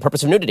originally the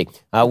purpose of nudity.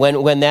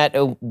 When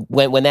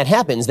that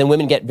happens, then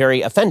women get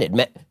very offended.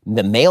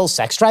 The male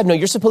sex drive? No,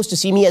 you're supposed to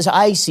see me as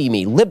I see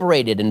me,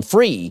 liberated and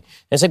free. And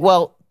it's like,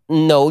 well,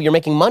 no, you're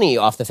making money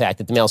off the fact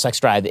that the male sex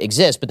drive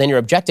exists, but then you're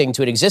objecting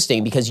to it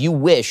existing because you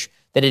wish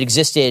that it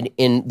existed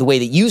in the way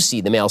that you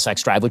see the male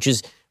sex drive, which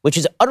is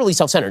utterly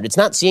self-centered. It's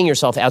not seeing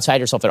yourself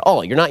outside yourself at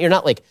all. You're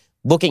not like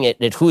looking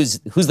at who's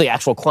the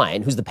actual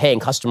client, who's the paying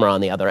customer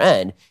on the other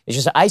end. It's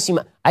just I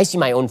see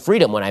my own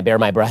freedom when I bare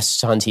my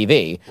breasts on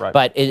TV. Right.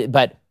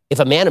 But if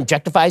a man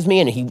objectifies me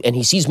and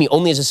he sees me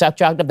only as a sex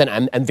object, then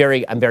I'm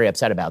very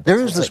upset about this.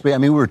 There is this. I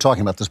mean, we were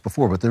talking about this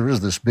before, but there is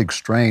this big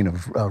strain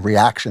of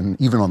reaction,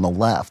 even on the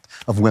left,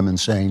 of women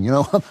saying,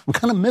 I'm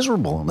kind of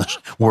miserable in this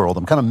world.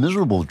 I'm kind of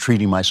miserable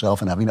treating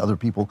myself and having other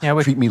people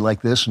treat me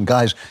like this. And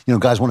guys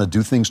want to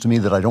do things to me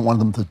that I don't want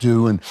them to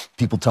do. And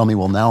people tell me,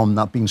 well, now I'm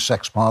not being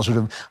sex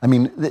positive. I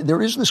mean,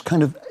 there is this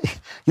kind of,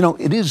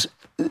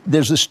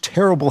 there's this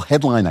terrible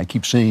headline I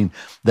keep seeing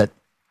that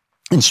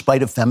in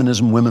spite of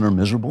feminism, women are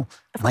miserable.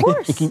 Of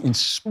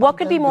course. What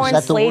could be more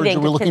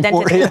enslaving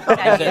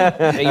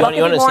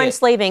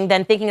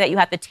than thinking that you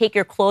have to take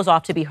your clothes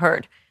off to be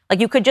heard?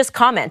 Like, you could just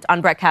comment on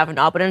Brett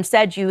Kavanaugh, but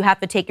instead you have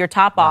to take your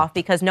top off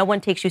because no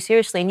one takes you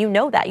seriously, and you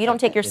know that. You don't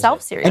take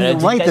yourself seriously.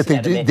 And you're right that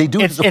they do.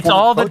 It's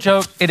all the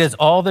joke. It is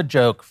all the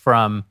joke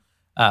from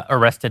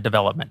Arrested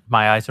Development.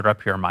 My eyes are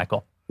up here,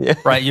 Michael. Yeah.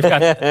 Right? You've got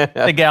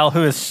the gal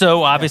who is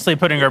so obviously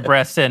putting her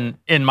breasts in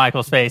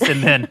Michael's face,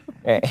 and then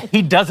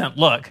he doesn't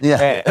look.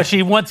 Yeah. But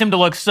she wants him to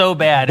look so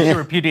bad, and she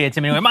repudiates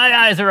him anyway. My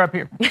eyes are up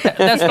here.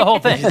 That's the whole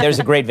thing. There's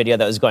a great video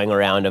that was going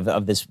around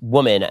of this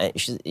woman.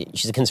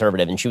 She's a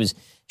conservative, and she's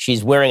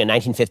wearing a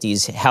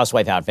 1950s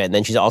housewife outfit, and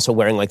then she's also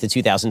wearing like the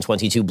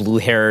 2022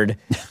 blue-haired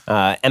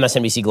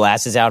MSNBC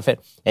glasses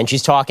outfit. And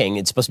she's talking.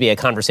 It's supposed to be a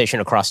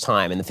conversation across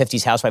time. And the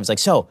 50s housewife is like,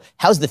 "So,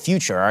 how's the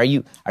future? Are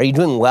you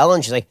doing well?"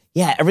 And she's like,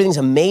 "Yeah, everything's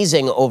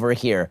amazing over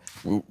here."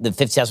 And the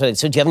 50s housewife is like,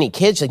 "So, do you have any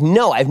kids?" She's like,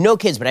 "No, I have no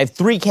kids, but I have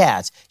 3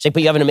 cats." She's like,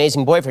 "But you have an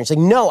amazing boyfriend." She's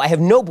like, "No, I have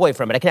no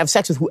boyfriend, but I can have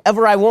sex with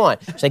whoever I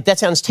want." She's like, "That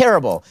sounds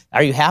terrible.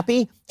 Are you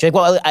happy?" She's like,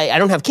 "Well, I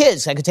don't have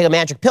kids. I could take a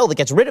magic pill that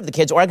gets rid of the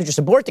kids, or I could just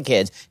abort the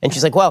kids." And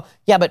she's like, "Well,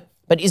 yeah, but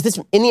is this,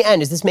 in the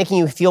end, is this making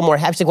you feel more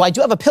happy?" She's like, "Well, I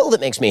do have a pill that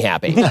makes me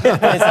happy." It's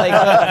like,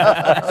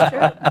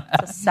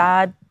 it's a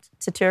sad,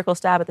 satirical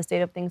stab at the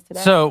state of things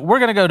today. So we're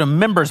going to go to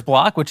Members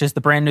Block, which is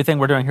the brand new thing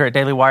we're doing here at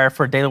Daily Wire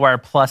for Daily Wire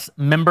Plus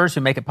members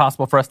who make it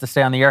possible for us to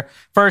stay on the air.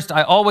 First,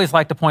 I always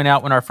like to point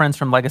out when our friends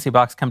from Legacy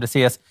Box come to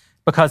see us,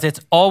 because it's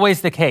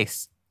always the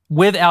case,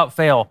 without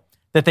fail,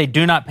 that they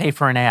do not pay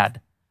for an ad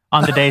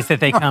on the days that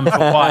they come to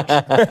watch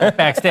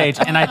Backstage.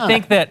 And I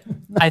think that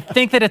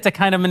it's a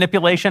kind of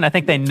manipulation. I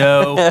think they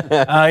know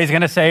he's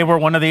going to say we're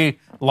one of the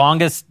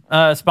longest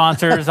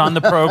sponsors on the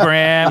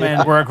program,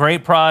 and we're a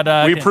great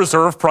product. We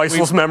preserve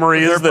priceless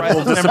memories that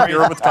will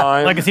disappear with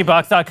time.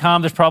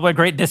 LegacyBox.com. There's probably a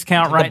great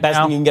discount right now. The best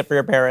thing you can get for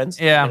your parents.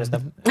 Yeah.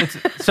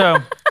 So,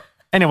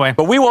 anyway.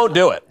 But we won't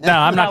do it. No,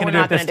 I'm not going to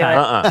do it this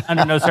time.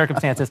 Under no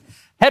circumstances.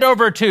 Head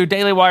over to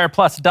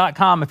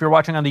DailyWirePlus.com if you're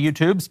watching on the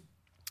YouTubes.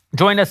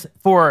 Join us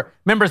for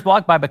Members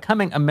Block by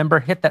becoming a member.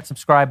 Hit that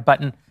subscribe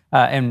button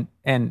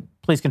and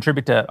please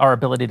contribute to our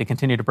ability to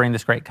continue to bring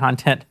this great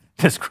content.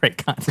 But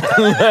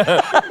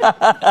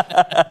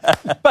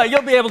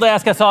you'll be able to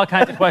ask us all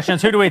kinds of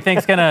questions. Who do we think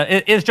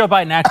is Joe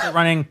Biden actually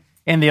running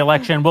in the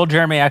election? Will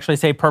Jeremy actually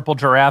say purple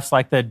giraffes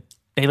like the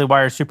Daily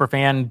Wire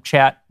superfan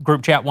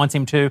group chat wants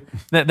him to?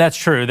 That's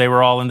true. They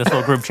were all in this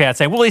little group chat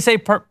saying, will he say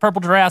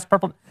purple giraffes,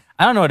 purple...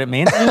 I don't know what it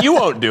means. You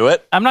won't do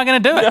it. I'm not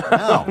going to do it.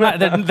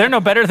 No. They're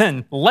no better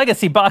than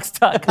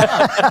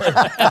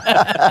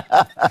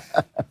LegacyBox.com.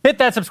 Hit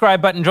that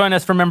subscribe button. Join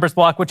us for Members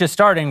Block, which is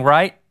starting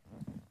right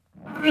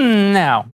now.